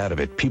 When you get out of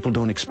it, people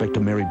don't expect a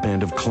merry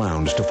band of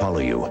clowns to follow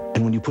you.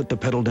 And when you put the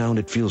pedal down,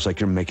 it feels like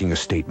you're making a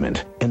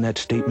statement. And that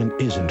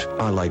statement isn't,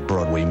 I like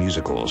Broadway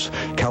musicals.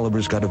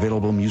 Caliber's got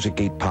available music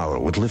gate power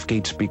with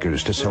liftgate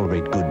speakers to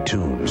celebrate good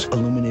tunes,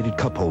 illuminated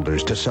cup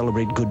holders to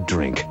celebrate good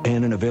drink,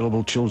 and an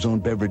available chill zone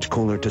beverage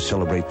cooler to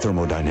celebrate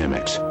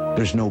thermodynamics.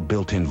 There's no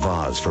built-in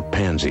vase for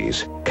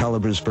pansies.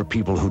 Caliber's for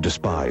people who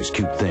despise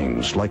cute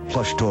things like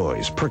plush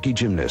toys, perky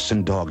gymnasts,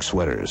 and dog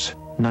sweaters.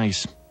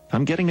 Nice.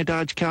 I'm getting a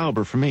Dodge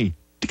Caliber for me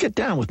to get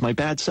down with my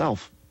bad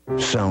self.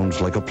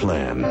 Sounds like a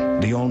plan.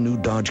 The all-new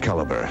Dodge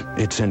Caliber.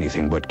 It's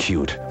anything but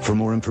cute. For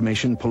more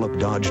information, pull up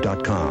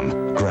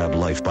Dodge.com. Grab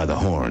life by the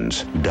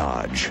horns.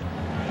 Dodge.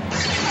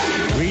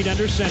 Reed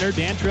under center.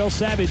 Dantrell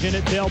Savage in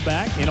at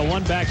tailback in a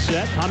one-back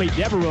set. Tommy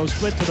Devereaux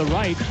split to the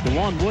right.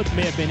 DeJuan Woods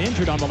may have been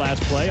injured on the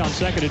last play. On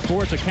 2nd and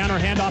 4, it's a counter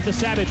handoff to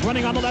Savage.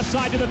 Running on the left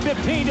side to the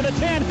 15, to the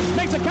 10.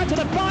 Makes a cut to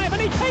the 5,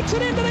 and he takes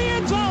it into the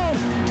end zone.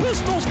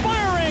 Pistols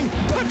firing.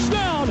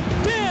 Touchdown,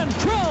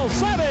 Dantrell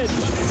Savage.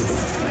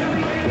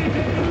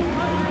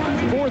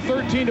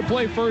 4:13 to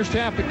play first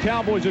half. The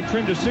Cowboys have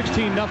trimmed a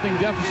 16-0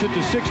 deficit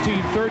to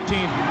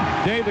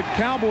 16-13. Dave, the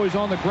Cowboys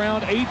on the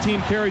ground,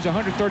 18 carries,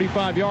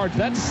 135 yards.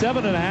 That's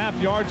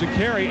 7.5 yards a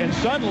carry, and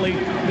suddenly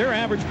their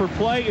average per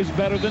play is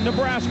better than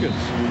Nebraska's.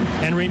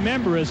 And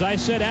remember, as I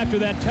said after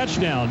that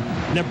touchdown,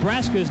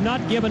 Nebraska has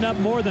not given up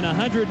more than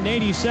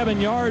 187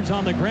 yards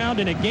on the ground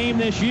in a game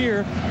this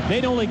year.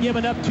 They'd only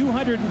given up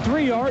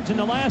 203 yards in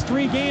the last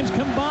 3 games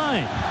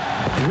combined.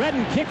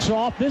 Redden kicks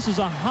off. This is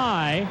a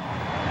high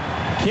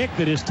kick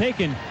that is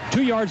taken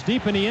 2 yards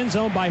deep in the end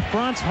zone by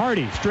Franz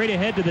Hardy. Straight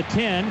ahead to the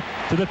 10,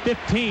 to the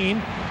 15,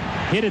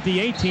 hit at the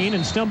 18,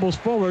 and stumbles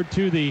forward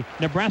to the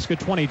Nebraska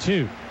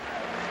 22.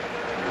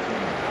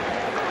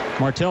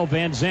 Martel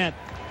Van Zandt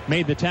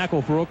made the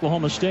tackle for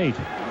Oklahoma State.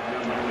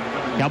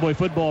 Cowboy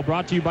football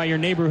brought to you by your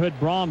neighborhood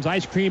Brahms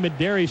Ice Cream and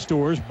Dairy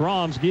Stores.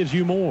 Brahms gives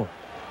you more.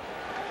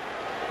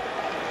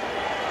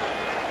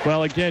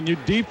 Well, again, your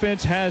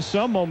defense has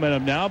some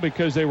momentum now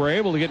because they were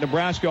able to get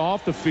Nebraska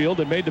off the field.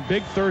 They made the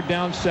big 3rd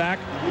down sack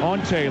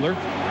on Taylor.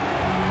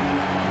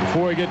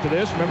 Before we get to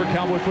this, remember,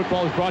 Cowboy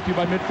football is brought to you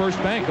by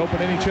MidFirst Bank. Open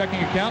any checking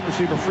account,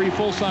 receive a free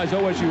full-size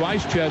OSU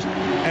ice chest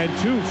and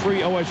 2 free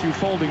OSU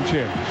folding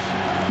chairs.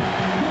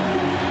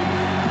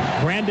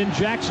 Brandon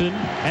Jackson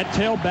at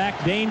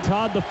tailback. Dane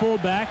Todd, the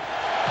fullback.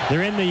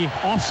 They're in the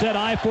offset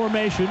I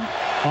formation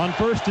on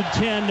 1st and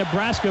 10.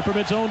 Nebraska from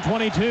its own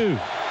 22.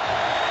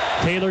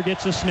 Taylor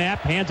gets a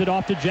snap, hands it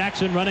off to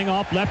Jackson, running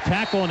off left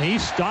tackle, and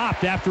he's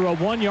stopped after a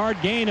 1-yard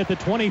gain at the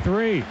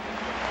 23.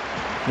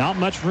 Not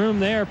much room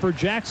there for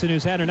Jackson,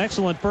 who's had an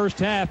excellent first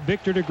half.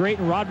 Victor DeGreat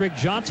and Roderick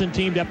Johnson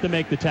teamed up to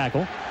make the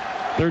tackle.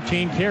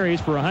 13 carries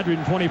for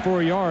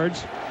 124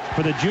 yards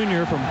for the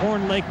junior from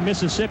Horn Lake,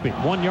 Mississippi.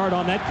 1 yard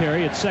on that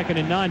carry. It's 2nd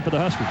and 9 for the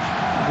Huskers.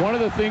 One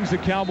of the things the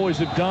Cowboys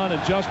have done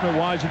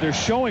adjustment-wise is they're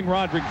showing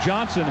Roderick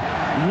Johnson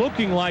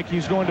looking like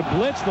he's going to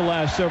blitz the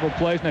last several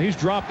plays. Now, he's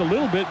dropped a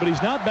little bit, but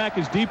he's not back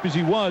as deep as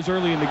he was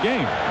early in the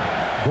game.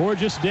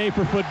 Gorgeous day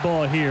for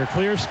football here.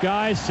 Clear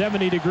skies,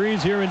 70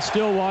 degrees here in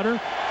Stillwater.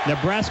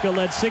 Nebraska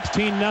led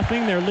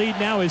 16-0. Their lead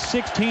now is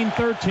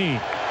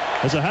 16-13.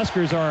 As the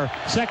Huskers are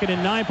 2nd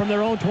and 9 from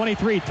their own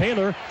 23.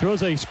 Taylor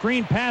throws a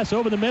screen pass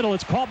over the middle.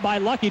 It's caught by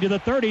Lucky to the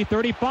 30,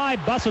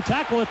 35, busts a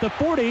tackle at the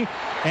 40,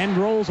 and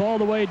rolls all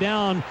the way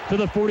down to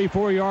the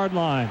 44-yard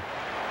line.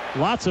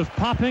 Lots of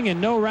popping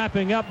and no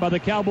wrapping up by the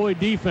Cowboy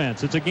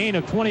defense. It's a gain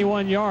of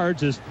 21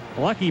 yards as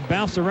Lucky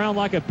bounced around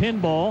like a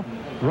pinball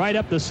right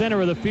up the center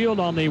of the field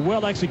on the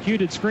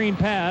well-executed screen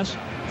pass.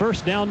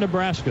 1st down,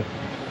 Nebraska.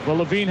 Well,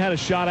 Levine had a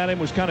shot at him,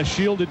 was kind of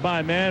shielded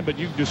by a man, but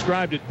you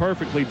described it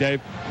perfectly, Dave.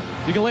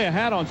 You can lay a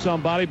hat on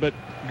somebody, but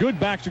good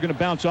backs are going to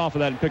bounce off of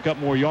that and pick up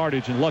more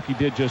yardage, and Lucky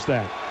did just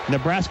that.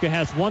 Nebraska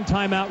has 1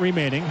 timeout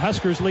remaining.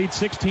 Huskers lead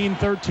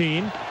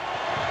 16-13.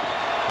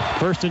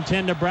 1st and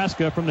 10,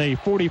 Nebraska from the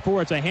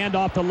 44. It's a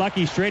handoff to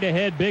Lucky, straight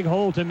ahead, big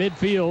hole to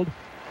midfield,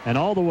 and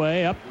all the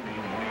way up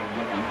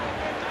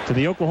to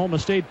the Oklahoma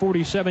State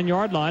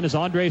 47-yard line as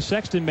Andre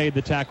Sexton made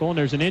the tackle, and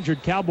there's an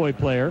injured Cowboy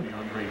player.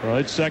 Well,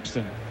 it's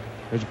Sexton.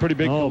 There's a pretty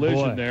big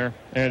collision there,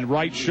 and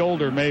right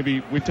shoulder,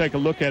 maybe we take a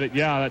look at it.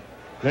 Yeah,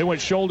 they went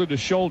shoulder to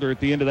shoulder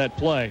at the end of that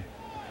play.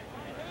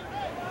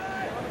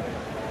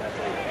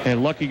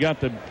 And Lucky got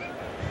the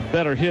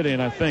better hit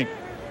in, I think.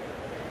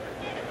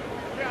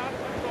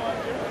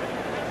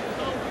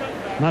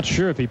 Not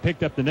sure if he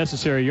picked up the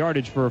necessary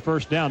yardage for a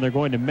 1st down. They're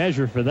going to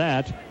measure for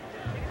that.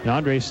 And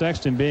Andre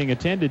Sexton being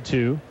attended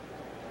to,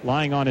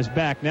 lying on his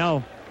back,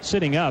 now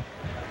sitting up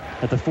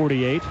at the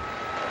 48.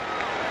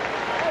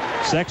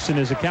 Sexton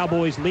is the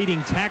Cowboys'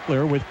 leading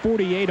tackler with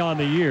 48 on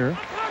the year.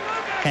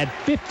 Had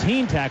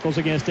 15 tackles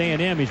against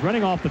A&M. He's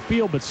running off the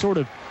field, but sort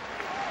of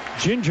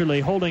gingerly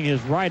holding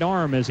his right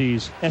arm as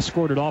he's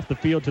escorted off the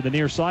field to the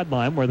near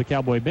sideline where the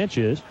Cowboy bench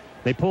is.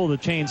 They pull the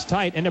chains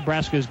tight, and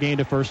Nebraska's gained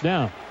a first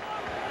down.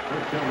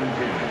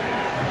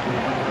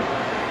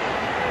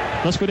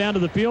 Let's go down to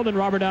the field and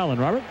Robert Allen.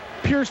 Robert?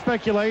 Pure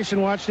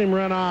speculation watching him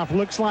run off.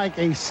 Looks like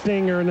a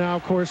stinger. Now,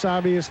 of course,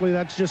 obviously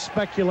that's just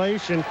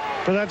speculation,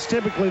 but that's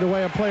typically the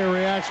way a player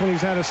reacts when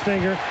he's had a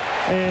stinger.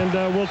 And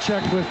we'll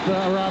check with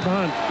Rob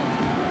Hunt.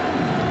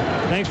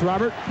 Thanks,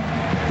 Robert.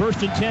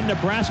 1st and 10,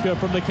 Nebraska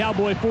from the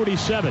Cowboy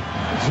 47.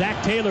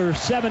 Zach Taylor,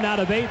 7 out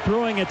of 8,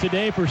 throwing it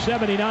today for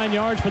 79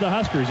 yards for the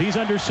Huskers. He's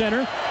under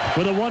center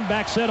with a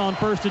one-back set on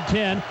 1st and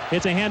 10.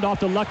 It's a handoff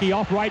to Lucky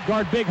off right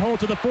guard. Big hole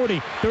to the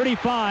 40,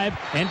 35,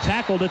 and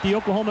tackled at the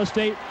Oklahoma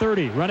State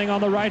 30. Running on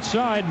the right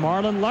side,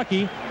 Marlon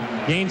Lucky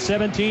gained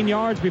 17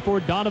 yards before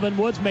Donovan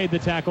Woods made the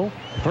tackle.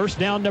 First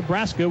down,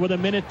 Nebraska with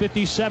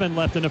 1:57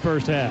 left in the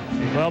first half.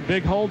 Well,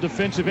 big hole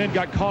defensive end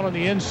got caught on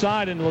the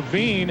inside, and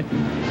Levine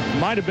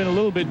might have been a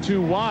little bit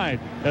too wide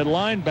at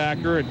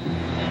linebacker,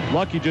 and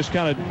Lucky just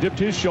kind of dipped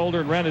his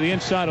shoulder and ran to the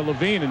inside of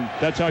Levine, and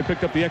that's how he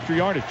picked up the extra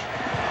yardage.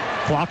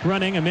 Clock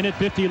running,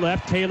 1:50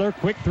 left. Taylor,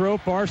 quick throw,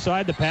 far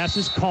side. The pass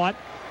is caught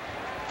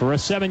for a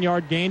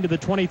 7-yard gain to the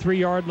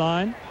 23-yard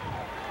line.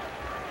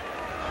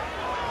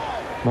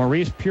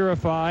 Maurice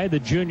Purify, the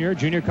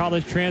junior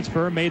college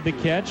transfer, made the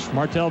catch.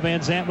 Martel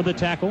Van Zant with the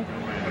tackle.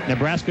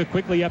 Nebraska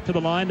quickly up to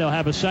the line. They'll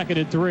have a 2nd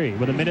and 3.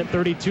 With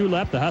 1:32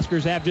 left, the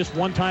Huskers have just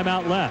one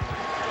timeout left.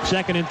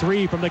 2nd and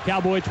 3 from the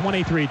Cowboy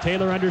 23.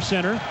 Taylor under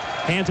center.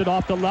 Hands it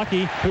off to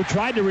Lucky, who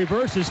tried to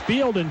reverse his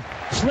field and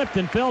slipped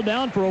and fell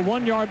down for a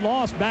 1-yard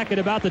loss back at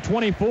about the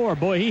 24.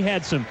 Boy, he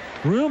had some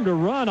room to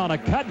run on a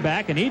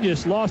cutback, and he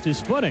just lost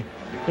his footing.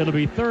 It'll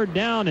be 3rd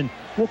down, and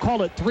we'll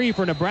call it 3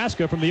 for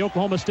Nebraska from the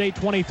Oklahoma State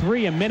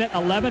 23.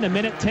 1:11,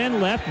 1:10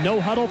 left. No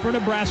huddle for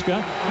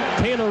Nebraska.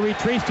 Taylor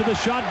retreats to the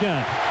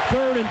shotgun.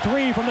 3rd and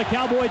 3 from the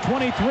Cowboy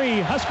 23.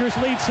 Huskers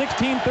lead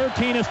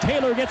 16-13 as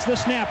Taylor gets the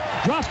snap.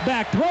 Drops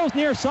back, throws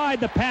near side.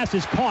 The pass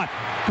is caught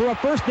for a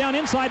first down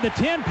inside the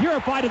 10.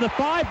 Purify to the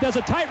 5. Does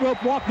a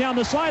tightrope walk down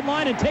the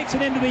sideline and takes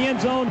it into the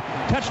end zone.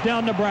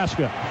 Touchdown,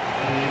 Nebraska.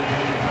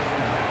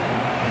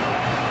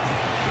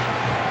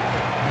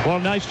 Well,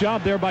 nice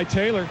job there by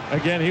Taylor.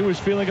 Again, he was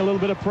feeling a little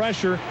bit of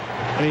pressure,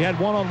 and he had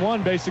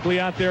one-on-one basically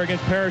out there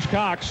against Parrish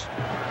Cox.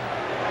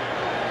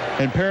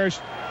 And Parrish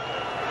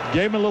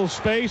gave him a little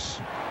space,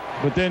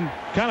 but then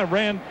kind of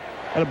ran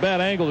at a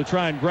bad angle to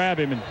try and grab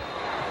him and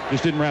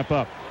just didn't wrap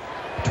up.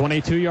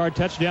 22-yard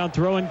touchdown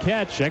throw and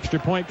catch. Extra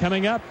point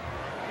coming up.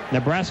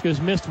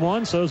 Nebraska's missed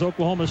one, so is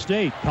Oklahoma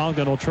State.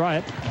 Conklin will try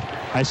it.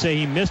 I say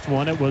he missed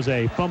one. It was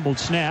a fumbled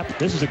snap.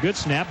 This is a good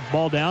snap.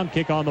 Ball down,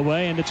 kick on the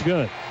way, and it's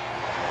good.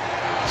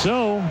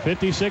 So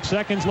 56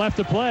 seconds left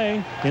to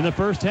play in the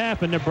first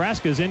half, and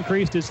Nebraska's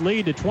increased its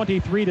lead to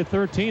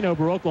 23-13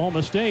 over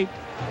Oklahoma State.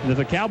 And if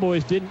the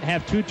Cowboys didn't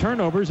have 2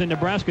 turnovers in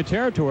Nebraska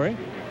territory,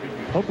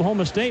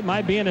 Oklahoma State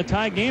might be in a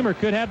tie game or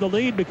could have the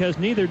lead because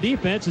neither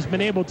defense has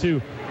been able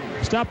to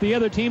stop the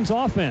other team's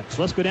offense.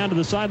 Let's go down to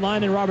the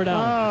sideline and Robert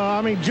Allen. Oh,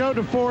 I mean, Joe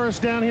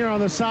DeForest down here on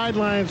the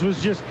sidelines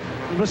was just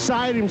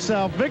beside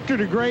himself. Victor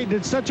DeGray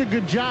did such a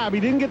good job. He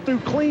didn't get through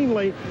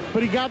cleanly,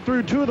 but he got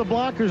through 2 of the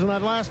blockers on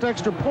that last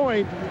extra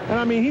point. And,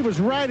 I mean, he was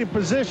right in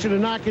position to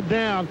knock it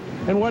down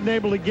and wasn't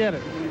able to get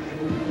it.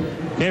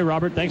 Okay,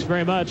 Robert, thanks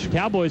very much.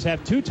 Cowboys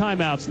have 2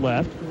 timeouts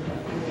left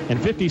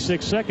and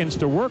 56 seconds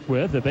to work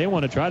with if they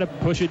want to try to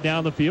push it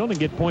down the field and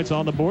get points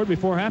on the board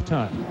before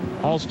halftime.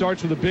 All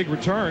starts with a big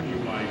return,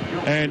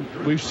 and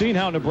we've seen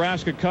how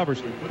Nebraska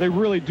covers. They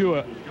really do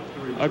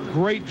a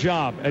great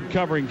job at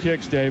covering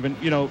kicks, Dave. And,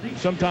 you know,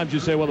 sometimes you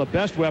say, well, the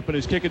best weapon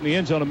is kicking the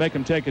end zone and make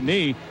them take a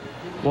knee.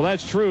 Well,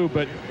 that's true,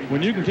 but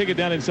when you can kick it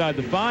down inside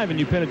the 5 and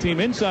you pin a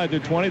team inside the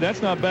 20,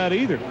 that's not bad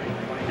either.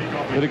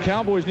 But the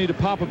Cowboys need to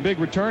pop a big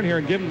return here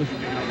and give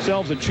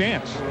themselves a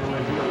chance.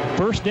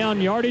 First down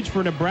yardage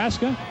for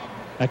Nebraska.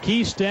 A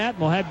key stat.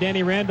 We'll have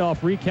Danny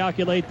Randolph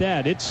recalculate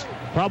that. It's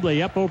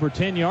probably up over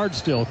 10 yards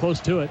still, close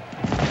to it.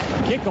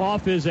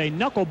 Kickoff is a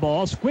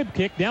knuckleball, squib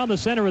kick down the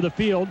center of the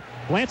field.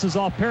 Glances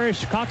off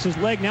Parrish Cox's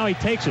leg. Now he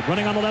takes it.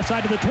 Running on the left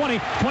side to the 20,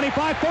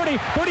 25, 30,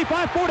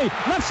 35, 40.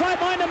 Left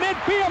sideline to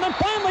midfield and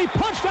finally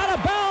punched out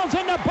of bounds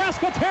in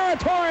Nebraska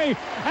territory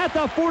at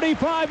the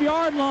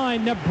 45-yard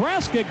line.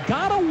 Nebraska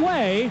got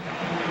away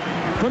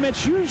from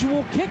its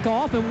usual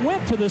kickoff and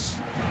went to the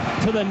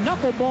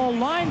knuckleball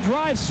line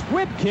drive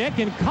squib kick,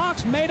 and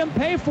Cox made him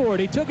pay for it.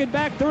 He took it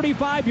back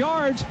 35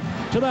 yards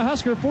to the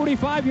Husker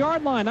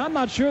 45-yard line. I'm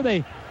not sure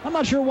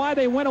why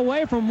they went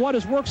away from what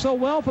has worked so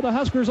well for the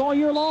Huskers all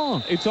year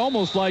long. It's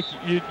almost like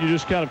you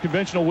just kind of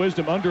conventional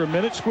wisdom, under a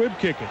minute squib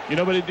kicking. You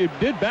know, but it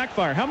did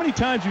backfire. How many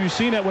times have you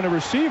seen that when a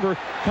receiver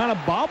kind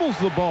of bobbles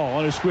the ball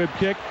on a squib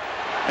kick,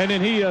 and then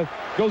he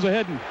goes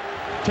ahead and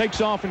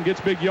takes off and gets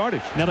big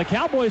yardage? Now the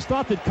Cowboys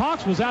thought that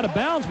Cox was out of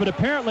bounds, but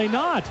apparently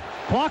not.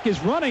 Clock is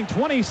running.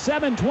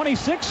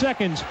 26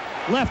 seconds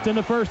left in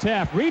the first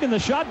half. Reed in the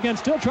shotgun,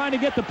 still trying to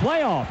get the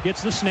play off.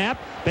 Gets the snap,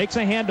 fakes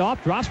a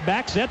handoff, drops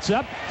back, sets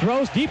up,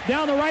 throws deep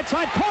down the right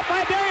side. Caught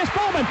by Darius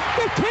Bowman.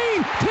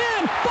 15,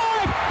 10,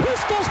 5,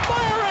 pistols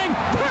firing.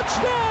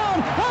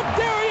 Touchdown!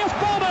 Darius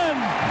Bowman!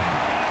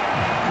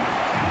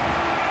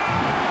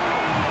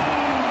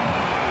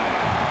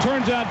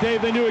 Turns out,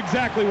 Dave, they knew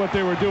exactly what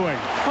they were doing.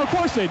 Of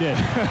course they did.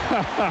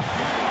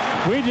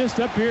 We just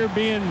up here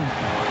being,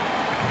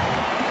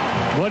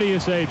 what do you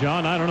say,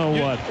 John? I don't know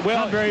what. Well,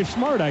 not very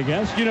smart, I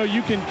guess. You know,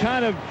 you can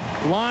kind of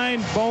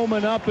line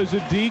Bowman up as a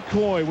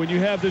decoy when you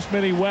have this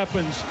many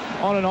weapons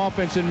on an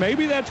offense, and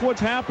maybe that's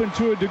what's happened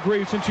to a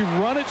degree since you've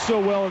run it so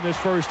well in this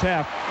first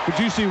half. But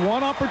you see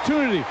one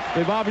opportunity.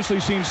 They've obviously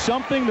seen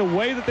something, the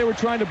way that they were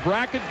trying to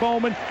bracket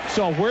Bowman,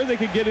 saw where they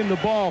could get in the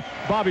ball.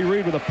 Bobby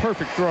Reed with a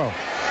perfect throw.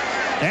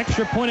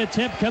 Extra point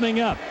attempt coming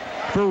up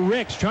for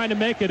Ricks, trying to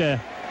make it a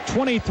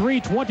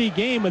 23-20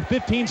 game with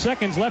 15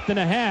 seconds left in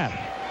a half.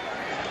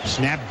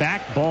 Snap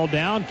back, ball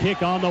down,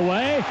 kick on the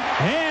way,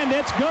 and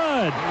it's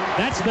good.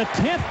 That's the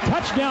 10th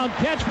touchdown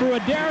catch for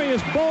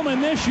Darius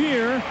Bowman this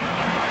year.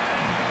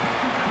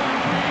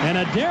 And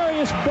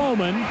Darius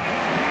Bowman,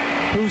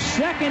 who's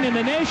second in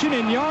the nation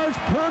in yards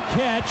per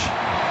catch,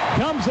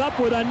 comes up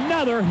with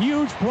another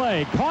huge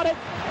play. Caught it,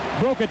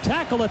 broke a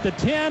tackle at the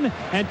 10,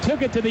 and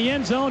took it to the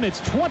end zone. It's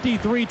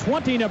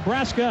 23-20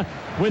 Nebraska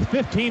with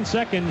 15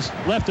 seconds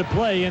left to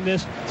play in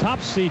this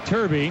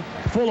topsy-turvy,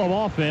 full of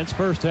offense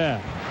first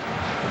half.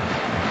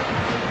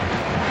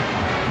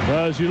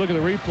 Well, as you look at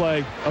the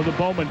replay of the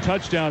Bowman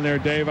touchdown there,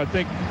 Dave, I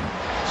think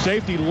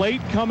safety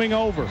late coming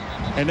over.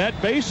 And that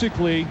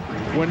basically,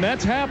 when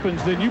that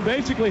happens, then you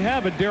basically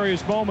have a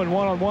Darius Bowman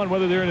one-on-one,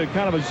 whether they're in a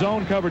kind of a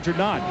zone coverage or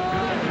not.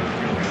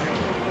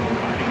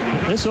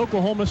 This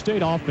Oklahoma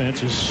State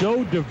offense is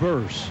so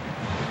diverse.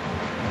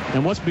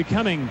 And what's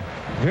becoming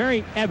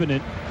very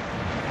evident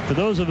for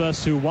those of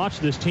us who watch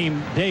this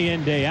team day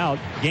in, day out,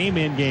 game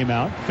in, game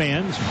out,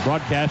 fans,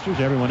 broadcasters,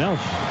 everyone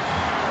else,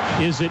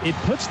 is that it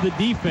puts the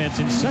defense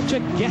in such a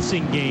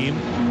guessing game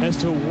as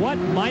to what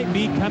might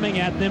be coming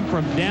at them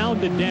from down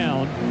to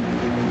down,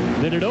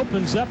 that it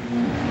opens up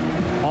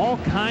all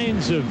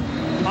kinds of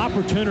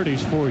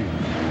opportunities for you.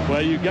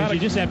 Well, you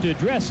just have to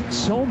address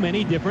so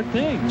many different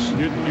things.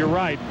 You're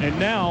right. And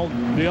now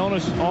the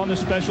onus on the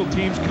special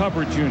teams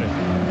coverage unit.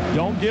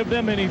 Don't give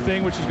them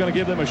anything, which is going to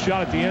give them a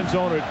shot at the end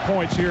zone or at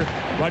points here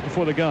right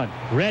before the gun.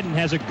 Redden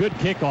has a good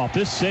kickoff.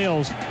 This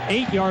sails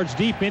 8 yards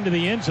deep into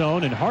the end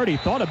zone, and Hardy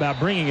thought about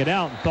bringing it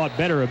out and thought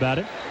better about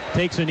it.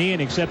 Takes a knee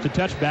and accepts a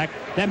touchback.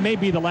 That may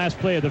be the last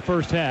play of the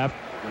first half.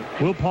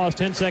 We'll pause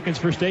 10 seconds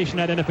for station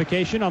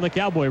identification on the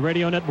Cowboy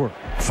Radio Network.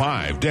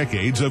 5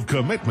 decades of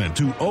commitment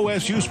to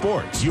OSU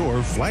sports.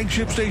 Your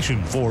flagship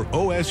station for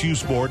OSU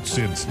sports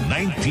since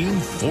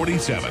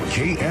 1947.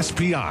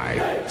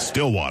 KSPI,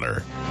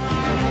 Stillwater.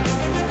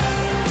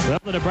 Well,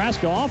 the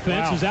Nebraska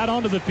offense is out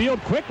onto the field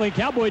quickly.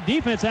 Cowboy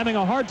defense having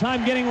a hard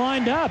time getting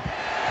lined up.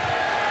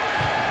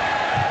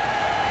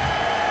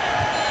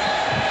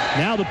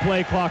 Now the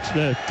play clock's,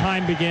 the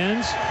time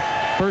begins.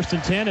 1st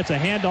and 10. It's a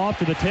handoff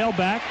to the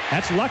tailback.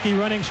 That's Lucky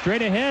running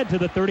straight ahead to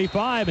the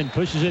 35 and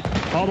pushes it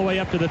all the way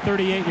up to the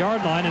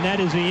 38-yard line. And that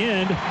is the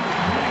end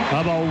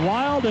of a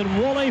wild and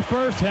woolly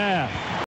first half.